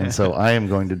 sir, and so I am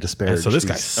going to disparage this these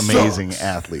guy amazing sucks.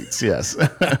 athletes. Yes.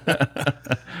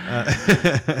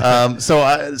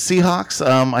 Seahawks,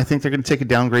 I think they're going to take a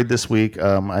downgrade this week.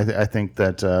 I think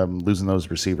that losing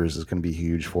those receivers is going to be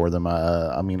huge for them.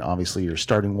 I mean, obviously, you're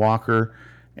starting Walker,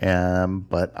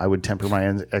 but I would temper my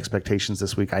expectations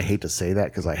this week. I hate to say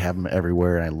that because I have him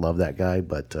everywhere and I love that guy,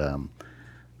 but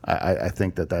I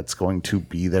think that's going to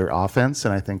be their offense,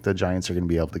 and I think the Giants are going to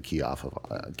be able to key off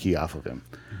of him.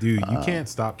 Dude, you can't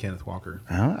stop Kenneth Walker.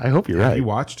 I hope you're right. Have you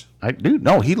watched?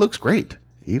 No, he looks great.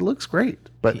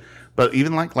 But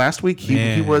even like last week,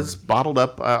 he was bottled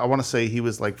up. I want to say he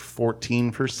was like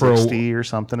 14 for 60 or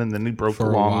something, and then he broke the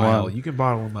long one. You can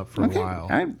bottle him up for a while.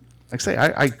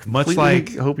 I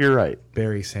completely hope you're right.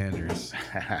 Barry Sanders.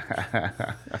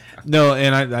 No,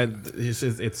 and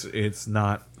it's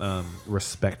not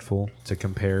respectful to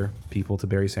compare people to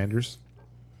Barry Sanders,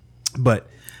 but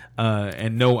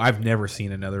and no, I've never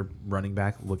seen another running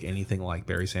back look anything like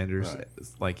Barry Sanders. Right.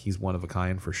 Like he's one of a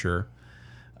kind for sure.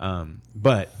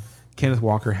 But Kenneth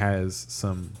Walker has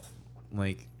some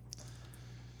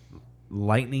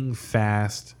lightning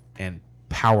fast and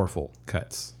powerful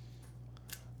cuts.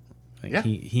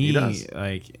 He does.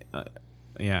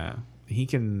 he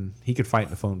could fight in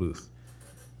the phone booth.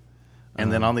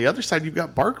 And then on the other side, you've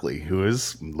got Barkley, who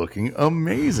is looking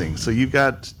amazing. So you've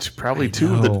got probably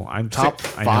two of the top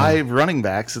 5 running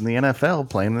backs in the NFL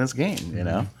playing in this game. You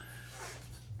know.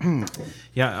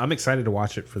 Yeah, I'm excited to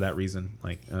watch it for that reason.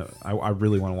 Like, I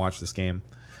really want to watch this game.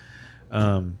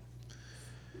 I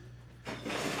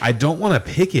don't want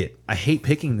to pick it. I hate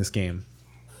picking this game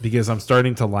because I'm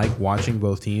starting to like watching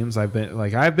both teams. I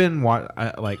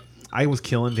was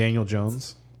killing Daniel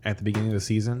Jones at the beginning of the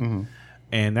season,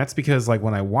 and that's because like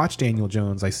when I watch Daniel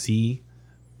Jones, I see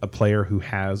a player who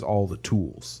has all the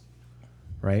tools,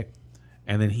 right?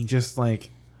 And then he just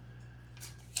like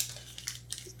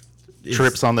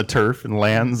trips on the turf and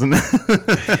lands, and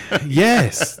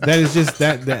yes, that is just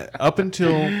that up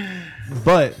until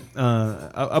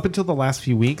the last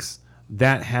few weeks,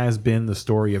 that has been the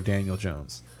story of Daniel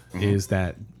Jones. Is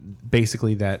that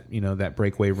basically that that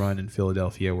breakaway run in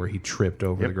Philadelphia where he tripped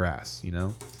over the grass?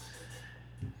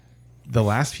 The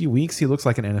last few weeks he looks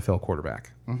like an NFL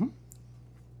quarterback.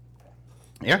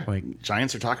 Yeah, like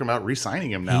Giants are talking about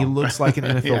re-signing him now. He looks like an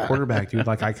NFL quarterback, dude.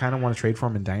 Like I kind of want to trade for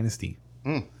him in Dynasty.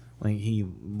 Like he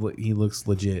looks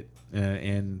legit,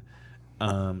 and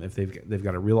if they've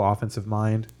got a real offensive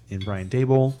mind in Brian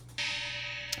Daboll,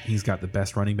 he's got the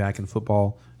best running back in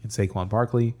football in Saquon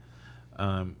Barkley.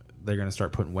 They're going to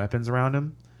start putting weapons around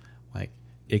him. Like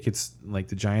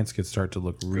the Giants could start to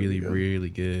look really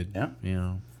good.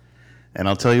 Yeah. And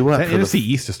I'll tell you what, that NFC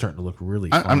East is starting to look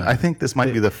really fun. I think this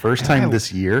might be the first time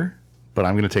this year, but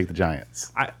I'm going to take the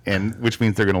Giants, which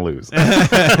means they're going to lose.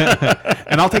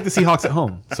 And I'll take the Seahawks at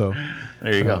home. So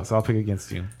there you go. So I'll pick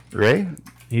against you. Ray?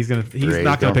 He's not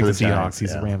going to pick the Seahawks.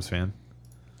 He's a Rams fan.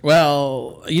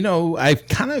 Well, I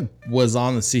kind of was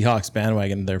on the Seahawks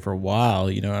bandwagon there for a while.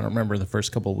 I don't remember the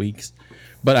first couple of weeks,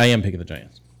 but I am picking the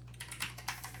Giants.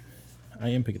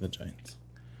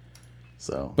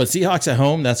 So, but Seahawks at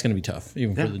home, that's going to be tough,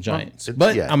 even for the Giants.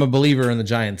 But I'm a believer in the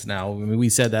Giants now. I mean, we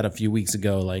said that a few weeks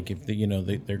ago. Like if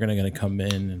they're going to come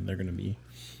in and they're going to be.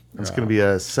 It's going to be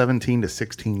a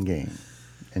 17-16 game.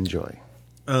 Enjoy.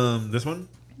 This one?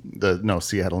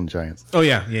 Seattle and Giants. Oh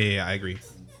yeah, I agree.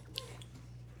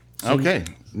 Okay,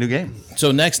 new game.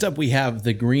 So next up, we have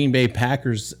the Green Bay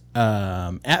Packers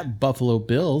at Buffalo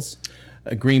Bills.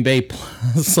 Green Bay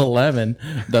plus 11.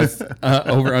 That's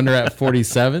over under at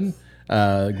 47.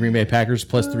 Green Bay Packers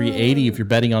plus 380 if you're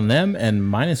betting on them, and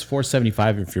minus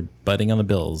 475 if you're betting on the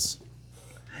Bills.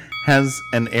 Has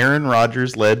an Aaron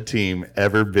Rodgers led team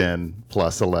ever been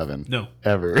plus 11? No,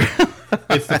 ever.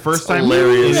 It's the first time.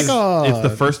 It's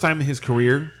the first time in his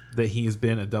career that he has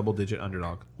been a double-digit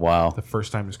underdog. Wow. The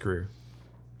first time in his career.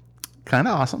 Kind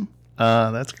of awesome.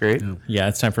 That's great. Yeah,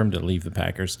 it's time for him to leave the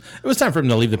Packers. It was time for him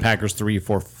to leave the Packers 3 or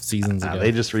 4 seasons ago.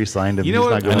 They just re-signed him. You know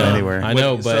He's not going anywhere. I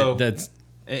know, but that's...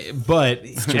 But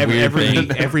every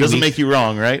doesn't make you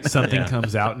wrong, right? Something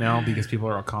comes out now because people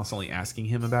are constantly asking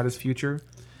him about his future.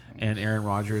 And Aaron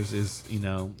Rodgers is,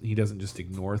 he doesn't just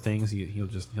ignore things.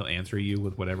 He'll answer you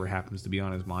with whatever happens to be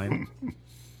on his mind.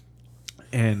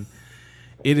 And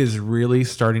it is really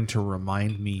starting to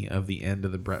remind me of the end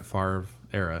of the Brett Favre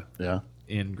era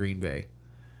in Green Bay.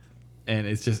 And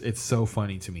it's so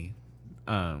funny to me.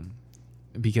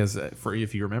 Because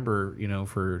if you remember,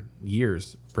 for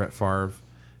years, Brett Favre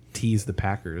teased the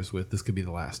Packers with this could be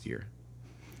the last year.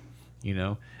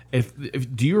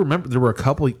 If do you remember there were a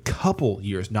couple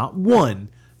years, not one,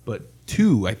 but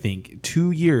 2, I think,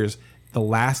 2 years, the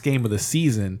last game of the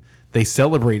season, they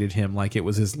celebrated him like it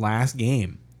was his last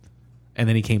game. And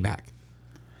then he came back.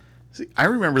 See, I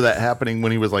remember that happening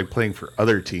when he was like playing for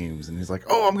other teams, and he's like,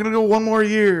 "Oh, I'm gonna go one more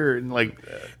year," and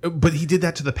but he did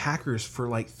that to the Packers for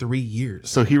like 3 years.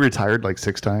 So he retired like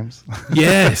 6 times.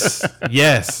 Yes.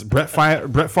 Brett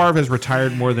Favre has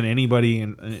retired more than anybody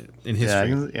in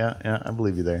history. Yeah, I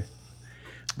believe you there.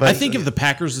 But I think if the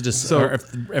Packers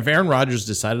if Aaron Rodgers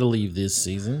decided to leave this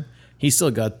season, he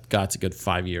still got a good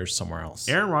 5 years somewhere else.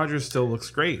 Aaron Rodgers still looks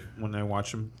great when I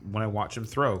watch him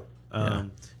throw.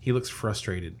 He looks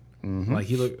frustrated.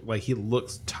 Mm-hmm. He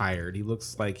looks tired. He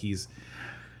looks like he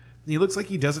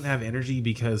doesn't have energy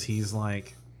because he's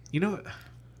like,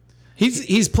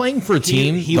 he's playing for a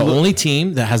team, only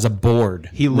team that has a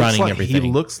board running everything. He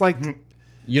looks like,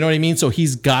 you know what I mean? So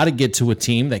he's got to get to a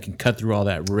team that can cut through all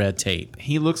that red tape.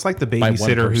 He looks like the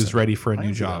babysitter who's ready for a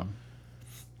new job.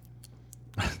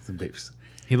 The babysitter.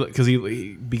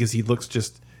 Because he looks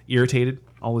just irritated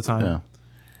all the time. Yeah.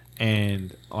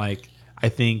 And like, I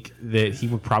think that he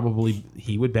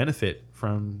would benefit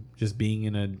from just being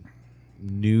in a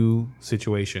new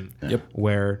situation. Yep.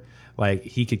 Where like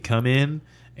he could come in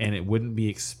and it wouldn't be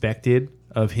expected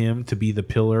of him to be the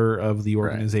pillar of the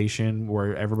organization,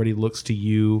 where everybody looks to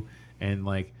you and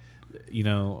like, you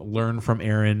know, learn from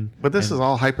Aaron. But this is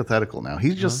all hypothetical now.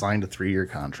 He's just signed a 3-year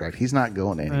contract. He's not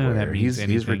going anywhere. That means He's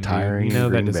anything, retiring. dude. You know,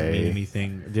 in that Green doesn't mean Bay.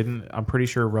 anything. I'm pretty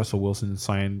sure Russell Wilson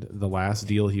signed the last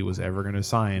deal he was ever going to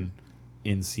sign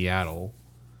in Seattle.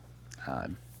 I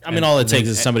mean, all it takes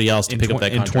is somebody else to pick up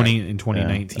that contract. In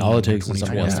 2019. All it takes is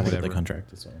somebody else to pick up whatever. the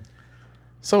contract. So.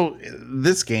 So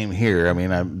this game here, I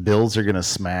mean, Bills are going to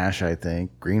smash. I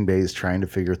think Green Bay is trying to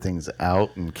figure things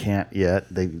out and can't yet.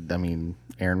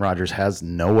 Aaron Rodgers has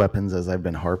no weapons, as I've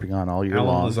been harping on all year Alan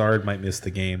long. Lazard might miss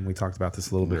the game. We talked about this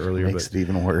a little bit earlier, Makes but it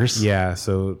even worse. yeah,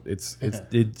 so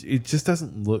it just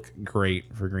doesn't look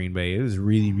great for Green Bay. It is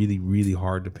really, really, really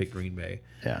hard to pick Green Bay.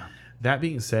 Yeah. That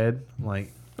being said,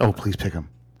 like, Oh, please pick him.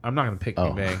 I'm not going to pick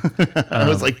Green Bay. I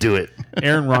was like, do it.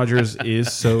 Aaron Rodgers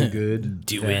is so good.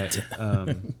 Do that,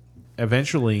 it.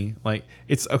 Eventually, like,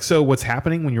 it's so what's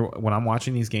happening when I'm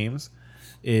watching these games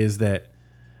is that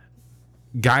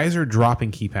guys are dropping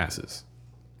key passes.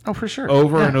 Oh, for sure.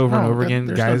 Over and over and over again.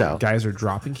 There's no doubt. Guys are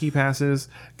dropping key passes.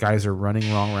 Guys are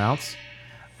running wrong routes.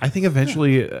 I think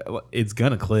eventually it's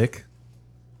gonna click.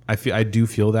 I do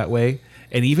feel that way.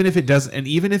 And even if it doesn't, and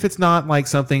even if it's not like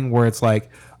something where it's like,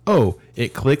 oh,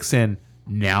 it clicks and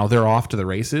now they're off to the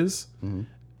races.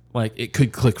 Like, it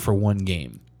could click for one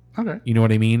game. Okay. You know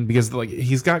what I mean? Because like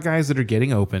he's got guys that are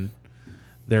getting open.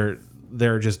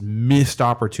 They're just missed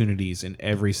opportunities in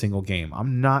every single game.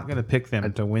 I'm not going to pick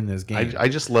them to win this game. I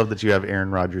just love that you have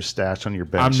Aaron Rodgers stashed on your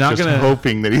bench. I'm not just gonna-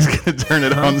 hoping that he's going to turn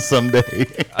it on someday.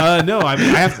 No, I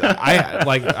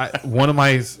mean, one of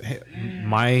my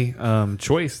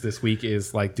choice this week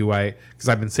is like, because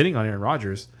I've been sitting on Aaron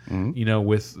Rodgers, you know,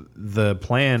 with the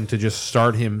plan to just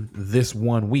start him this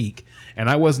 1 week, and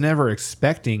I was never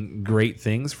expecting great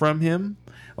things from him.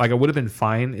 Like, I would have been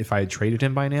fine if I had traded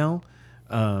him by now,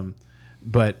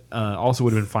 but also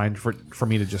would have been fine for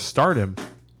me to just start him.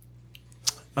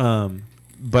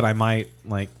 But I might,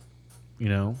 like, you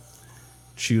know,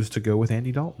 choose to go with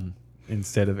Andy Dalton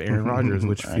instead of Aaron Rodgers,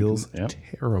 which feels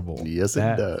terrible. Yes,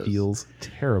 that it does. feels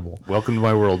terrible. Welcome to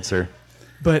my world, sir.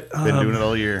 But Been doing it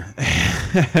all year.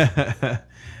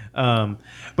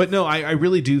 but no, I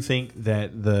really do think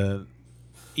that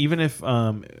even if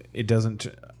it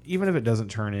doesn't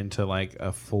turn into like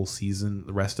a full season,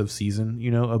 the rest of season,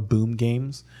 you know, of boom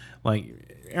games, like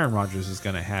Aaron Rodgers is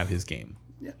going to have his game.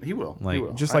 Yeah, he will. Like, he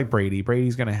will. just like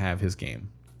Brady's going to have his game.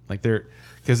 Like,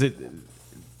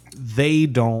 they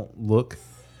don't look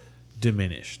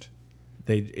diminished.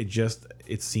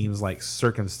 It seems like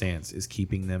circumstance is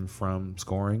keeping them from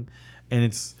scoring, and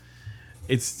it's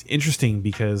interesting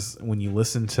because when you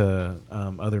listen to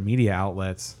other media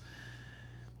outlets,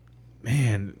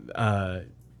 man,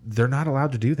 they're not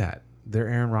allowed to do that. They're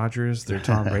Aaron Rodgers, they're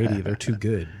Tom Brady, they're too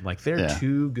good. Like, they're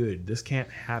too good. This can't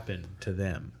happen to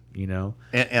them, you know.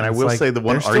 And I will say the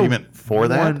one argument for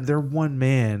that, they're one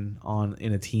man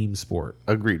in a team sport.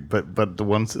 agreed. But the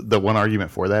one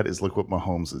argument for that is look what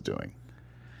Mahomes is doing.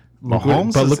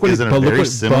 Mahomes is in a very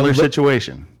similar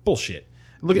situation. Bullshit.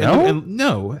 Look No? at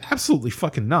no, absolutely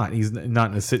fucking not. He's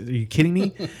not in a. Are you kidding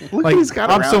me? Look, he's got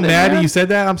I'm so around it, mad that man. you said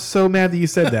that. I'm so mad that you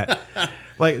said that.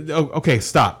 Like, okay,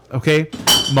 stop. Okay,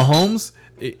 Mahomes,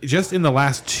 just in the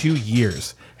last 2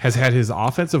 years, has had his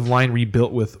offensive line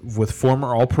rebuilt with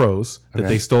former All Pros that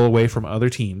they stole away from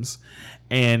other teams,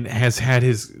 and has had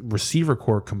his receiver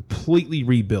core completely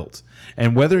rebuilt.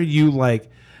 And whether you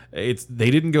like, they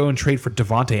didn't go and trade for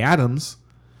Devontae Adams,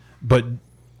 but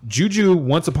Juju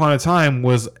once upon a time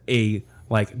was a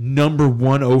like number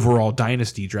 1 overall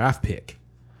dynasty draft pick.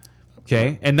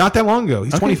 Okay, and not that long ago,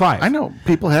 he's 25. I know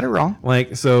people had it wrong,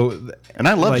 Like, so, and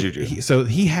I love like, Juju. so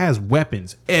he has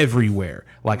weapons everywhere.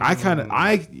 Like,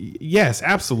 yes,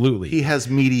 absolutely. He has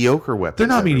mediocre weapons. They're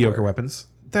not everywhere. mediocre weapons.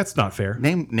 That's not fair.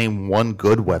 Name one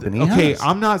good weapon he Okay, has.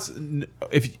 I'm not.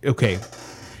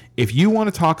 If you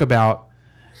want to talk about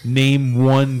name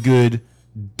one good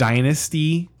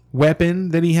dynasty weapon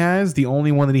that he has, the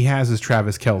only one that he has is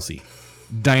Travis Kelce,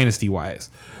 dynasty wise.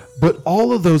 But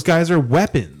all of those guys are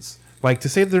weapons. Like, to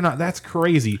say that they're not, that's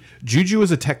crazy. Juju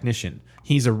is a technician.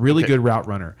 He's a really good route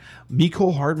runner.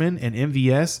 Mecole Hardman and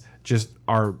MVS just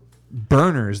are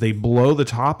burners. They blow the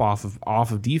top off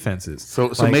of defenses. So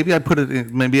Like, maybe I put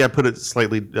it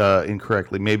slightly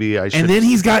incorrectly. Maybe I should. and then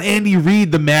he's got Andy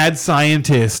Reid, the mad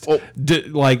scientist,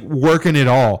 like working it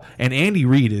all. And Andy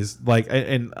Reid is like,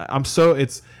 and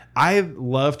I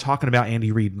love talking about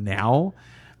Andy Reid now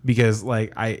because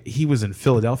like he was in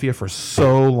Philadelphia for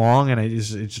so long, and it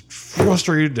just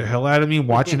frustrated the hell out of me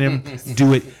watching him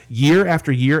do it year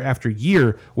after year after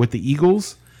year with the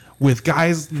Eagles, with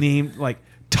guys named like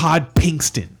Todd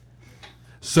Pinkston.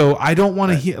 So I don't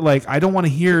want to hear I don't want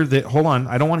to hear that. Hold on,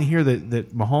 I don't want to hear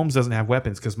that Mahomes doesn't have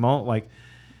weapons because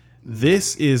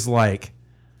this is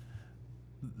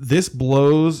this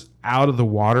blows out of the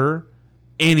water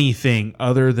anything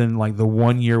other than the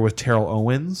 1 year with Terrell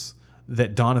Owens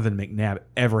that Donovan McNabb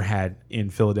ever had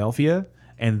in Philadelphia,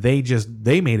 and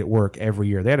they made it work every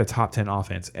year. They had a top 10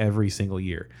 offense every single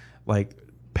year.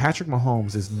 Patrick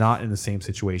Mahomes is not in the same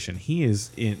situation. He is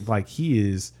in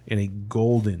a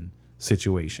golden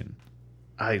situation.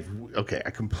 I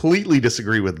completely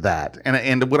disagree with that.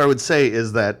 And what I would say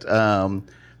is that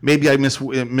maybe I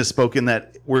misspoke in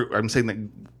that I'm saying that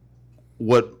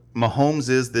what Mahomes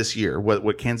is this year,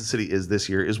 what Kansas City is this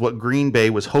year, is what Green Bay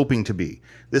was hoping to be.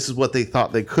 This is what they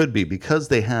thought they could be because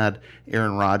they had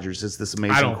Aaron Rodgers as this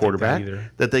amazing quarterback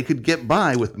that they could get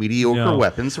by with mediocre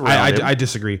weapons around him. I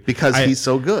disagree because he's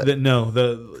so good.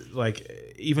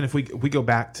 Even if we go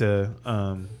back to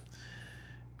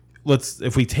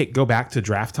go back to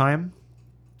draft time,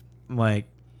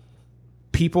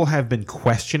 people have been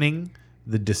questioning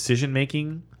the decision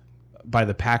making by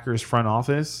the Packers front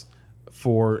office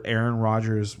for Aaron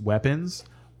Rodgers' weapons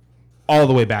all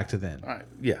the way back to then.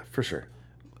 Yeah, for sure.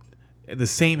 The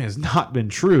same has not been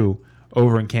true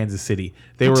over in Kansas City.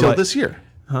 Until this year.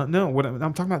 No,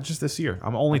 I'm talking about just this year.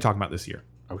 I'm only talking about this year.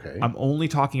 Okay. I'm only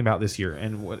talking about this year.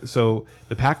 And so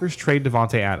the Packers trade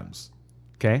Devontae Adams.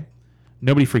 Okay?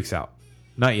 Nobody freaks out.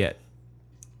 Not yet.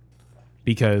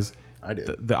 Because I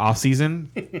did. The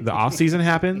offseason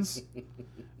happens.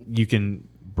 You can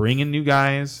bring in new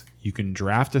guys. You can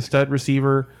draft a stud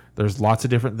receiver. There's lots of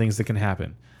different things that can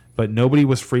happen. But nobody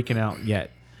was freaking out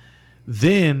yet.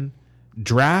 Then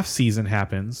draft season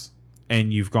happens,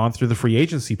 and you've gone through the free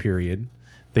agency period.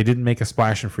 They didn't make a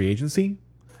splash in free agency,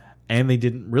 and they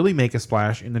didn't really make a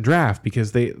splash in the draft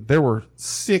because there were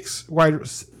six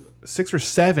or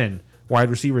seven wide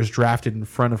receivers drafted in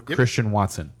front of Christian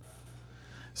Watson.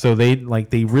 So they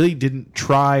really didn't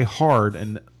try hard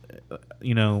and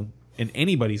in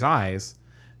anybody's eyes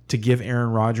to give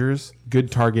Aaron Rodgers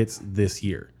good targets this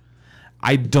year.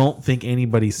 I don't think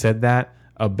anybody said that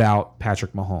about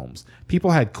Patrick Mahomes.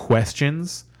 People had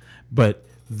questions, but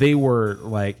they were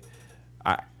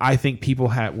I think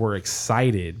people were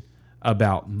excited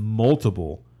about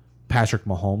multiple Patrick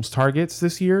Mahomes targets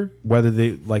this year, whether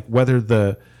you were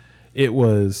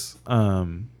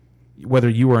an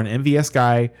MVS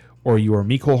guy or you were a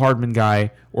Mecole Hardman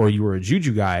guy or you were a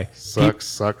Juju guy.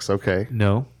 Sucks. Okay.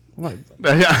 No.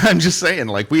 I'm just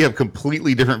saying, we have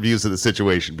completely different views of the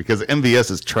situation because MVS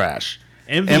is trash.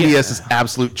 MVS is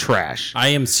absolute trash. I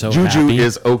am so Juju happy.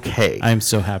 is okay. I am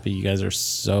so happy you guys are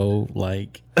so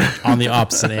on the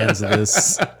opposite ends of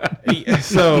this.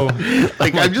 So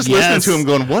I'm just listening to him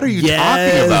going, what are you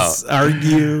talking about? Are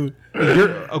you?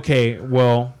 You're okay.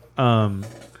 Well,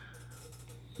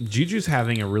 Juju's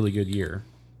having a really good year.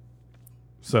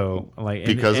 So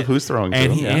because of who's throwing to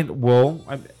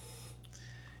him.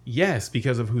 Yes,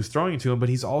 because of who's throwing to him, but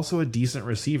he's also a decent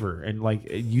receiver, and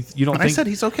you don't. But I said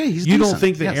he's okay. He's you decent. Don't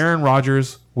think that Aaron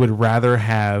Rodgers would rather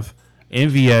have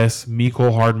MVS,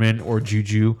 Mecole Hardman, or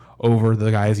Juju over the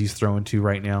guys he's throwing to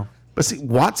right now? But see,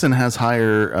 Watson has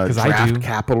higher draft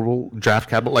capital.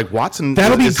 Watson.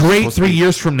 That'll be great 3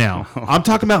 years from now. I'm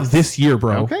talking about this year,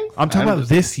 bro. Okay. I'm talking about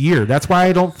this year. That's why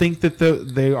I don't think that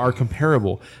they are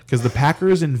comparable because the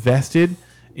Packers invested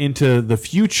into the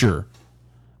future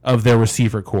of their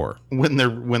receiver core when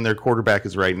their quarterback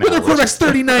is right now. When their quarterback's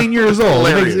 39 years old.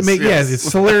 Yes,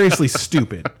 it's hilariously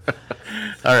stupid.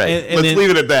 All right, let's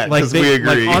leave it at that because we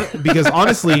agree. Because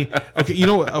honestly, okay,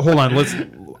 hold on.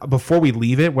 Before we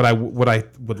leave it, what I would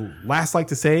last like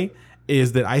to say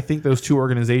is that I think those two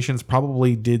organizations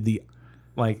probably did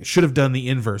should have done the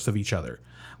inverse of each other.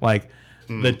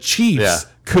 The Chiefs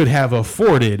could have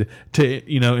afforded to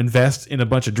invest in a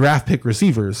bunch of draft pick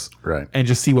receivers, right, and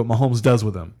just see what Mahomes does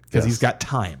with them because he's got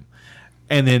time.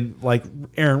 And then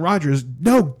Aaron Rodgers,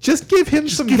 no, just give him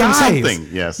some guys. Him something.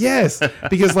 Yes,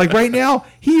 because right now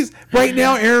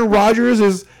Aaron Rodgers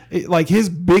is his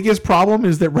biggest problem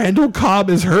is that Randall Cobb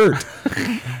is hurt,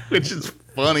 which is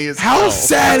funny as how hell.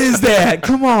 sad is that?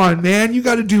 Come on, man, you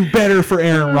got to do better for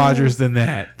Aaron Rodgers than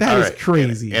that. That is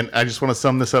crazy. And I just want to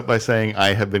sum this up by saying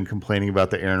I have been complaining about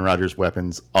the Aaron Rodgers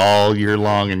weapons all year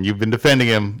long, and you've been defending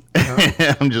him.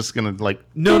 I'm just gonna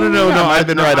no. I've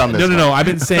been right on this. No. I've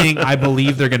been saying I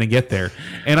believe they're gonna get there,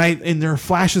 and there are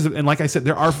flashes of, and like I said,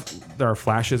 there are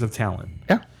flashes of talent.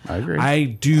 Yeah, I agree. I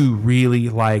do really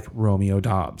like Romeo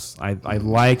Doubs. I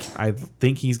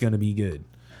think he's gonna be good.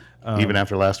 Even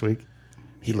after last week.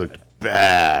 He looked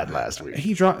bad last week.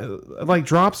 He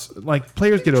drops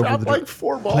players get over Dropped the like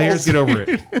 4 balls. Players get over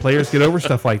it. Players get over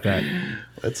stuff like that.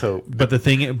 Let's hope. But the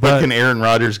thing, But can Aaron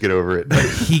Rodgers get over it?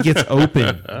 he gets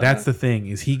open. That's the thing,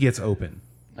 is he gets open.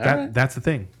 That's the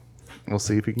thing. We'll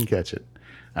see if he can catch it.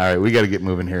 All right, we got to get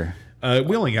moving here.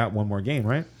 We only got one more game,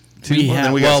 right?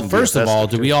 Well, first of all,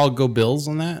 DFS do we all go Bills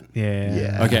on that?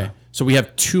 Yeah. Okay, so we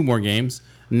have 2 more games.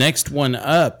 Next one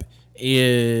up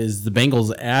is the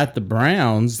Bengals at the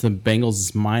Browns. The Bengals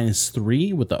is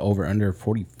 -3 with the over/under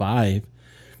 45.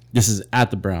 This is at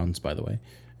the Browns, by the way.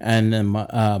 And then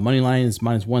money line is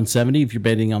 -170 if you're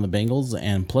betting on the Bengals,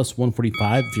 and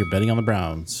 +145 if you're betting on the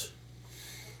Browns.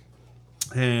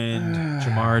 And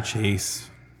Jamar Chase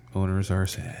owners are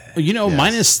sad. You know,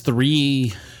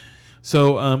 -3.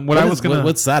 So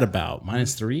What's that about?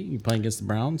 -3? You playing against the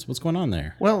Browns? What's going on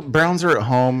there? Well, Browns are at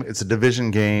home. It's a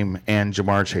division game, and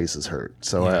Jamar Chase is hurt.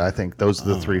 So I think those are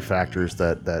the 3 factors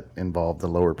that involve the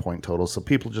lower point total. So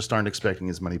people just aren't expecting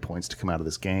as many points to come out of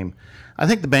this game. I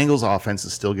think the Bengals' offense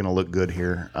is still going to look good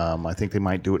here. I think they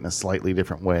might do it in a slightly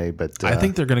different way, but I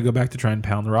think they're going to go back to try and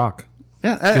pound the rock.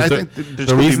 yeah, I think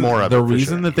there's going to be more of it. The for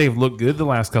reason sure. that they've looked good the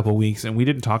last couple of weeks, and we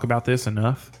didn't talk about this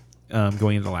enough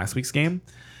going into last week's game,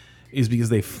 is because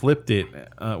they flipped it.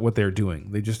 What they're doing,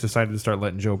 they just decided to start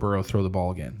letting Joe Burrow throw the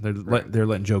ball again. They're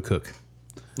letting Joe cook,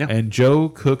 and Joe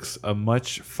cooks a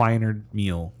much finer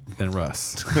meal than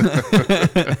Russ.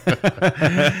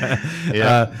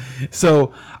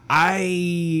 So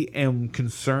I am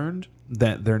concerned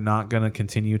that they're not going to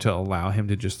continue to allow him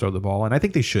to just throw the ball, and I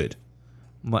think they should.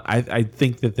 I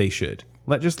think that they should.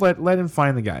 Let him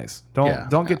find the guys.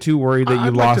 Don't get too worried that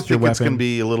you lost your weapon. It's going to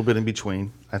be a little bit in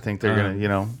between. I think they're going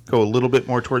to go a little bit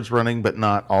more towards running, but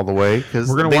not all the way,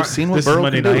 because they've seen what Burrow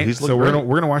can do. He's so we're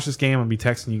gonna watch this game and be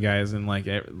texting you guys, and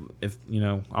if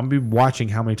I'm gonna be watching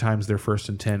how many times they're 1st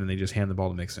and 10 and they just hand the ball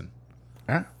to Mixon.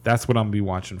 Yeah. That's what I'm gonna be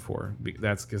watching for.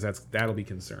 That'll be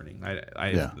concerning.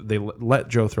 They let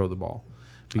Joe throw the ball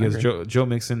because Joe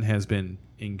Mixon has been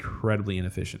incredibly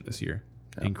inefficient this year.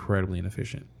 Yeah. Incredibly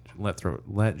inefficient.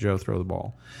 Let Joe throw the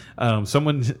ball.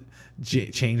 Someone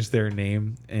changed their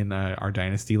name in our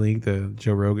dynasty league. The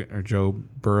Joe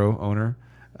Burrow owner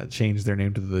changed their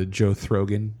name to the Joe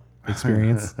Throgan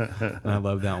experience. And I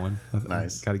love that one.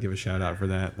 Nice. Got to give a shout out for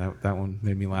that. That one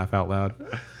made me laugh out loud.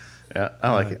 Yeah,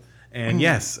 I like it. And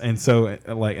yes, and so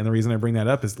and the reason I bring that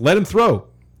up is let him throw.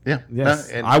 Yeah.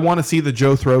 Yes. I want to see the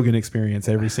Joe Throgan experience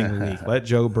every single week. Let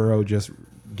Joe Burrow just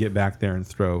get back there and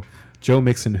throw. Joe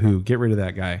Mixon, get rid of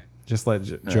that guy. Just let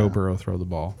Joe Burrow throw the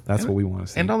ball. That's what we want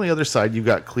to see. And on the other side, you've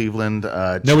got Cleveland.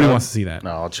 Nobody wants to see that.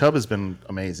 No, Chubb has been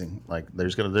amazing.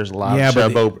 There's a lot of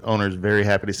Chubb owners very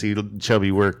happy to see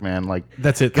Chubby work, man.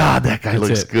 That's it. God, that guy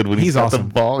looks good when he's got the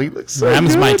ball. He looks so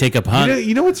Rams good. might take up Hunt.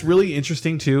 You know what's really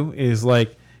interesting too is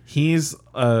he's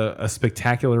a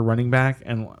spectacular running back,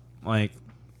 and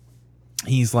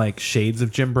he's like shades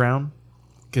of Jim Brown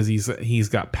because he's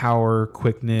got power,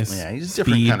 quickness. Yeah, he's a speed.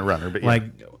 different kind of runner, but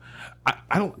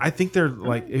I think they're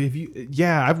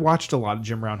I've watched a lot of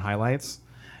Jim Brown highlights,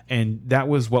 and that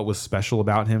was what was special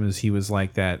about him is he was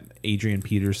like that Adrian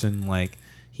Peterson.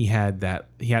 He had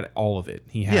all of it.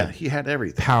 He had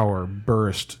everything. Power,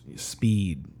 burst,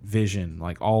 speed, vision,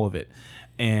 all of it.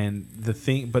 And the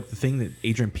thing that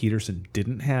Adrian Peterson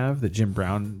didn't have, that Jim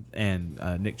Brown and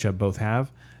Nick Chubb both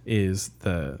have, is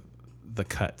the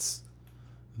cuts,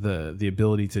 the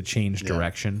ability to change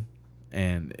direction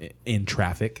and in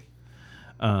traffic.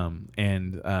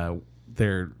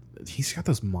 He's got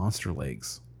those monster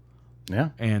legs. Yeah.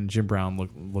 And Jim Brown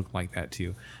looked like that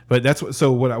too. But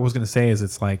what I was going to say is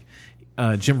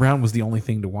Jim Brown was the only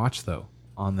thing to watch though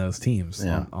on those teams,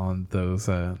 on those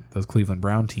Cleveland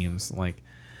Brown teams,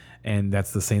 and that's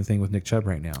the same thing with Nick Chubb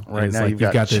right now. Right now you've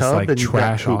got this and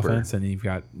trash got offense, and you've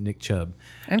got Nick Chubb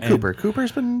and Cooper.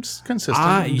 Cooper's been consistent.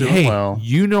 I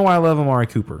love Amari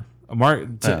Cooper. So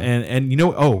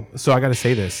I got to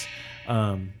say this.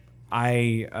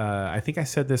 I think I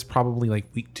said this probably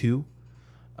week 2,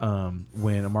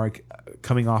 when Amari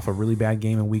coming off a really bad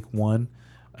game in week 1,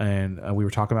 and we were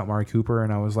talking about Amari Cooper,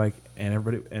 and I was like, and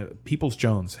everybody,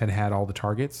 Peoples-Jones had all the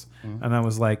targets, and I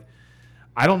was like,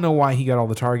 I don't know why he got all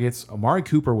the targets. Amari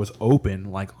Cooper was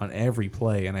open on every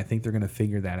play, and I think they're going to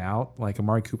figure that out.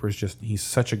 Amari Cooper's he's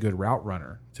such a good route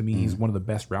runner. To me, he's one of the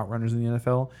best route runners in the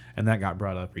NFL, and that got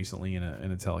brought up recently in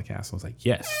a telecast. I was like,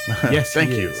 yes,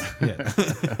 thank you.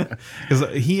 Because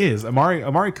he is.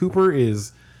 Amari Cooper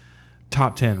is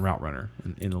top 10 route runner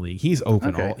in the league. He's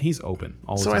open. Okay. He's open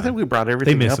all the time. So I think we brought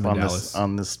everything up Dallas.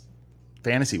 on this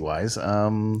fantasy wise.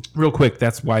 Real quick,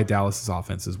 that's why Dallas's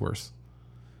offense is worse.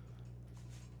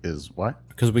 Is what?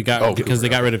 Because they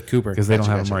got rid of Cooper. Because they don't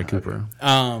have Gotcha. Amari Cooper.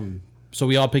 So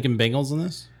we all picking Bengals in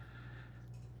this?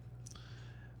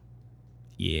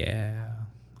 Yeah,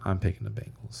 I'm picking the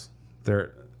Bengals.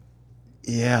 They're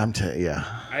Yeah,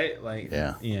 I like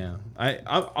Yeah.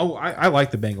 I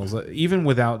like the Bengals even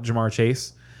without Jamar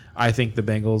Chase. I think the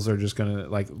Bengals are just gonna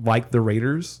like the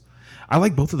Raiders. I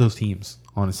like both of those teams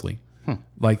honestly. I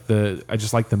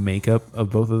just like the makeup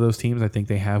of both of those teams. I think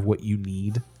they have what you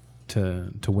need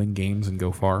to win games and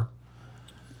go far.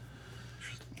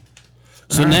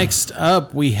 So next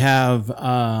up, we have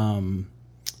the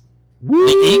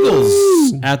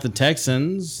Eagles at the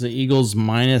Texans. The Eagles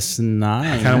 -9.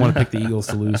 I kind of want to pick the Eagles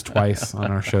to lose twice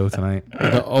on our show tonight.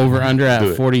 The over/under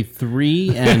at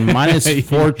 43 and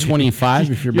 -425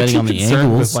 if you're betting on the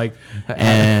concerned with, Eagles,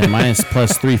 and minus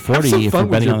plus 340 if fun you're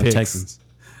with betting your on the picks. Texans.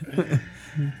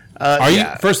 Are you?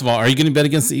 First of all, are you going to bet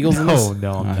against the Eagles? in this?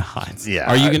 No, I'm not. Yeah.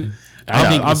 Are you going? I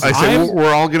think I said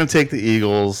we're all going to take the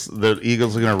Eagles. The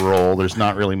Eagles are going to roll. There's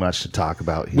not really much to talk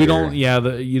about here. We don't. Yeah,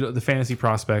 the fantasy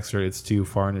prospects it's too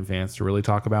far in advance to really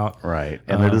talk about. Right,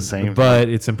 and they're the same. But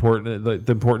it's important.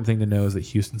 The important thing to know is that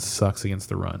Houston sucks against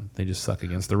the run. They just suck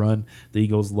against the run. The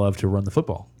Eagles love to run the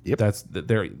football. Yep. That's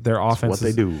their offense. what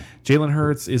they do. Jalen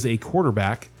Hurts is a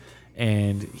quarterback,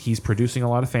 and he's producing a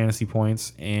lot of fantasy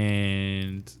points,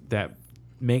 and that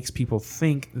makes people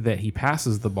think that he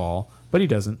passes the ball, but he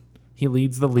doesn't. He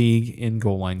leads the league in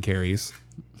goal line carries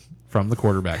from the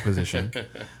quarterback position.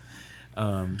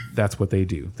 That's what they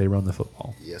do. They run the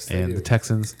football. Yes, they and do. the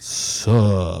Texans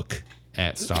suck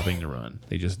at stopping the run.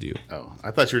 They just do. Oh,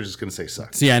 I thought you were just going to say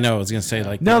sucks. See, I know. I was going to say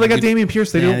like No, they got Dameon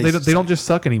Pierce. They Yeah, don't. They don't just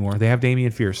suck anymore. They have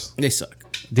Dameon Pierce. They suck.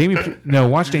 No,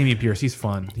 watch Dameon Pierce. He's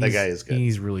fun. That guy is good,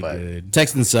 He's really but- good.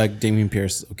 Texans suck. Damian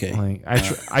Pierce. Okay. Like, I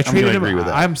traded gonna him. agree with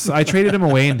that. I traded him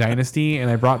away in Dynasty, and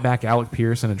I brought back Alec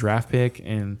Pierce and a draft pick,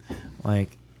 and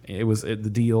the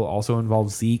deal also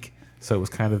involved Zeke, so it was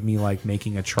kind of me like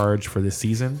making a charge for this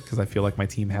season because I feel like my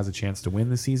team has a chance to win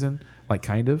this season,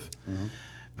 kind of. Mm-hmm.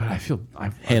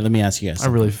 But Hey, let me ask you guys. I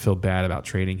really feel bad about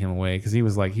trading him away because he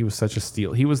was such a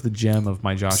steal. He was the gem of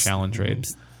my Josh Allen trade.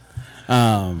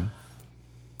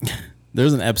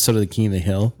 There's an episode of The King of the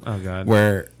Hill. Oh, God.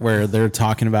 Where they're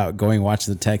talking about going watch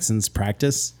the Texans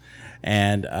practice,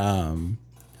 and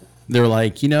they're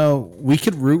like, we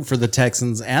could root for the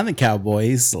Texans and the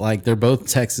Cowboys, like they're both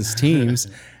Texas teams,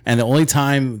 and the only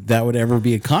time that would ever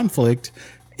be a conflict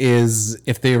is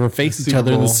if they ever face each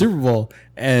other in the Super Bowl.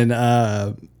 And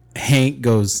Hank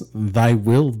goes, "Thy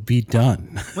will be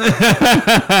done."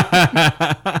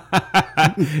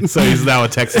 So he's now a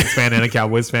Texans fan and a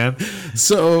Cowboys fan.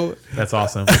 So That's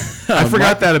awesome. I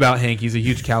forgot that about Hank. He's a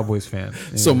huge Cowboys fan.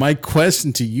 So my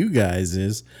question to you guys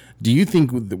is, do you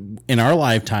think in our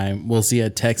lifetime we'll see a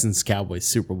Texans Cowboys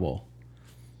Super Bowl?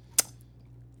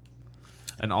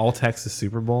 An all Texas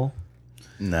Super Bowl.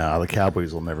 No, the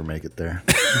Cowboys will never make it there.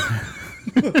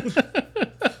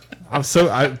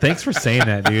 Thanks for saying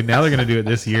that, dude. Now they're gonna do it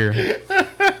this year.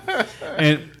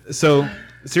 And so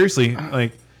seriously,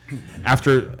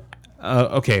 after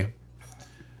okay.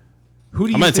 Who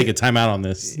do you I'm going to think- take a timeout on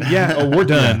this. Yeah, we're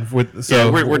done with.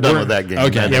 So we're done with that game. Okay.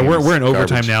 That Yeah, game we're is in overtime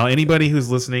garbage. now. Anybody who's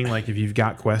listening, if you've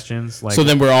got questions, So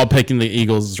then we're all picking the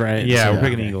Eagles, right? yeah, So- we're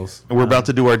picking Eagles. We're about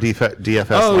to do our DFS.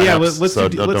 Oh yeah, lineups, let's so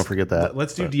do, don't forget that.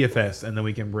 Let's do DFS, and then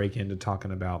we can break into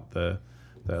talking about the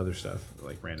other stuff,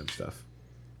 like random stuff.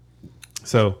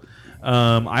 So,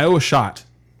 I owe a shot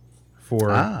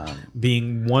for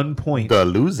being 1 point. The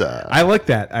loser. I like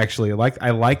that actually. I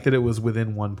like that it was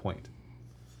within 1 point.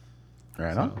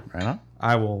 Right on. Right on.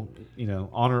 I will,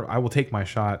 I will take my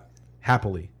shot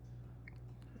happily,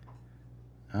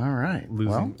 All right.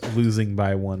 Well, losing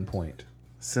by 1 point.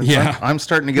 since Yeah. I'm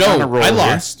starting to get on a roll I here.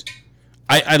 lost.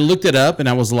 I looked it up and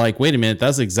I was like, wait a minute,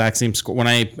 that's the exact same score. When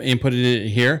I inputted it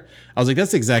here, I was like,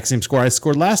 that's the exact same score I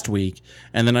scored last week.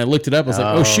 And then I looked it up. I was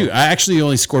like, oh shoot, I actually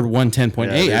only scored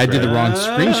 110.8. Yeah, I did the wrong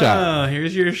screenshot. Ah,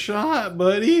 here's your shot,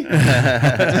 buddy.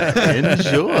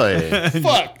 Enjoy.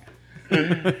 Fuck.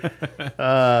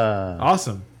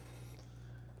 Awesome.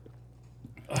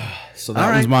 So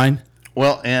that was mine.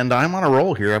 Well, and I'm on a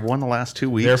roll here. I've won the last 2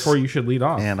 weeks. Therefore, you should lead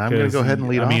off. and I'm going to go ahead and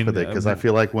lead off with it because I I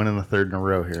feel like winning the third in a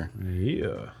row here.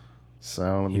 yeah.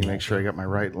 So let me make sure I got my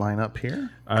right lineup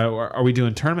here. Are we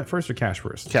doing tournament first or cash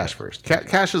first? Cash first.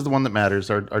 Cash is the one that matters.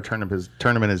 Our tournament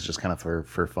is just kind of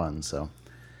for fun. So,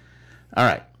 all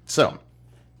right. So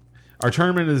Our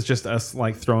tournament is just us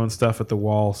throwing stuff at the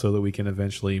wall so that we can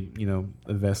eventually,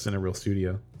 invest in a real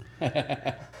studio.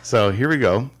 here we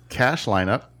go. Cash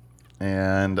lineup.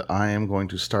 And I am going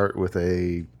to start with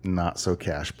a not so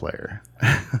cash player.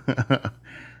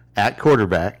 At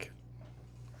quarterback,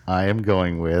 I am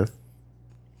going with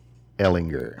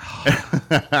Ellinger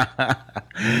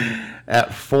at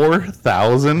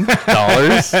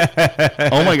 $4,000.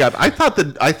 Oh my God! I thought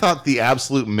the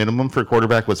absolute minimum for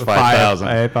quarterback was 5,000.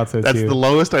 I thought so That's too. the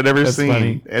lowest I'd ever seen.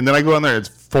 funny. And then I go on there, it's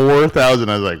 4,000.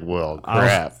 I was like, well,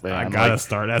 crap, man. I gotta Like,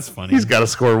 start. That's funny. he's got to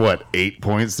score what, 8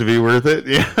 points to be worth it?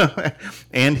 Yeah,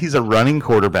 and he's a running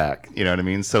quarterback. You know what I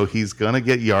mean? So he's gonna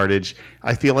get yardage.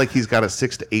 I feel like he's got a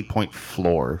 6 to 8 point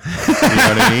floor. You know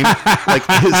what I mean? Like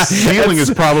his ceiling is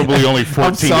probably only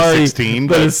 14 to 16.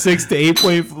 but a 6 to 8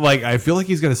 point, like I feel like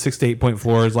he's got a 6 to 8 point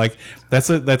floor. Is like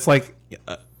that's like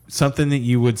something that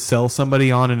you would sell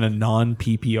somebody on in a non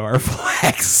PPR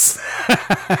flex.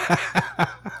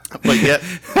 But yet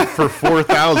for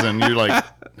 4,000, you're like,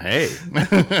 hey.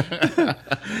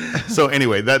 So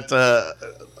anyway, that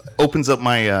opens up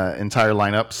my entire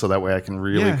lineup, so that way I can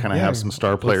really kind of have some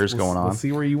star players going on. Let's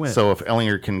see where you went. So if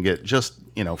Ellinger can get just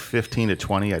 15 to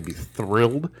 20, I'd be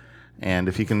thrilled. And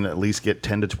if he can at least get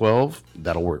 10 to 12,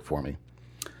 that'll work for me.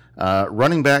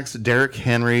 Running backs, Derrick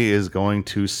Henry is going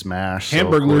to smash. So of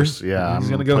Hamburglar. course, yeah, He's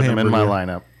I'm gonna go putting him in my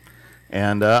hamburger. lineup.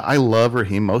 And I love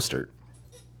Raheem Mostert.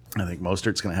 I think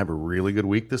Mostert's going to have a really good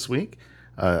week this week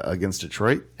against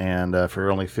Detroit. And for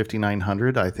only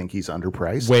 $5,900, I think he's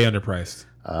underpriced. Way underpriced.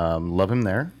 Love him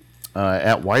there.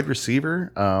 At wide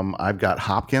receiver, I've got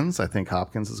Hopkins. I think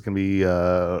Hopkins is going to be,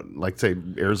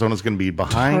 Arizona's going to be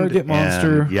behind. Target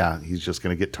monster. And, yeah, he's just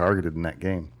going to get targeted in that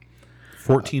game.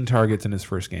 14 targets in his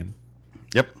first game.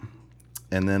 Yep.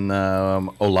 And then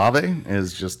Olave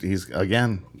is he's,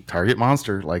 again, target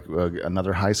monster, like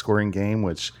another high-scoring game,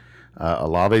 which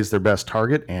Olave is their best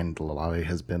target, and Olave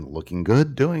has been looking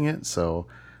good doing it. So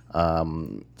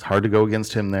it's hard to go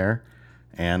against him there.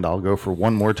 And I'll go for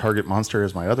one more target monster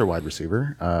as my other wide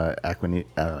receiver. I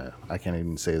can't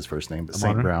even say his first name, but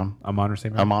St. Brown. Amon or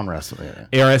St. Brown? Amon Wrestling.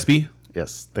 Yeah. ARSB?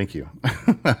 Yes, thank you.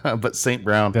 But St.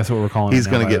 Brown, That's what we're calling he's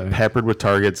him now, going to by the get way. peppered with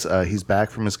targets. He's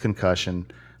back from his concussion.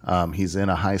 He's in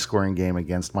a high-scoring game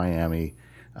against Miami.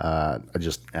 I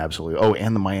just absolutely. Oh,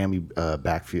 and the Miami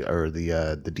backfield or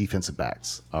the defensive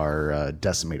backs are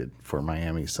decimated for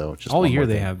Miami. So just All one year more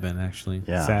they thing. have been, actually.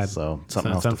 Yeah. Sad. So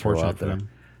something It's else to throw unfortunate out for there. them.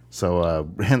 So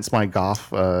hence my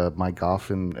Goff in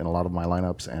a lot of my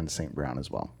lineups, and St. Brown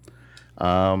as well.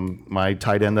 My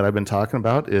tight end that I've been talking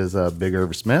about is Big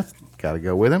Irv Smith. Got to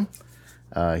go with him.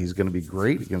 He's going to be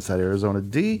great against that Arizona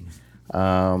D.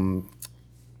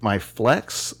 My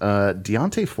flex,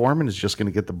 Deontay Foreman is just going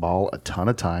to get the ball a ton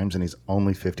of times, and he's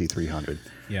only 5,300.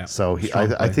 Yeah, So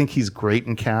strong I play. think he's great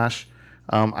in cash.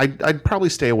 I'd probably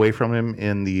stay away from him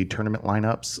in the tournament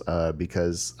lineups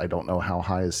because I don't know how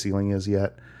high his ceiling is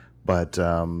yet. But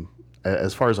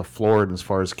as far as a floor and as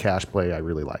far as cash play, I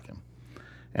really like him.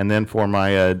 And then for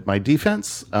my my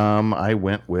defense, I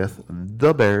went with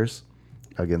the Bears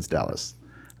against Dallas.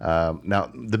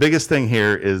 Now the biggest thing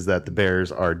here is that the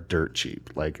Bears are dirt cheap.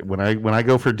 Like when I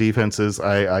go for defenses,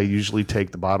 I usually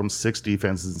take the bottom 6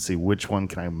 defenses and see which one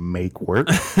can I make work,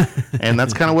 and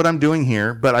that's kind of what I'm doing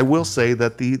here. But I will say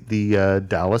that the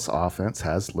Dallas offense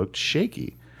has looked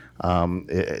shaky.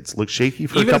 It's looked shaky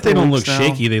for Even a if they couple don't of look weeks now.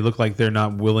 shaky, they look like they're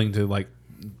not willing to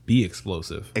be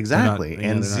explosive. Exactly. They're not,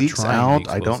 And they're not Zeke's trying to be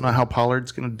out. I don't know explosive. how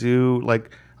Pollard's going to do.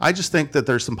 Like, I just think that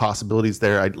there's some possibilities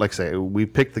there. Like I say, we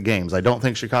picked the games. I don't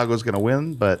think Chicago's going to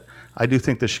win, but I do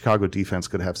think the Chicago defense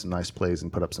could have some nice plays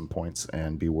and put up some points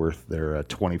and be worth their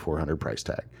 $2,400 price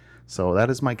tag. So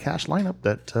that is my cash lineup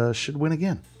that should win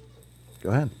again. Go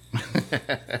ahead.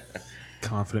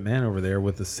 Confident man over there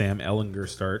with the Sam Ellinger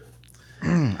start.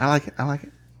 I like it. I like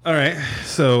it. All right.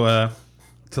 So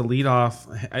to lead off,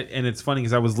 and it's funny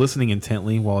because I was listening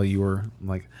intently while you were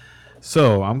like,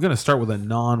 so I'm going to start with a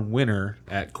non-winner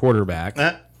at quarterback.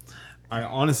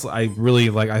 I really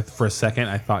for a second,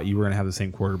 I thought you were going to have the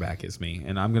same quarterback as me,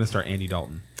 and I'm going to start Andy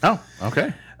Dalton. Oh,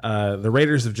 okay. The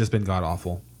Raiders have just been god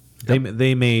awful.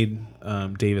 They made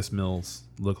Davis Mills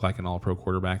look like an all-pro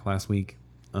quarterback last week.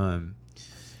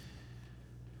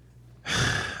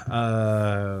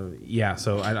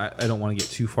 So I don't want to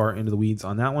get too far into the weeds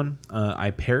on that one.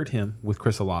 I paired him with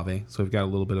Chris Olave, so we've got a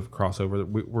little bit of a crossover.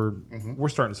 We're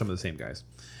starting some of the same guys.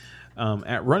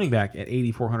 At running back at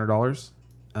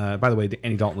 $8,400. By the way,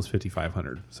 Andy Dalton was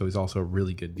 $5,500, so he's also a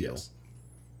really good deal.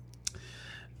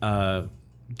 Yes.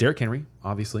 Derrick Henry,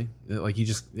 obviously, how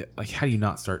do you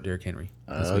not start Derrick Henry?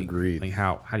 this week? Agreed. Like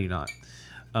how do you not?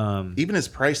 Even his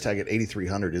price tag at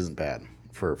 8,300 isn't bad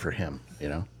for him. You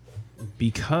know.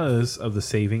 Because of the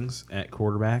savings at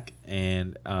quarterback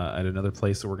and at another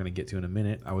place that we're going to get to in a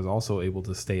minute, I was also able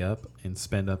to stay up and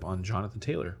spend up on Jonathan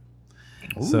Taylor.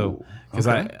 So because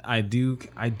okay. I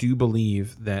do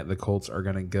believe that the Colts are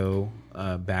going to go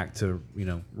back to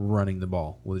running the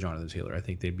ball with Jonathan Taylor. I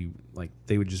think they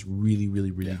would just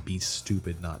really be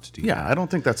stupid not to do. Yeah, that. I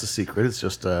don't think that's a secret. It's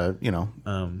just are they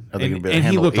going to be able to and he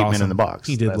handle looked 8 awesome men in the box?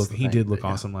 He did That's look the he thing. did look Yeah.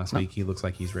 awesome last week. He looks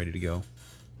like he's ready to go.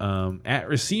 At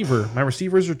receiver, my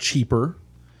receivers are cheaper,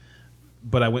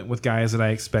 but I went with guys that I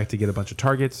expect to get a bunch of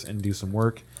targets and do some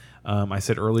work. I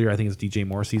said earlier, I think it's DJ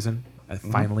Moore season. I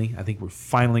think we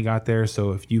finally got there.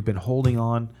 So if you've been holding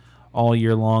on all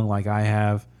year long like I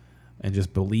have and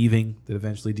just believing that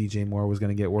eventually DJ Moore was going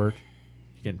to get work,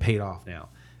 you're getting paid off now.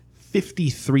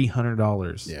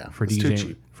 $5,300 Yeah, for it's too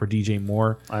cheap. DJ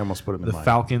Moore. I almost put him in The mine.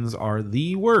 Falcons are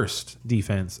the worst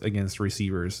defense against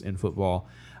receivers in football.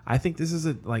 I think this is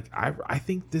I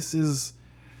think this is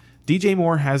DJ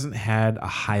Moore hasn't had a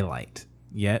highlight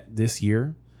yet this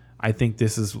year. I think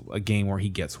this is a game where he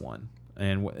gets one.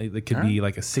 And it could be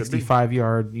like a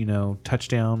 65-yard,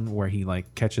 touchdown where he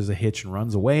catches a hitch and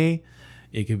runs away.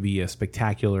 It could be a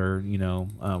spectacular,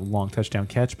 long touchdown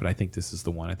catch. But I think this is the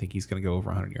one. I think he's going to go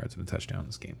over 100 yards and a touchdown in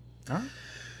this game. All right.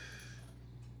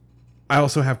 I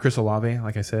also have Chris Olave,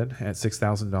 like I said, at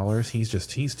 $6,000.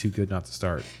 He's too good not to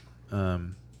start.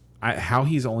 How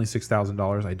he's only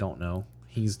 $6,000, I don't know.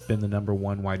 He's been the number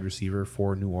one wide receiver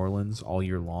for New Orleans all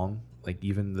year long.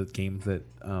 Even the games that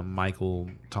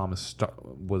Michael Thomas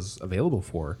was available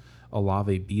for,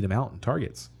 Olave beat him out in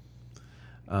targets.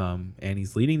 And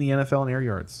he's leading the NFL in air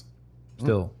yards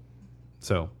still.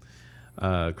 So,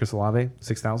 Chris Olave,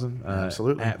 $6,000.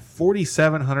 Absolutely. At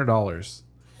 $4,700,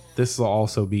 this will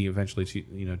also be eventually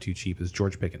too cheap, is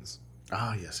George Pickens.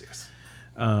 Ah, yes.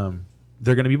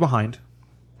 They're going to be behind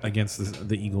against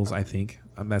the Eagles, I think.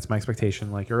 That's my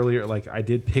expectation. Earlier, I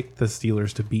did pick the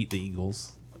Steelers to beat the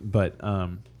Eagles, but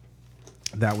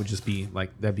that would just be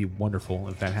that'd be wonderful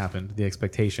if that happened. The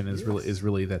expectation is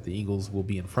really that the Eagles will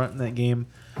be in front in that game,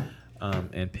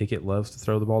 and Pickett loves to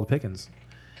throw the ball to Pickens.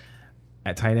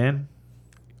 At tight end,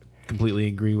 completely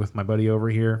agree with my buddy over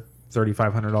here.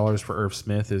 $3,500 for Irv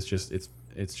Smith is just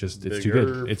it's too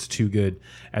good. It's too good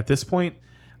at this point.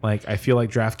 I feel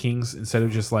like DraftKings, instead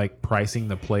of just pricing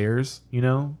the players,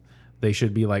 they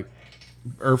should be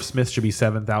Irv Smith should be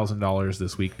 $7,000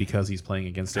 this week because he's playing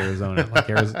against Arizona.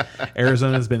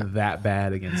 Arizona's been that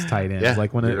bad against tight ends. Yeah,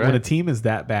 When a team is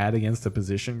that bad against a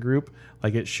position group,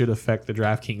 it should affect the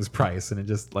DraftKings price, and it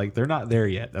just they're not there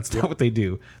yet. That's not what they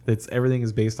do. Everything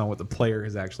is based on what the player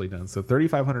has actually done. So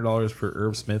 $3,500 for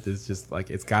Irv Smith is just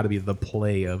it's got to be the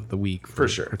play of the week for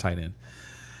sure for tight end.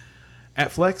 At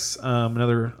flex,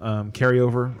 another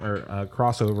carryover or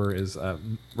crossover is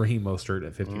Raheem Mostert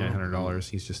at $5,900.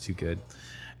 He's just too good.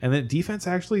 And then defense,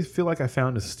 I actually feel like I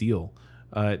found a steal.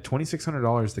 At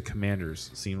 $2,600, the Commanders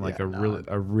seem like a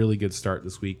really good start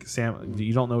this week. Sam,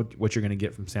 you don't know what you're going to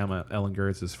get from Sam Ehlinger.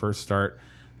 It's his first start.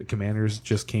 The Commanders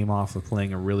just came off of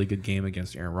playing a really good game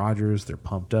against Aaron Rodgers. They're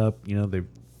pumped up.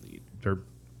 They're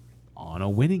on a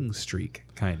winning streak,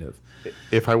 kind of.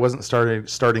 If I wasn't starting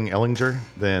Ellinger,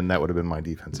 then that would have been my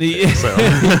defense. So. You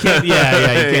can't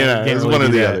it's really one or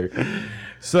do the that. other.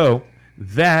 So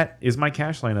that is my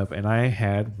cash lineup, and I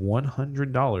had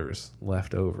 $100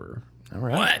 left over. All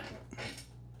right. What?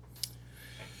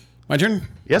 My turn?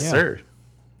 Yes, Yeah. sir.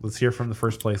 Let's hear from the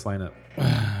first place lineup.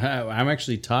 I'm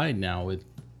actually tied now with...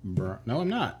 No, I'm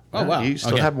not. Oh, wow. You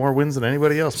still Okay. have more wins than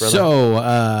anybody else, brother.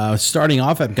 So, starting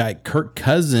off, I've got Kirk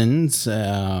Cousins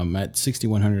at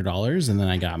 $6,100, and then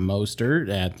I got Mostert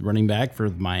at running back for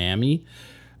Miami.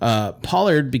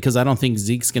 Pollard, because I don't think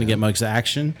Zeke's going to get much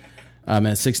action, at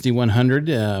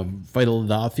 $6,100.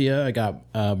 Philadelphia, I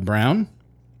got Brown.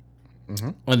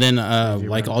 And then,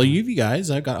 like all of you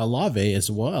guys, I've got Olave as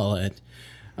well at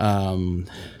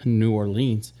New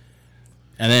Orleans.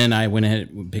 And then I went ahead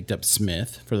and picked up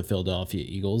Smith for the Philadelphia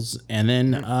Eagles. And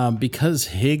then because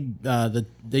Higg,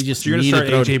 they just So you're going to need start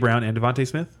throw A.J. Brown and Devontae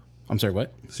Smith? I'm sorry,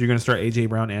 what? So you're going to start A.J.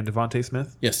 Brown and Devontae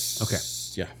Smith? Yes. Okay.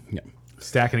 Yeah.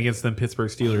 Stacking against them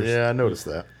Pittsburgh Steelers. Yeah, I noticed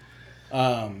that.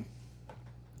 And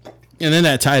then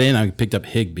that tight end, I picked up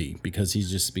Higbee because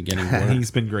he's just been getting work. He's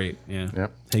been great. Yeah.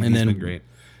 Yep. Higby's then- been great.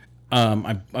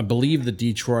 I believe the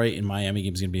Detroit and Miami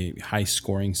game is going to be high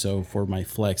scoring. So for my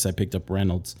flex, I picked up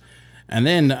Reynolds. And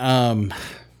then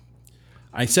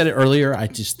I said it earlier. I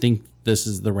just think this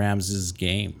is the Rams'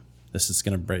 game. This is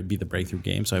going to be the breakthrough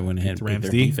game. So I went ahead and picked Rams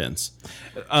their D? defense.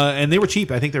 And they were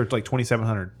cheap. I think they were like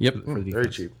 $2,700. Yep. For the defense. Very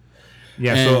cheap.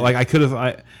 Yeah. And- So I could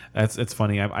have. It's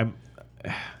funny.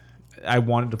 I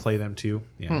wanted to play them too.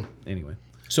 Yeah. Anyway.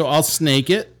 So I'll snake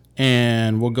it,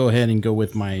 and we'll go ahead and go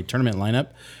with my tournament lineup.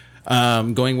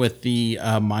 Going with the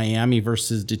Miami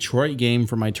versus Detroit game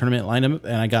for my tournament lineup,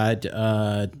 and I got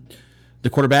The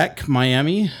quarterback,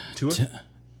 Miami. Tua?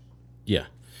 Yeah.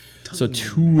 So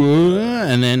Tua,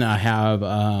 and then I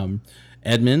have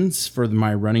Edmonds for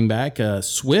my running back.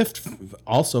 Swift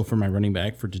also for my running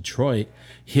back for Detroit.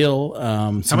 Hill.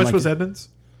 How much was Edmonds?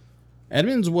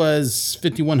 Edmonds was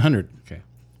 5,100, Okay.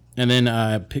 and then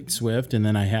I picked Swift, and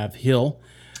then I have Hill.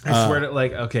 I swear to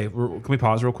okay, can we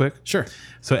pause real quick? Sure.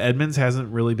 So Edmonds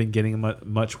hasn't really been getting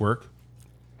much work,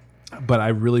 but I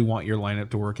really want your lineup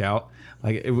to work out.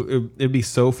 Like it'd be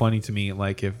so funny to me,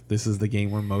 like if this is the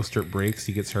game where Mostert breaks,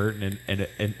 he gets hurt, and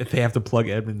if they have to plug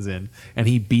Edmonds in, and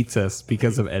he beats us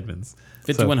because of Edmonds.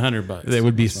 $5,100. It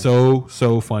would be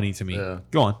so funny to me. Yeah.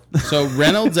 Go on. So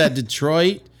Reynolds at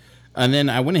Detroit, and then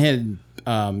I went ahead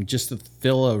just to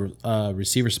fill a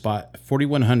receiver spot.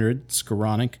 4,100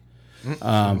 Skoranek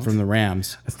from the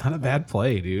Rams. That's not a bad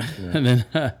play, dude. And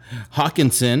then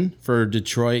Hawkinson for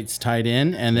Detroit's tight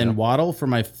end, and then Waddle for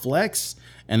my flex,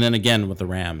 and then again with the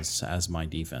Rams as my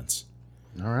defense.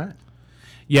 All right.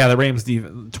 Yeah, the Rams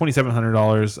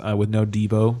 $2,700 with no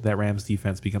Debo. That Rams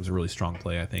defense becomes a really strong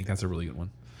play. I think that's a really good one.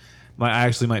 I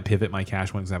actually might pivot my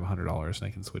cash one because I have $100 and I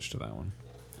can switch to that one.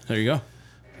 There you go.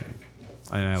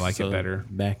 And I like it better.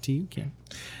 Back to you, Ken.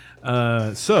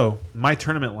 So my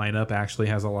tournament lineup actually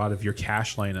has a lot of your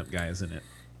cash lineup guys in it.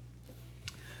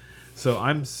 So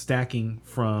I'm stacking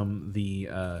from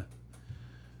the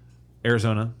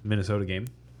Arizona Minnesota game,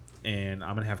 and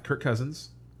I'm gonna have Kirk Cousins.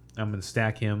 I'm gonna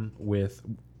stack him with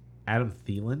Adam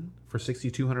Thielen for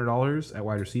 $6,200 at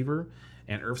wide receiver,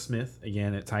 and Irv Smith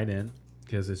again at tight end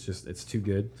because it's too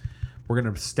good. We're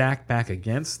gonna stack back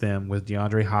against them with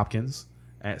DeAndre Hopkins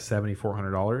at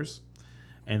 $7,400.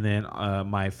 And then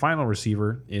my final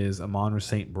receiver is Amon-Ra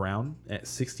St. Brown at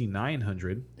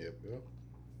 $6,900. Yep.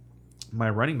 My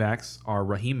running backs are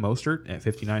Raheem Mostert at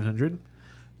 $5,900,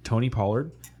 Tony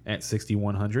Pollard at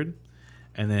 $6,100,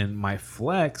 and then my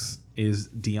flex is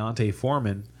Deontay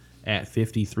Foreman at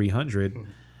 $5,300,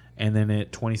 and then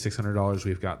at $2,600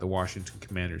 we've got the Washington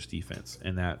Commanders defense,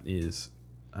 and that is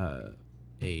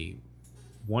a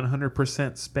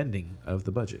 100% spending of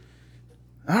the budget.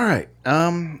 All right.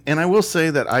 And I will say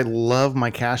that I love my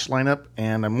cash lineup,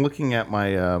 and I'm looking at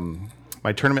my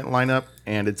my tournament lineup,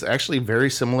 and it's actually very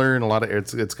similar in a lot of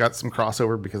it's got some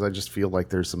crossover because I just feel like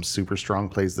there's some super strong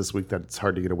plays this week that it's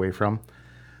hard to get away from.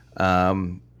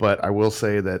 But I will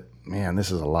say that, man,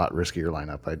 this is a lot riskier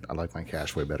lineup. I like my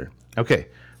cash way better. Okay.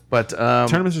 But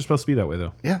Tournaments are supposed to be that way,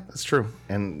 though. yeah, that's true.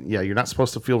 And yeah, you're not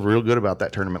supposed to feel real good about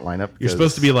that tournament lineup. You're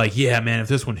supposed to be like, yeah, man, if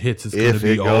this one hits, it's going to If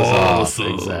be it goes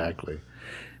awesome. off, exactly.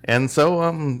 And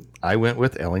so I went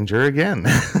with Ellinger again.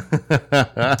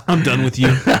 I'm done with you.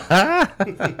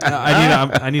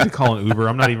 I need to call an Uber.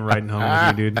 I'm not even riding home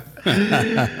with you, dude.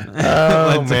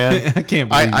 Oh, man. I can't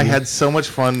believe I you. had so much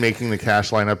fun making the cash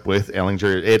lineup with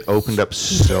Ellinger. It opened up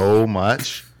so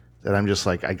much that I'm just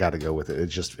like, I got to go with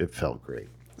it. It felt great.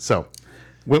 So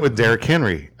went with Derrick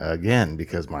Henry again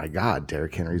because, my God,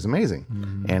 Derrick Henry's amazing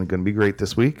and going to be great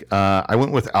this week. I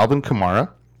went with Alvin Kamara.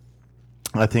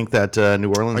 I think that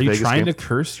New Orleans. Are you Vegas trying game, to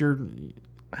curse your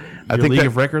think league that-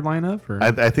 of record lineup? Or?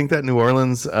 I think that New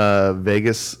Orleans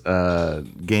Vegas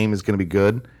game is going to be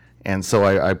good, and so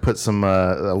I put some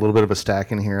a little bit of a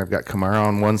stack in here. I've got Kamara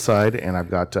on one side, and I've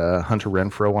got Hunter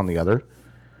Renfrow on the other.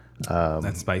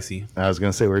 That's spicy. I was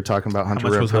going to say we were talking about Hunter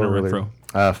much Renfrow. was Hunter earlier.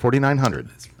 4,900.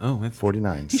 Oh, that's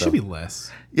 49. He so. should be less.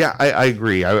 Yeah, I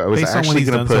agree. I was Based on what actually he's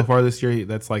going done to so put. far this year, he's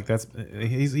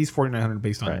 4,900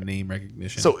 based on Right. name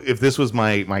recognition. So if this was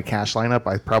my cash lineup,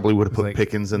 I probably would have put like,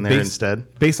 Pickens in there instead.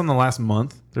 Based on the last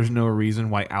month, there's no reason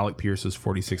why Alec Pierce is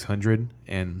 4,600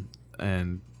 and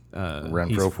Renfrow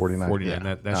he's 49. 49.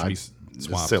 Yeah. That should be It's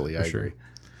swapped. silly. for I sure. agree.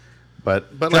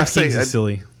 But like I say, DraftKings is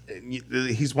silly.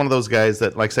 he's one of those guys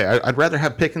that, like I say, I'd rather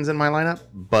have Pickens in my lineup,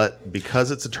 but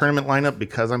because it's a tournament lineup,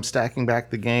 because I'm stacking back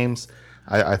the games,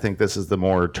 I think this is the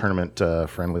more tournament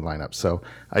friendly lineup. So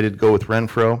I did go with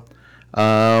Renfrow.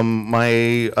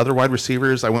 My other wide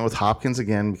receivers, I went with Hopkins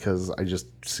again because I just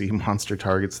see monster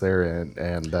targets there,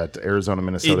 and that Arizona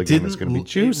Minnesota game is going to be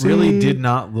juicy. It really did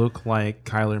not look like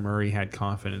Kyler Murray had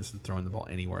confidence in throwing the ball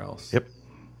anywhere else. Yep,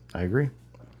 I agree.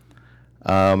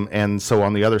 And so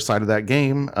on the other side of that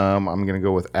game, I'm going to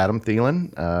go with Adam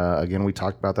Thielen. Again, we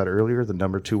talked about that earlier. The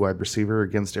number 2 wide receiver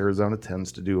against Arizona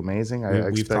tends to do amazing. I We've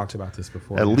expect talked about this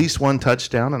before. at least one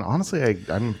touchdown, and honestly,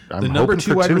 I'm the number hoping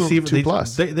 2 for wide two receiver, two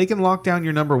plus. they can lock down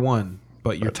your number 1,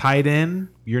 but your tight end,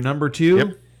 your number 2.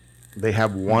 Yep. They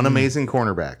have one amazing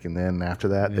cornerback, and then after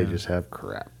that, they just have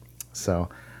crap. So,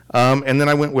 and then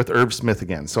I went with Irv Smith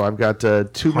again. So I've got 2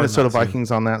 Minnesota not to.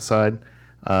 Vikings on that side.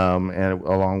 and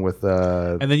along with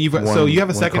And then you have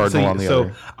a second. Cardinal on the So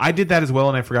other. I did that as well,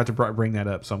 and I forgot to bring that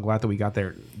up. So I'm glad that we got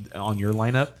there on your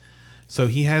lineup. So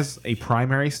he has a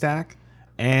primary stack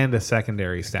and a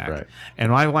secondary stack. Right.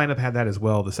 And my lineup had that as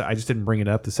well. I just didn't bring it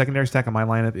up. The secondary stack of my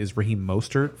lineup is Raheem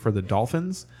Mostert for the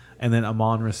Dolphins, and then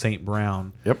Amon-Ra St.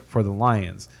 Brown for the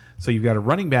Lions. So you've got a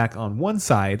running back on one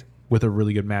side with a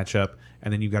really good matchup,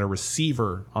 and then you've got a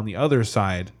receiver on the other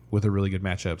side with a really good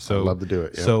matchup. So I'd love to do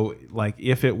it. Yep. So like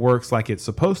if it works like it's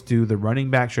supposed to, the running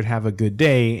back should have a good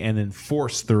day, and then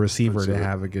force the receiver to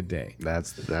have a good day.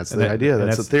 That's the idea.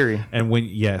 That's the theory. And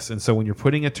so when you're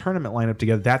putting a tournament lineup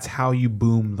together, that's how you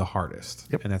boom the hardest,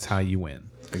 and that's how you win.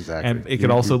 Exactly. And it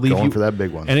could also leave going you for that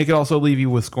big one. and it could also leave you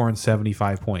with scoring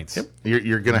 75 points. Yep.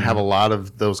 You're going to have a lot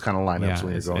of those kind of lineups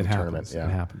when you're going it to happens. tournament. Yeah.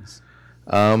 It happens.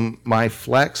 My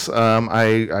flex,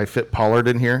 I fit Pollard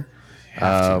in here. You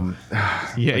Honestly,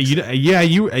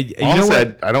 know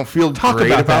what? I don't feel Talk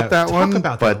great about that. that one. Talk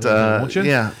about but that a little bit, won't you?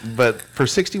 yeah, but for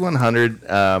 6,100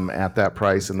 at that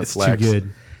price in the It's flex, too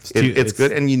good. It's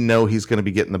good, and he's going to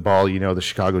be getting the ball. The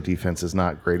Chicago defense is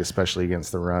not great, especially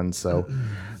against the run. So,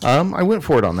 I went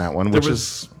for it on that one, There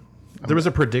was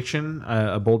a prediction,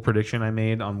 a bold prediction I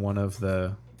made on one of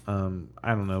the, I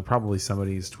don't know, probably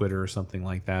somebody's Twitter or something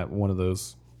like that. One of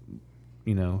those,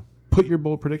 put your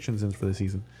bold predictions in for the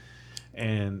season.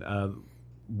 And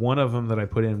one of them that I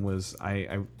put in was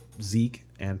I Zeke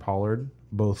and Pollard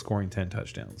both scoring 10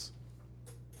 touchdowns.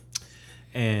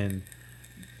 And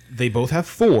they both have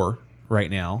 4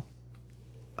 right now.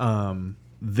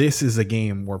 This is a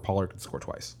game where Pollard could score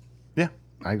twice. Yeah,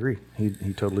 I agree. He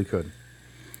totally could.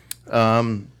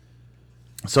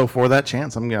 So for that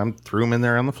chance, I'm threw him in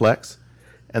there on the flex,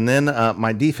 and then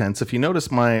my defense. If you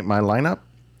notice my lineup,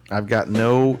 I've got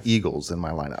no Eagles in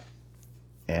my lineup,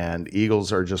 and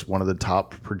Eagles are just one of the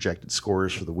top projected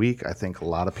scorers for the week. I think a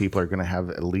lot of people are going to have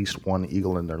at least one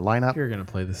Eagle in their lineup. You're going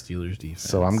to play the Steelers defense.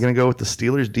 So I'm going to go with the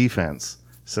Steelers defense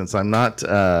since I'm not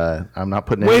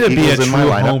putting Way any to be a Eagles in my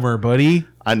true lineup. homer, buddy.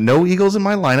 I know Eagles in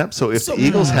my lineup, so if the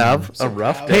Eagles have a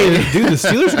rough day, Hey, dude, the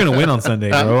Steelers are going to win on Sunday,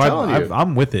 bro. I'm telling you.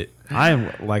 I'm with it.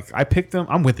 I picked them.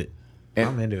 I'm with it.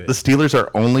 I'm into it. the Steelers are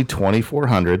only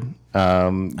 2,400. They're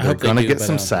hope they going to do, get but I some don't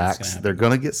think it's sacks. gonna happen. They're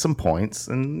going to get some points,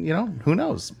 and who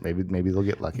knows? Maybe they'll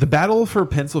get lucky. The battle for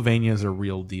Pennsylvania is a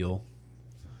real deal.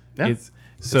 Yeah, It's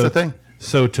a thing.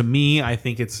 So to me, I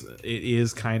think it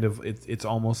is kind of it's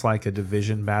almost like a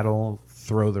division battle,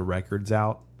 throw the records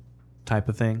out type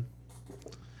of thing.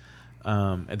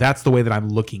 That's the way that I'm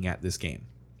looking at this game.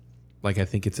 Like I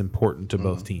think it's important to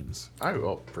both teams. I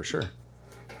will for sure.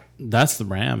 That's the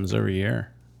Rams every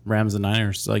year. Rams and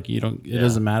Niners. Like it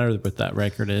doesn't matter what that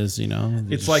record is.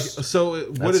 It's like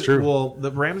That's true. Well, the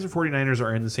Rams and 49ers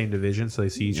are in the same division, so they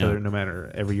see each other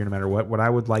every year, no matter what. What I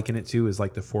would liken it to is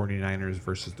like the 49ers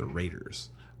versus the Raiders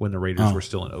when the Raiders were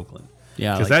still in Oakland.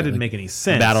 Yeah, because like that didn't make any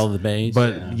sense. Battle of the Bays.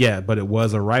 But but it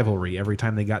was a rivalry. Every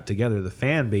time they got together, the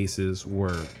fan bases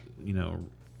were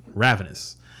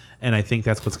ravenous, and I think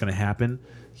that's what's going to happen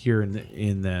here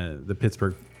in the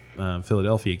Pittsburgh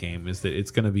Philadelphia game is that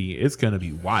it's going to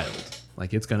be wild.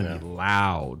 Like it's going to be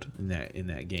loud in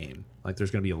that game. Like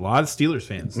there's going to be a lot of Steelers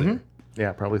fans there.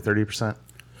 Yeah, probably 30%.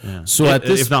 Yeah. So at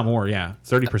this- if not more,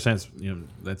 30%.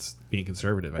 That's being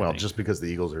conservative. I Well, think. just because the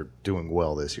Eagles are doing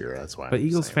well this year, that's why. But I'm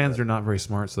Eagles saying fans that. are not very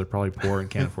smart, so they're probably poor and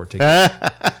can't afford tickets.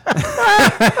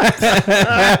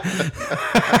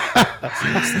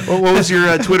 What was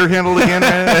your Twitter handle again?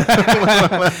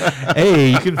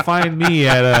 Hey, you can find me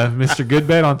at Mr.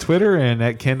 Goodbet on Twitter and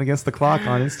at Ken Against the Clock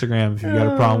on Instagram if you've got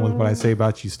a problem with what I say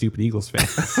about you stupid Eagles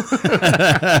fans.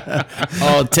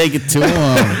 Oh, take it to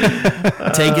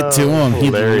him. Take it to him. He'd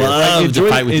Hilarious. love to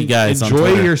fight with you guys on Enjoy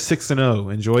Twitter. your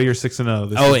 6-0. Enjoy your 6-0.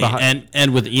 This Oh, is the hot-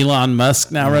 and with Elon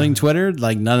Musk now running Twitter,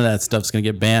 like none of that stuff's gonna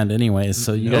get banned anyway.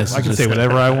 So you guys, I can say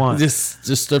whatever I want.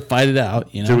 Just to fight it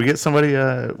out. Did we get somebody?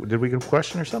 Did we get a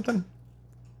question or something?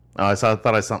 Oh, I thought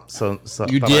I saw You thought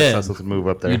did. I saw something move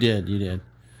up there. You did.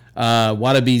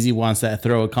 Wadabeezy wants to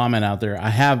throw a comment out there. I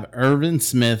have Irvin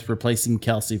Smith replacing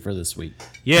Kelsey for this week.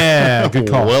 Yeah, good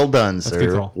call. Well done, a sir.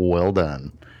 good call. Well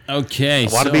done. Okay,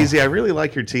 Wadabeezy, I really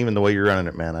like your team and the way you're running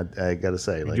it, man. I got to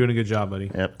say, You're like, doing a good job, buddy.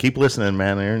 yep, keep listening,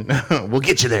 man. Aaron. We'll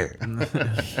get you there.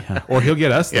 Or he'll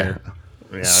get us there.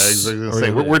 Yeah, I was gonna say,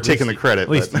 at we're least- taking the credit. At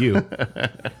least but- you.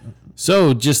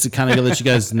 So just to kind of let you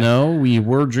guys know, we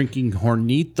were drinking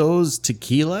Hornitos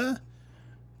tequila.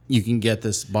 You can get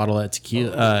this bottle at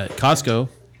tequila Costco.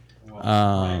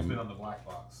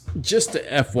 Just a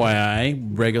FYI,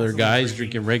 regular guys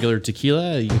drinking regular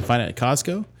tequila, you can find it at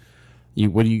Costco. You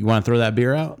want to throw that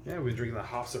beer out? Yeah, we're drinking the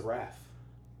Hops of Wrath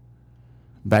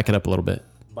Back it up a little bit.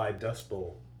 by Dust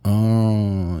Bowl.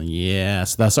 Oh,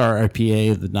 yes. That's our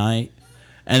IPA of the night.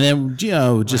 And then,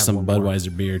 just some one more.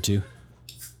 Budweiser beer, too.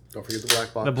 Don't forget the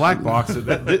black box. The black box.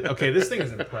 Okay, this thing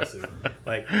is impressive.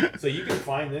 Like, so you can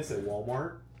find this at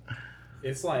Walmart.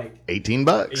 It's like $18.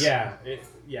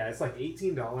 it's like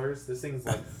 $18. This thing's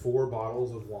like 4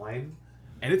 bottles of wine,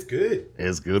 and it's good.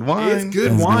 It's good wine. It's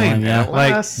good It's wine. good wine, yeah.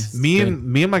 Like Lasts. me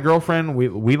and my girlfriend,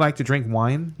 we like to drink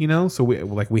wine. So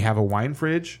we have a wine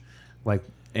fridge,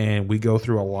 and we go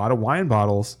through a lot of wine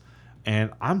bottles, and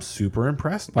I'm super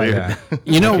impressed by Dude. that.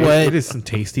 You know It what? is some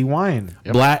tasty wine.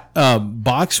 Black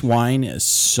box wine is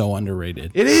so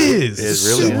underrated. It is. It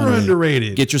really super is.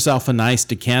 underrated. Get yourself a nice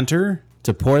decanter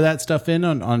to pour that stuff in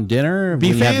on dinner. Be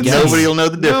when you have fancy. guests. Nobody will know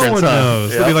the difference, No one huh? knows.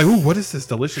 They'll Yep. be like, "Ooh, what is this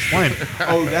delicious wine?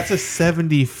 Oh, that's a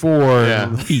 74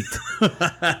 Yeah. feet."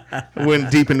 Went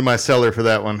deep into my cellar for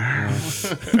that one.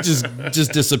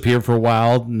 just disappear for a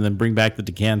while and then bring back the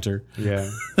decanter. Yeah.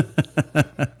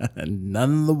 And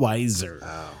none the wiser.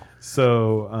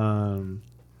 So,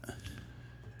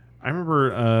 I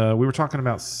remember we were talking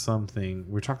about something.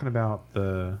 We were talking about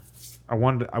I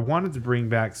wanted to bring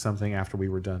back something after we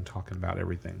were done talking about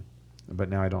everything, but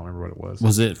now I don't remember what it was.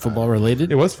 Was it football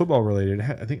related? It was football related.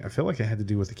 I feel like it had to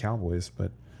do with the Cowboys,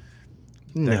 but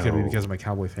that could be No. because I'm a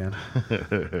Cowboy fan.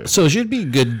 So it should be a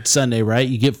good Sunday, right?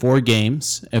 You get 4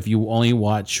 games if you only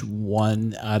watch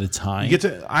one at a time. You get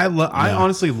to. I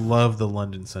honestly love the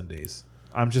London Sundays.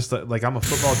 I'm just like I'm a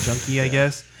football junkie, I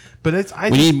guess. But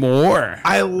we need more.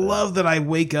 I love that I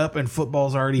wake up and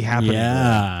football's already happening.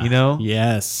 Yeah. You know?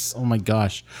 Yes. Oh my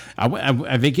gosh. I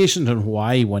vacationed in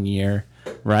Hawaii one year,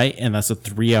 right? And that's a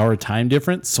 3-hour time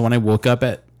difference. So when I woke up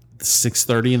at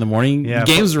 6:30 in the morning, Yeah,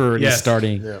 games were already yes.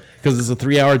 starting Yeah. because it's a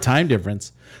 3-hour time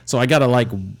difference. So I got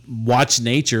to watch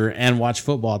nature and watch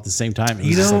football at the same time.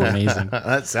 It's just know- amazing.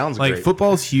 That sounds Like great.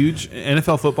 football is huge.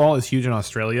 NFL football is huge in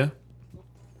Australia.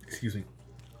 Excuse me.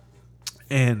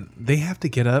 And they have to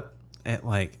get up at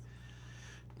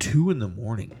 2 in the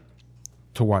morning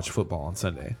to watch football on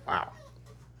Sunday. Wow.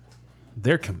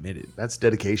 They're committed. That's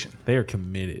dedication. They are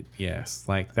committed. Yes.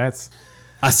 That's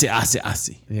I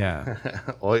see. yeah.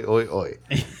 Oi, oi, oi.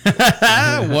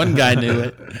 One guy knew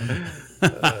it.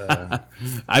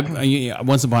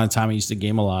 Once upon a time, I used to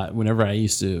game a lot. Whenever I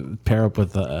used to pair up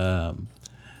with a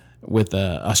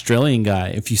Australian guy,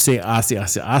 if you say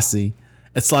Aussie,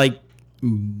 it's like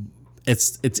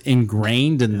it's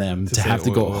ingrained in them to say have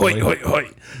to oi, go oi, hoi oi. hoi hoi.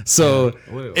 So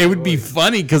Oi, it would be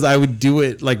funny because I would do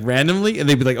it randomly, and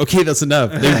they'd be like, "Okay, that's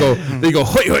enough." They go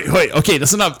hoi hoi hoi. Okay,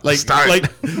 that's enough. Start.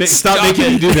 Stop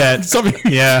making me do that. Stop it.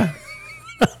 Yeah.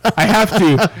 I have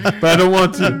to, but I don't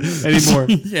want to anymore.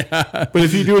 Yeah. But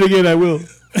if you do it again, I will.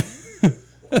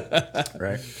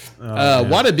 Right.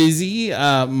 Wadabizi,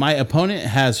 my opponent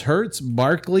has Hertz,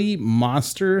 Barkley,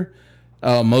 Monster,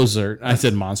 Mozart. I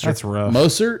said Monster. That's rough.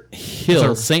 Mozart,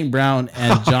 Hill, St. Brown,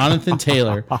 and Jonathan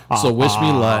Taylor. So wish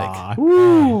me luck.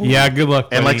 Yeah, good luck.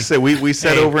 And like I buddy. said, we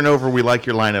said Hey. over and over we like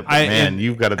your lineup, but man,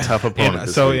 you've got a tough opponent And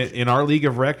this so week. in our league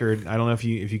of record, I don't know if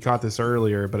you caught this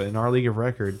earlier, but in our league of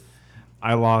record,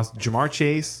 I lost Jamar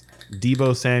Chase,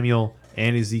 Debo Samuel,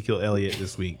 and Ezekiel Elliott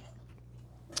this week.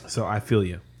 So I feel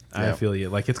you. I Yeah. feel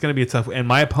you. It's going to be a tough. And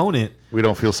my opponent, We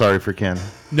don't feel sorry for Ken.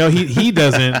 no, he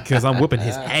doesn't because I'm whooping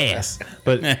his ass.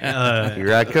 But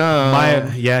Here I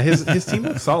come. his team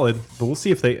looks solid. But we'll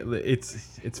see if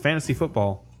it's fantasy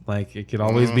football. It could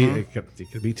always be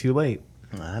it could be too late.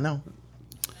 I know.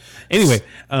 Anyway,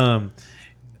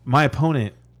 my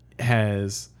opponent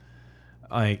has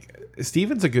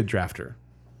Steven's a good drafter.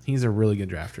 He's a really good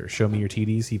drafter. Show me your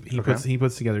TDs. He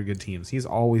puts together good teams. He's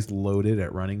always loaded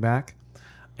at running back,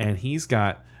 and he's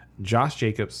got Josh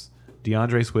Jacobs,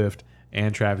 DeAndre Swift,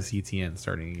 and Travis Etienne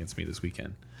starting against me this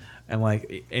weekend. And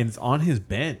it's on his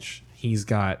bench. He's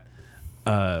got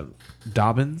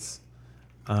Dobbins,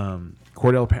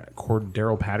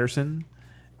 Cordero Patterson,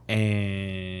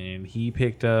 and he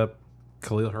picked up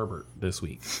Khalil Herbert this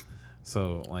week.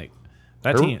 So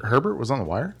that team. Herbert was on the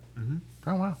wire? Mm-hmm.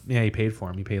 Oh, wow. Yeah, he paid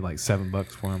for him. He paid $7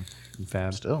 for him in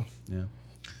Fab. Still. Yeah.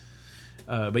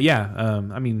 But yeah,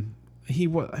 I mean, it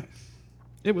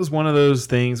was one of those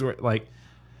things where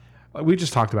we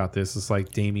just talked about this. It's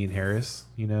like Damian Harris,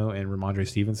 and Ramondre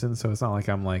Stevenson. So it's not like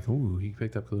I'm like, ooh, he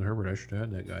picked up Khalil Herbert. I should have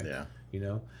had that guy.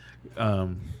 Yeah.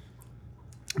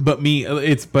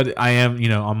 But I am,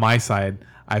 on my side,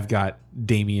 I've got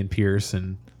Damian Pierce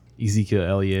and Ezekiel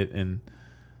Elliott and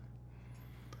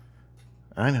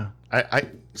I know.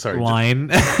 Sorry. line.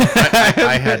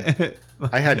 I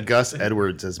had Gus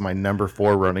Edwards as my number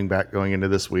 4 running back going into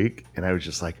this week, and I was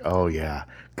just like, oh yeah,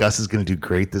 Gus is going to do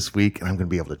great this week, and I'm going to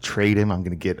be able to trade him. I'm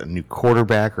going to get a new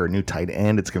quarterback or a new tight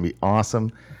end. It's going to be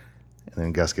awesome. And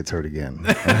then Gus gets hurt again.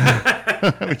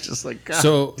 It's just like, God.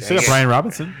 So Still got Brian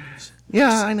Robinson.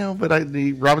 Yeah, I know, but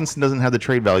Robinson doesn't have the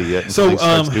trade value yet until So he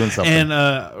starts doing something.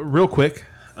 and real quick,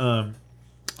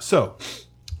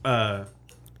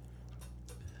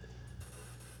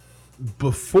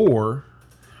 before,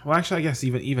 well, actually, I guess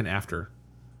even after,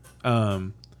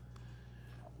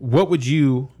 what would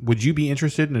you be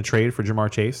interested in a trade for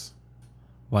Jamar Chase?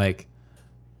 Like,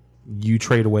 you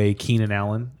trade away Keenan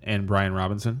Allen and Brian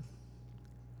Robinson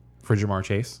for Jamar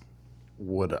Chase?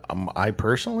 Would I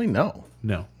personally? No.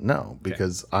 No,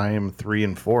 because I am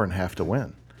 3-4 and have to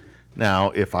win. Now,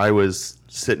 if I was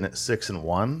sitting at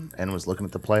 6-1 and was looking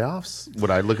at the playoffs, would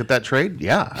I look at that trade?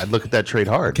 Yeah, I'd look at that trade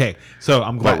hard. Okay, so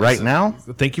I'm glad. But right now,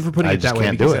 thank you for putting I it that just way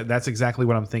can't do because it. that's exactly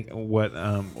what I'm thinking.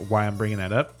 Why I'm bringing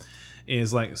that up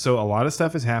is like, so a lot of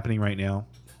stuff is happening right now,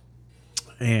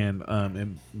 and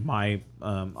in my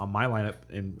on my lineup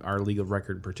in our league of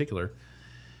record in particular,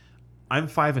 I'm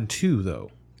 5-2 though.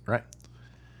 right?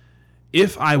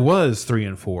 If I was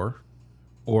 3-4,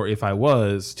 or if I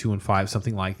was 2-5,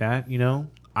 something like that,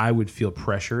 I would feel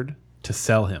pressured to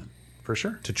sell him, For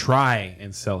sure. to try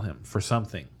and sell him for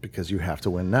something. Because you have to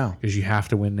win now. Because you have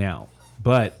to win now.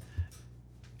 But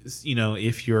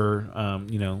if you're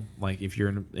like if you're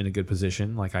in a good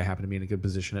position, like I happen to be in a good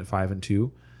position at 5-2,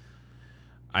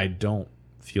 I don't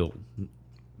feel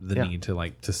the Yeah. need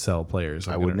to sell players.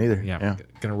 I wouldn't either. Yeah, Yeah. I'm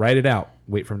gonna write it out,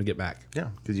 wait for him to get back. Yeah,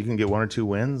 because you can get 1 or 2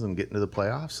 wins and get into the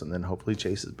playoffs, and then hopefully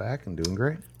Chase is back and doing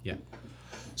great. Yeah.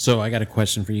 So I got a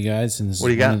question for you guys, and this What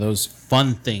do is you one got? of those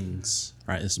fun things.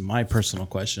 All right, this is my personal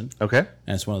question, Okay.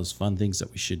 and it's one of those fun things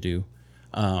that we should do.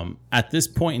 At this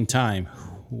point in time,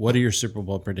 what are your Super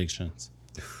Bowl predictions?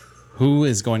 Who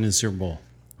is going to the Super Bowl?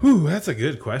 Whew, that's a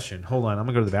good question. Hold on, I'm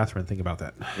gonna go to the bathroom and think about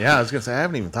that. Yeah, I was gonna say I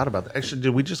haven't even thought about that. Actually,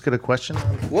 did we just get a question?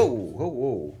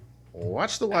 Whoa!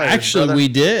 Watch the wires. Actually, brother.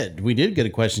 we did get a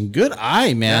question. Good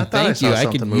eye, man. I thought I Thank saw you. I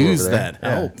something could move use over there. that Yeah.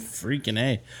 help. Freaking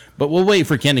A. But we'll wait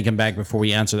for Ken to come back before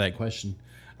we answer that question.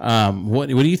 What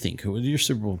do you think? What are your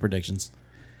Super Bowl predictions?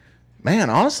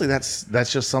 Man, honestly, that's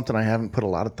just something I haven't put a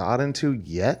lot of thought into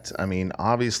yet. I mean,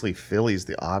 obviously, Philly's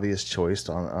the obvious choice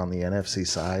on the NFC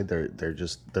side.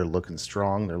 They're looking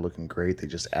strong. They're looking great. They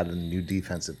just added a new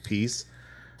defensive piece.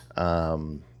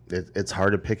 It's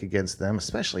hard to pick against them,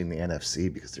 especially in the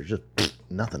NFC, because there's just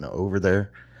nothing over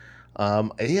there.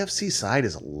 AFC side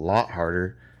is a lot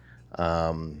harder.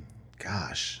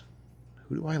 Gosh,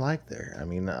 who do I like there? I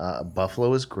mean,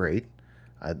 Buffalo is great.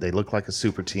 They look like a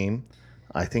super team.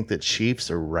 I think the Chiefs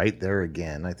are right there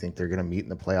again. I think they're going to meet in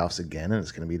the playoffs again, and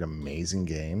it's going to be an amazing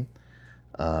game.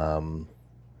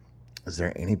 Is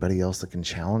there anybody else that can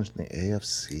challenge in the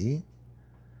AFC?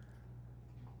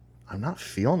 I'm not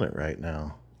feeling it right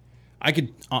now. I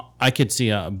could see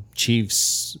a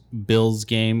Chiefs Bills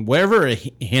game wherever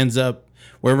it ends up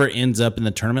in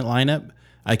the tournament lineup.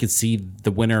 I could see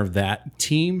the winner of that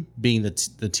team being the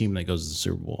team that goes to the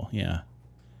Super Bowl. Yeah.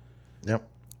 Yep.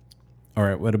 All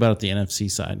right. What about the NFC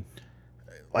side?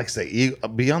 Like I say,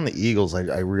 beyond the Eagles,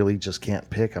 I really just can't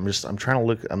pick. I'm trying to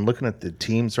look. I'm looking at the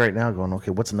teams right now, going,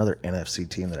 okay, what's another NFC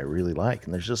team that I really like?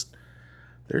 And there's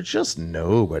just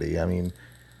nobody. I mean,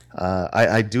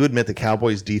 I do admit the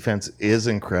Cowboys' defense is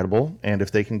incredible, and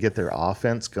if they can get their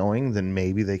offense going, then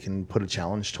maybe they can put a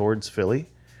challenge towards Philly.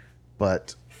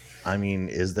 But I mean,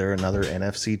 is there another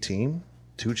NFC team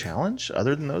to challenge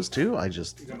other than those two? I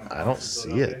don't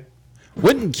see it.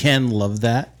 Wouldn't Ken love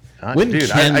that? Wouldn't Dude,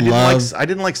 Ken I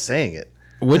didn't like saying it.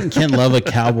 Wouldn't Ken love a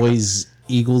Cowboys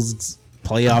Eagles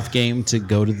playoff game to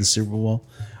go to the Super Bowl?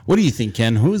 What do you think,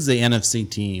 Ken? Who's the NFC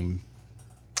team?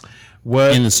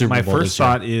 What In the Super my Bowl first this year.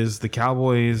 thought is the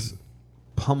Cowboys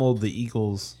pummeled the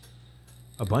Eagles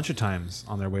a bunch of times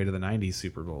on their way to the 90s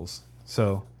Super Bowls.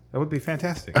 So that would be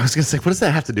fantastic. I was gonna say, what does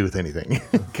that have to do with anything?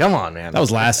 Come on, man. That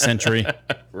was last century.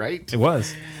 right. It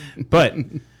was. But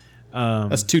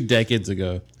That's 2 decades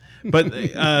ago.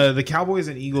 the Cowboys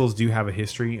and Eagles do have a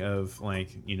history of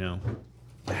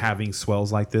having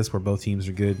swells like this where both teams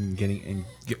are good and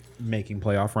making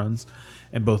playoff runs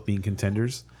and both being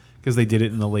contenders, because they did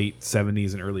it in the late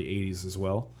 70s and early 80s as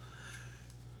well.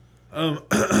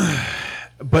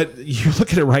 But you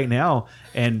look at it right now,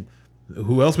 and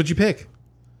who else would you pick?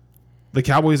 The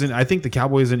Cowboys I think the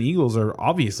Cowboys and Eagles are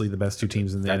obviously the best two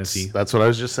teams in the NFC. That's what I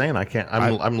was just saying. I can't.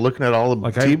 I'm looking at all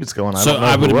the teams going. So don't know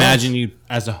I would who else. imagine you,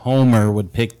 as a homer,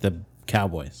 would pick the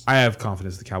Cowboys. I have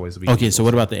confidence the Cowboys will be. Okay, so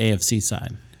what about the AFC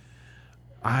side?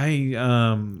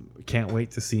 I can't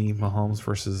wait to see Mahomes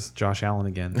versus Josh Allen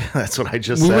again. That's what I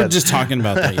just We said. were just talking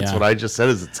about that. That's Yeah. what I just said.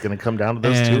 Is it's going to come down to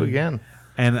those two And- again.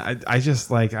 And I just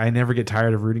I never get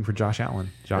tired of rooting for Josh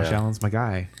Allen. Josh Yeah. Allen's my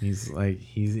guy. He's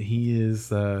he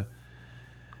is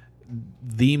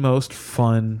the most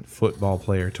fun football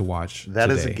player to watch. That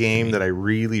is a today. game that I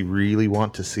really, really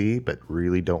want to see, but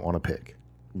really don't want to pick.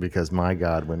 Because my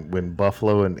God, when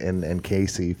Buffalo and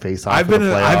Casey face off, I've been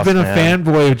a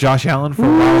fanboy of Josh Allen for a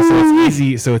while, so it's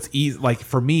easy. So it's easy. Like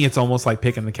for me, it's almost like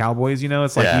picking the Cowboys. You know,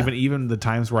 it's like Yeah. even the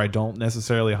times where I don't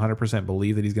necessarily 100%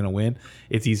 believe that he's going to win,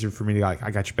 it's easier for me to like,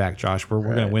 I got your back, Josh. We're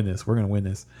going to win this. We're going to win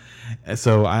this. And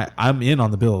so I'm in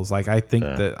on the Bills. Like I think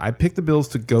that I picked the Bills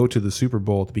to go to the Super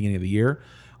Bowl at the beginning of the year.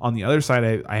 On the other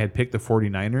side, I had picked the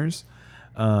 49ers.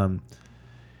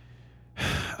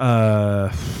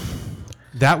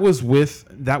 That was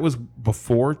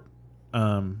before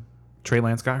Trey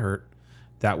Lance got hurt.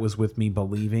 That was with me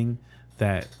believing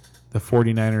that the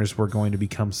 49ers were going to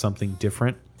become something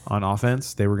different on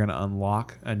offense. They were going to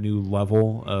unlock a new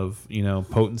level of,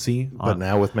 potency. But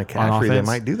now with McCaffrey, they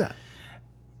might do that.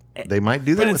 They might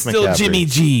do that But with it's still McCaffrey. Jimmy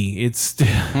G. It's still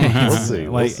We'll see.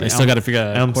 We'll see. They still got to figure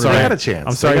out. I'm They sorry. got a chance.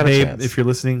 I'm They sorry, got a babe, chance. if you're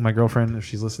listening. My girlfriend, if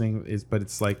she's listening, but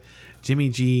it's like Jimmy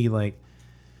G. Like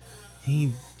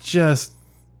he just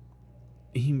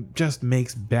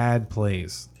makes bad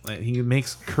plays. Like, he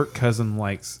makes Kirk Cousins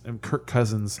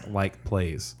like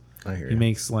plays. I hear He you.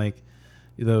 makes like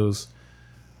those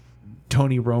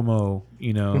Tony Romo,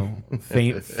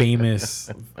 famous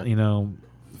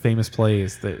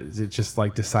plays that just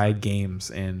like decide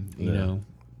games and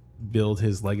build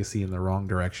his legacy in the wrong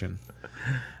direction.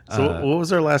 So what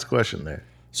was our last question there?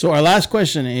 So our last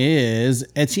question is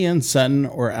Etienne Sutton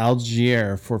or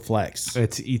Algier for flex.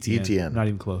 It's ETN. ETN. Not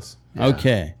even close.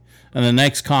 Okay. And the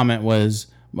next comment was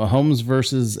Mahomes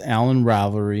versus Allen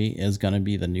rivalry is going to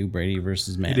be the new Brady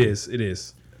versus Manning. It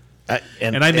is.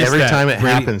 And I missed every that. time it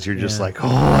Brady- happens, you're just yeah. like, oh,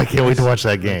 I can't wait to watch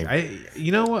that game.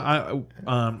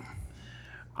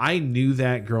 I knew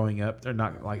that growing up, or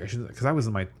not like I should, because I was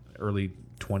in my early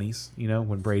 20s.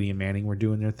 When Brady and Manning were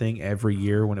doing their thing every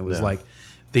year, when it was like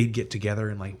they'd get together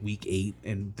in like week 8,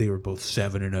 and they were both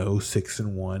 7-0,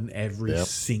 6-1 every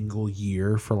single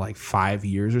year for like 5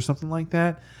 years or something like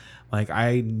that. Like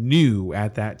I knew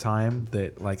at that time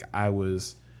that like I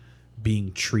was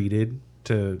being treated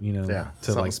to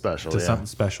something special, something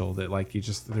special that like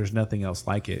there's nothing else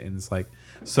like it. And it's like,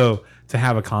 so to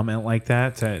have a comment like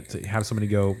that, to have somebody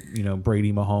go,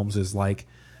 Brady Mahomes is like,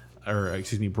 or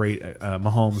excuse me,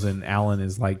 Mahomes and Allen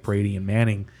is like Brady and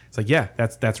Manning. It's like, yeah,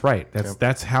 that's right.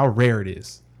 That's how rare it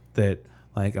is that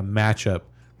like a matchup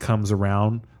comes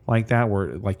around like that,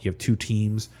 where like you have two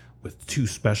teams with two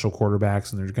special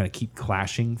quarterbacks and they're going to keep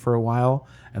clashing for a while.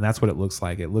 And that's what it looks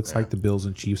like. It looks like the Bills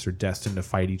and Chiefs are destined to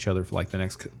fight each other for like the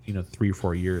next 3 or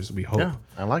 4 years. We hope. Yeah,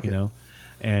 I like it.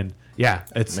 And yeah,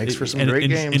 Makes for some great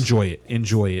games.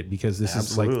 Enjoy it because this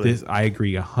is like Absolutely. this. I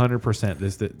agree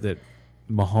 100%. That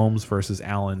Mahomes versus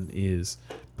Allen is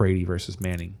Brady versus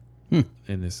Manning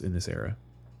in this era.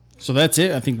 So that's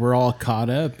it. I think we're all caught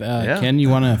up. Ken, you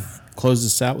want to close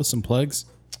this out with some plugs?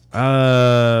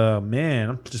 Man,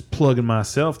 I'm just plugging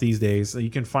myself these days. You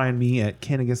can find me at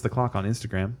Ken Against the Clock on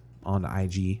Instagram, on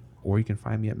IG, or you can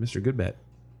find me at Mr. Goodbet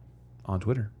on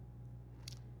Twitter.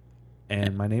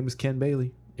 And my name is Ken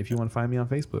Bailey. If you want to find me on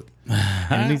Facebook,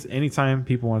 anytime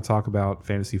people want to talk about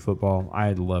fantasy football,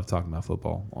 I love talking about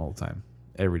football all the time,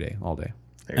 every day, all day.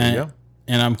 There you go.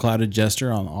 And I'm Clouded Jester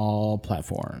on all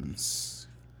platforms.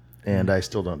 And I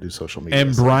still don't do social media.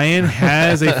 And so- Brian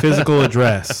has a physical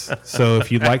address, so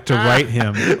if you'd like to write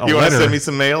him a you want to letter, send me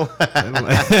some mail?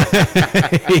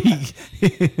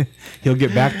 he'll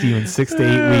get back to you in 6 to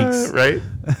 8 weeks. Right?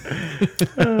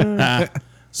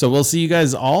 So we'll see you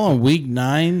guys all on week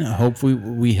 9. Hopefully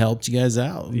we helped you guys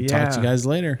out. Talk to you guys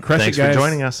later. Crush Thanks it, guys. for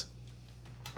joining us.